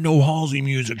you not know Halsey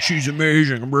music? She's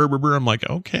amazing. I'm like,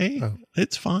 okay,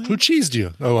 it's fine. Who cheesed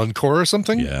you? Oh, on Core or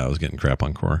something? Yeah, I was getting crap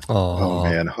on Core. Oh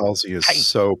man, Halsey is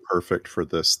so perfect for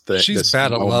this thing. She's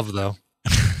bad at love, though.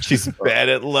 She's bad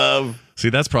at love. See,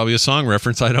 that's probably a song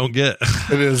reference I don't get.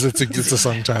 It is. It's a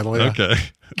song title. Yeah. Okay.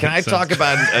 Can I talk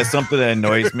about something that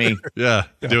annoys me? Yeah,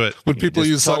 do it. When people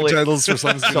use song titles for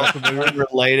songs totally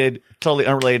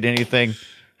unrelated to anything,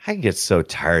 I get so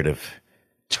tired of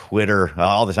Twitter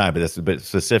all the time, but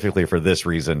specifically for this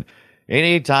reason.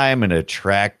 anytime an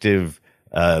attractive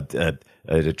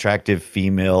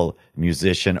female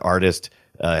musician artist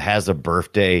has a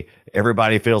birthday,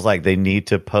 everybody feels like they need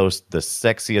to post the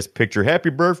sexiest picture. Happy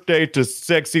birthday to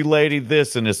sexy lady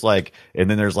this, and it's like, and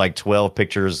then there's like 12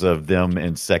 pictures of them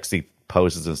in sexy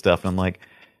poses and stuff. And I'm like,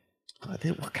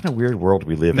 what kind of weird world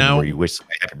we live in where you wish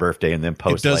somebody happy birthday and then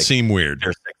post? It does seem weird.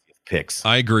 Their sexiest pics.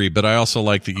 I agree, but I also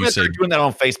like that you say doing that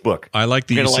on Facebook. I like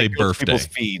that you say birthday. People's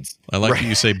feeds. I like that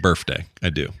you say birthday. I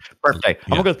do. Birthday.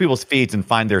 I'm gonna go to people's feeds and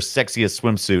find their sexiest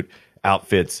swimsuit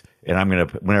outfits, and I'm gonna,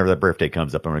 whenever that birthday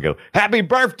comes up, I'm gonna go happy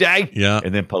birthday. Yeah,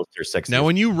 and then post their sexiest. Now,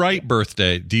 when you write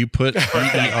birthday, do you put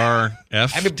BERFT?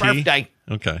 Happy birthday.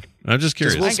 Okay, I'm just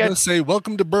curious. I was going to say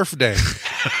welcome to birthday.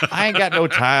 I ain't got no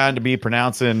time to be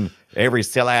pronouncing every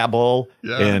syllable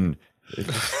and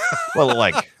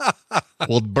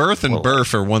birth and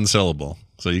birth are one syllable,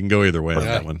 so you can go either way on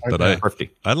that one. But I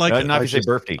like it. Not say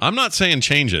birthday. I'm not saying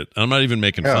change it. I'm not even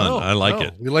making fun. I like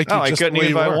it. We like you. I couldn't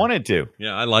even if I wanted to.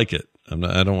 Yeah, I like it.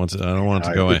 I don't want it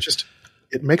to go away.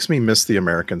 It makes me miss the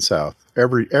American South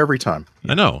every time.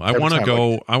 I know. I want to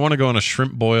go. I want to go on a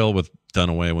shrimp boil with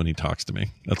Dunaway when he talks to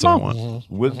me. That's what I want.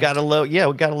 We've got a low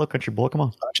country boy. Come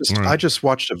on. I just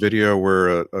watched a video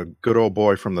where a good old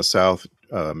boy from the South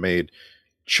made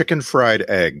chicken fried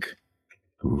egg.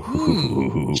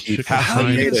 Ooh, so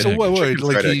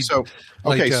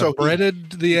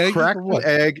breaded the egg, cracked the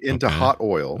egg into hot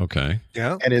oil. Okay,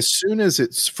 yeah, and as soon as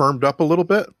it's firmed up a little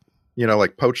bit,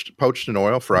 like poached in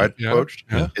oil, poached.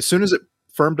 Yeah. As soon as it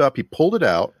firmed up, he pulled it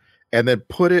out and then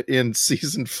put it in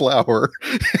seasoned flour,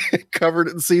 covered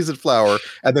it in seasoned flour,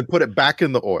 and then put it back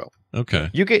in the oil. Okay.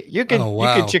 You can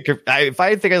chicken.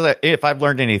 If I've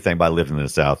learned anything by living in the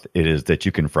South, it is that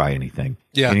you can fry anything.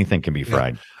 Yeah. Anything can be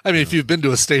fried. I mean, if you've been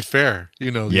to a state fair,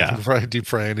 you can deep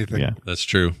fry anything. Yeah, that's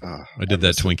true. I did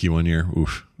that Twinkie one year.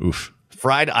 Oof.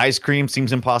 Fried ice cream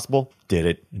seems impossible.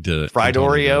 Did it. Fried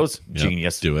Oreos,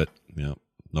 genius. Do it. Yeah.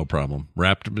 No problem.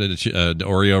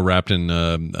 Oreo wrapped in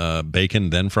bacon,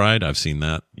 then fried. I've seen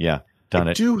that. Yeah.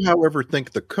 I do, however,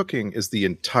 think the cooking is the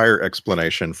entire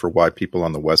explanation for why people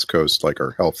on the West Coast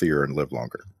are healthier and live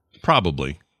longer.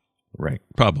 Probably. Right.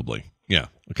 Probably. Yeah.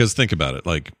 Because think about it.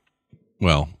 I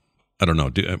don't know.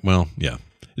 Yeah.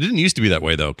 It didn't used to be that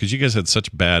way, though, because you guys had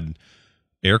such bad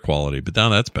air quality, but now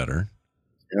that's better.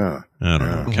 Yeah. I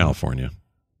don't know. California.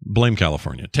 Blame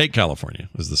California. Take California,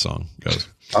 as the song goes.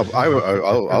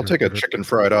 I'll take a chicken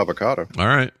fried avocado. All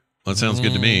right. That sounds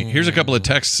good to me. Here's a couple of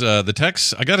texts. The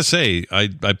texts, I got to say,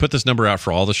 I put this number out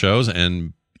for all the shows,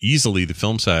 and easily the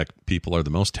Film Sack people are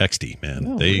the most texty,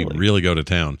 man. They really go to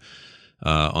town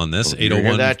on this.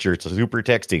 801. That you're super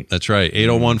texty. That's right.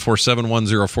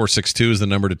 801-471-0462 is the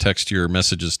number to text your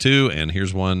messages to. And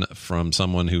here's one from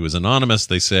someone who is anonymous.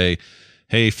 They say,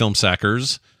 "Hey, Film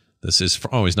Sackers. This is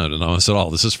he's not anonymous at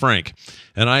all. This is Frank,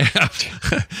 and I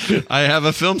have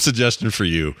a film suggestion for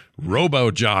you. Robo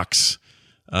Jocks."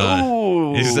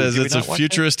 He says it's a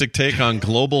futuristic take on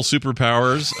global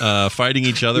superpowers fighting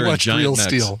each other in giant Real mechs.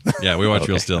 Steel. Yeah, we watch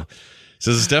Real Steel.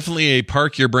 Says it's definitely a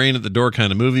park your brain at the door kind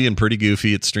of movie and pretty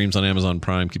goofy. It streams on Amazon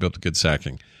Prime. Keep up the good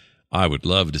sacking. I would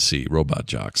love to see Robot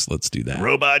Jocks. Let's do that.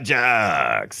 Robot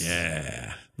Jocks.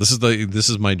 Yeah. This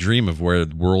is my dream of where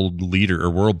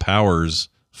world powers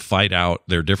fight out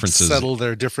their differences. Settle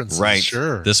their differences. Right.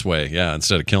 Sure. This way, yeah,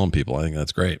 instead of killing people. I think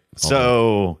that's great.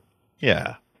 So,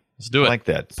 yeah. Let's do it. I like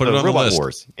that. Put it on the list.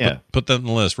 Wars. Yeah. Put that on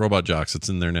the list. Robot Jocks. It's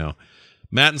in there now.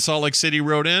 Matt in Salt Lake City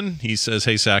wrote in. He says,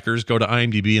 "Hey, Sackers, go to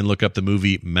IMDb and look up the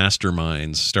movie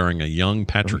Masterminds, starring a young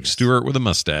Patrick Stewart with a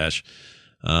mustache."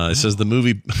 It says the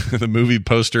movie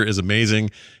poster is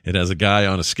amazing. It has a guy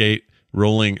on a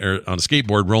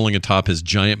skateboard rolling atop his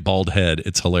giant bald head.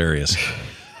 It's hilarious.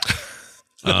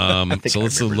 So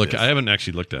let's look. I haven't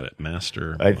actually looked at it. I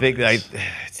think I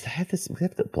had this. We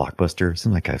have the Blockbuster.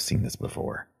 Seems like I've seen this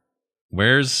before.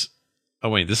 Where's? Oh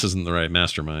wait, this isn't the right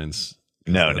Masterminds.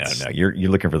 No. You're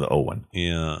looking for the old one.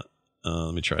 Yeah.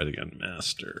 Let me try it again.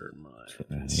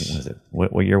 Masterminds. Was it?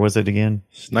 What year was it again?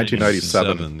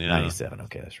 1997. Yeah. 97.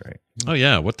 Okay, that's right. Oh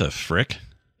yeah. What the frick?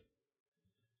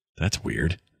 That's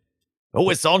weird. Oh,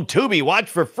 it's on Tubi. Watch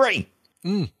for free.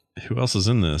 Who else is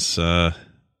in this?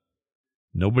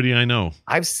 Nobody I know.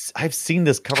 I've seen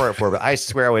this cover art for, but I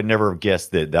swear I would never have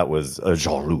guessed that was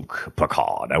Jean-Luc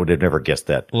Picard. I would have never guessed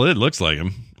that. Well, it looks like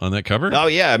him on that cover. Oh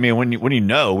yeah, I mean when you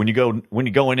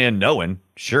going in knowing,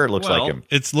 sure it looks like him.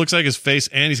 It looks like his face,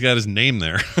 and he's got his name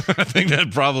there. I think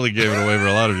that probably gave it away for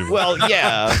a lot of people. Well,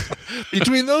 yeah.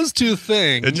 Between those two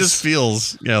things, it just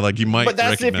feels like you might. But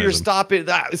that's if you're stopping.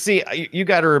 See, you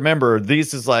got to remember,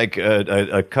 this is like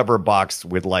a cover box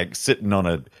with sitting on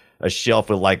a shelf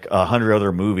with 100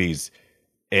 other movies,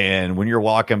 And when you're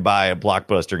walking by a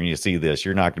Blockbuster and you see this,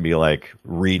 you're not going to be like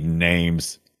reading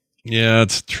names. Yeah,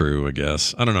 it's true, I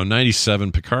guess. I don't know.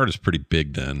 97 Picard is pretty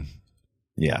big then.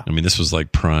 Yeah. I mean, this was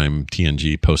like prime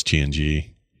TNG, post TNG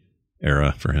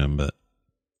era for him. But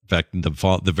in fact,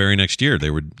 the very next year, they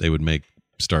would make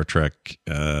Star Trek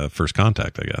First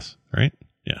Contact, I guess. Right?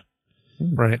 Yeah.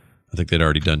 Right. I think they'd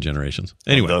already done Generations.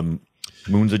 Anyway. The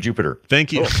moons of Jupiter.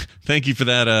 Thank you. Thank you for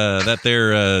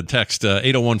that text.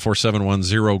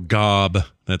 801-4710-GOB.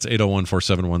 That's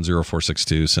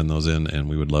 801-471-0462. Send those in, and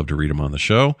we would love to read them on the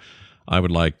show. I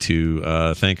would like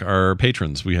to thank our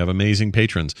patrons. We have amazing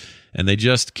patrons, and they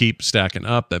just keep stacking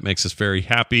up. That makes us very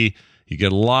happy. You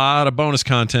get a lot of bonus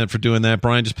content for doing that.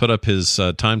 Brian just put up his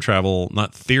time travel,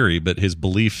 not theory, but his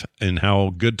belief in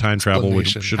how good time travel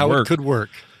should how work. It could work.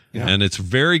 Yeah. And it's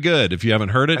very good. If you haven't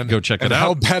heard it, go check it out.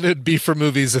 How bad it'd be for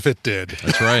movies if it did.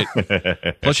 That's right.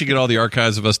 Plus, you get all the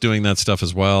archives of us doing that stuff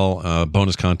as well.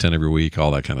 Bonus content every week,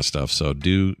 all that kind of stuff. So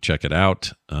do check it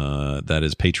out. That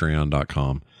is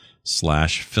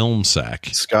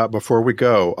patreon.com/filmsack. Scott, before we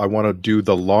go, I want to do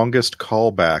the longest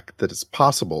callback that is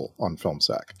possible on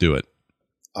FilmSack. Do it.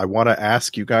 I want to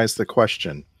ask you guys the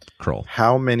question. Kroll.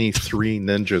 How many Three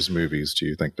Ninjas movies do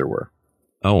you think there were?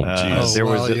 Oh, geez. There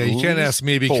was you can't ask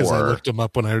me because 4. I looked them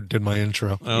up when I did my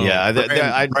intro. Oh. Yeah, I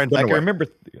remember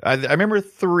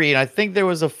 3, and I think there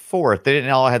was a 4th. They didn't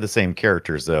all have the same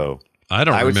characters, though. I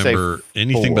don't remember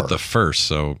anything 4. but the first,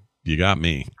 so you got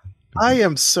me. I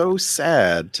am so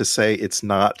sad to say it's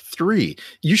not 3.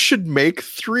 You should make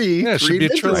 3 Yeah, it should be a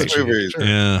Ninjas trilogy. movies. Sure.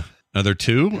 Yeah. Are there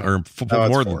 2 or No,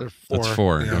 more it's than 4. That's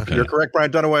 4. Yeah. Okay. You're correct, Brian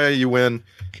Dunaway. You win.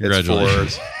 Congratulations.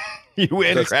 It's 4. You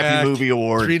win That's crappy back. movie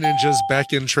award. 3 Ninjas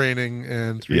back in training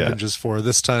and 3 Ninjas 4.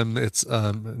 This time it's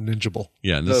Ninjable.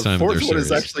 Yeah, and this The time fourth they're one is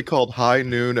serious. actually called High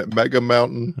Noon at Mega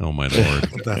Mountain. Oh, my Lord.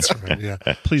 That's right. Yeah.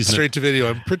 Please, Straight to video.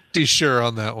 I'm pretty sure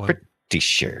on that one. Pretty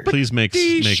sure. please make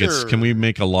sure. it. Can we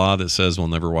make a law that says we'll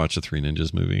never watch a Three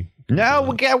Ninjas movie? No,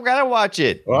 we gotta watch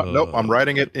it. Well, nope, I'm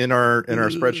writing it in our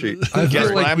spreadsheet. I Guess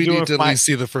feel what like I'm we doing need to for at my- least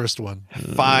see the first one.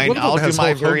 Fine, One of them I'll do has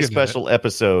my Hulk very Hogan in special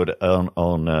episode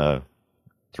on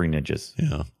Three Ninjas.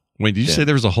 Yeah. Wait, did you say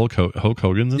there was a Hulk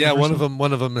Hogan? Yeah, one of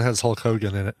them has Hulk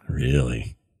Hogan in it.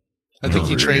 Really? I think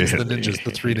he trains the ninjas, the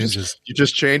 3 ninjas. You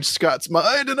just changed Scott's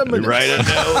mind in a minute. Right, I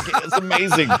know. It's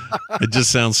amazing. It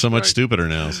just sounds so much stupider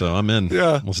now, so I'm in.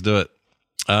 Yeah. Let's do it.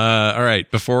 All right.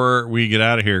 Before we get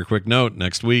out of here, quick note.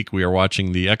 Next week, we are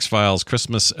watching the X-Files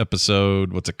Christmas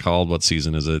episode. What's it called? What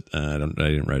season is it? I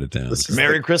didn't write it down.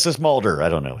 Merry Christmas, Mulder. I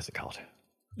don't know what's it called.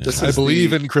 This I is believe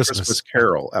the in Christmas. Christmas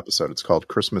Carol episode. It's called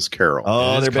Christmas Carol.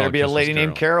 Oh, is there better called be a Christmas lady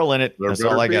named Carol in it. There That's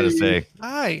all better I got to be. say.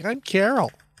 Hi, I'm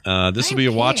Carol. This will be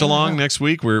a watch along next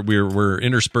week. We're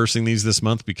interspersing these this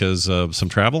month because of some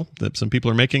travel that some people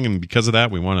are making, and because of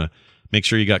that, we want to make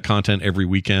sure you got content every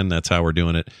weekend. That's how we're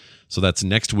doing it. So that's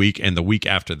next week, and the week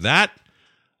after that,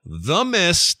 The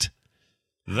Mist.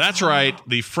 That's right,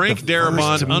 the Frank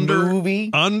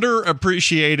Darabont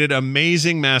underappreciated,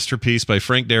 amazing masterpiece by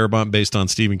Frank Darabont, based on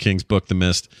Stephen King's book, The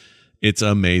Mist. It's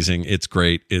amazing. It's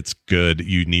great. It's good.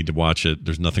 You need to watch it.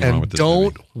 There's nothing wrong with this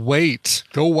don't movie. wait.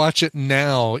 Go watch it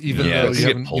now, even Yeah, though it's you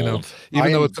getting haven't, pulled.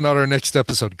 even though it's not our next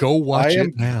episode. Go watch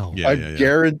it now. Yeah, I'm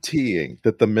guaranteeing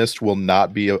that The Mist will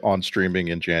not be on streaming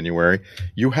in January.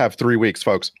 You have 3 weeks,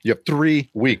 folks. You have 3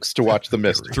 weeks to watch The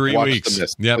Mist. 3 watch weeks. The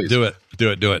Mist, Yep, please. do it.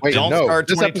 Wait, Don't no. start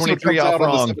This episode 2023 comes off out on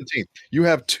wrong. the 17th. You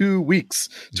have 2 weeks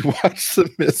to watch The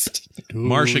Mist.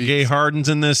 Marsha Gay Harden's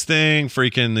in this thing.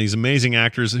 Freaking these amazing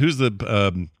actors. Who's the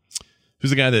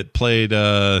guy that played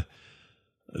the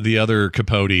other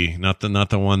Capote? Not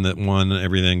the one that won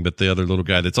everything, but the other little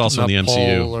guy that's also Not in the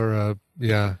MCU. Paul or,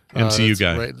 MCU that's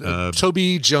guy. right.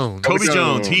 Toby Jones. Toby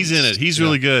Jones. He's in it. He's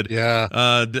really good.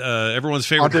 Yeah. Everyone's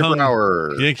favorite Andre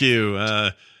Braugher. Thank you.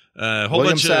 Whole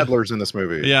William bunch Sadler's in this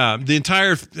movie. Yeah, the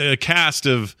entire cast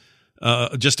of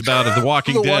just about of The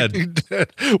Walking The Dead. Walking Dead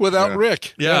without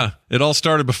Rick. Yeah, it all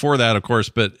started before that, of course,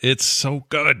 but it's so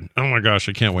good. Oh my gosh,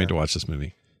 I can't wait to watch this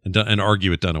movie and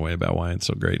argue with Dunaway about why it's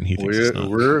so great, and he thinks it's not.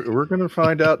 We're going to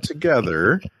find out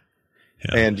together,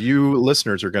 and you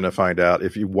listeners are going to find out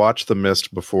if you watch The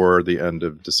Mist before the end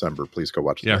of December. Please go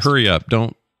watch. The Mist. Hurry up!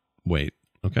 Don't wait.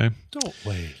 Okay. Don't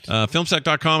wait.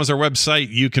 Filmsack.com is our website.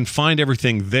 You can find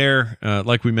everything there.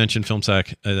 Like we mentioned,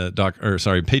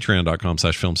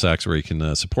 patreon.com/filmsacks, where you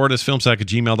can support us.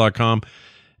 Filmsack@gmail.com.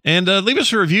 And leave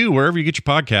us a review wherever you get your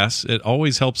podcasts. It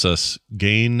always helps us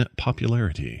gain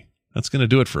popularity. That's going to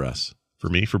do it for us. For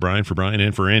me, for Brian,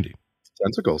 and for Andy.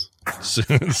 Tentacles.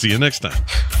 See you next time.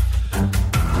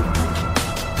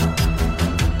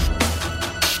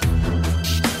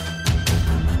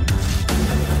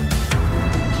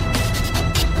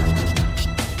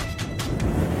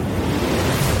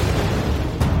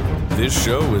 This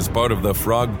show is part of the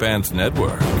Frog Pants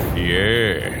Network.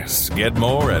 Yes. Get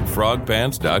more at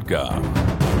frogpants.com.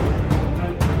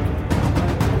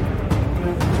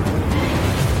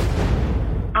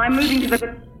 I'm moving to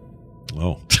the...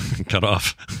 Oh, cut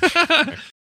off.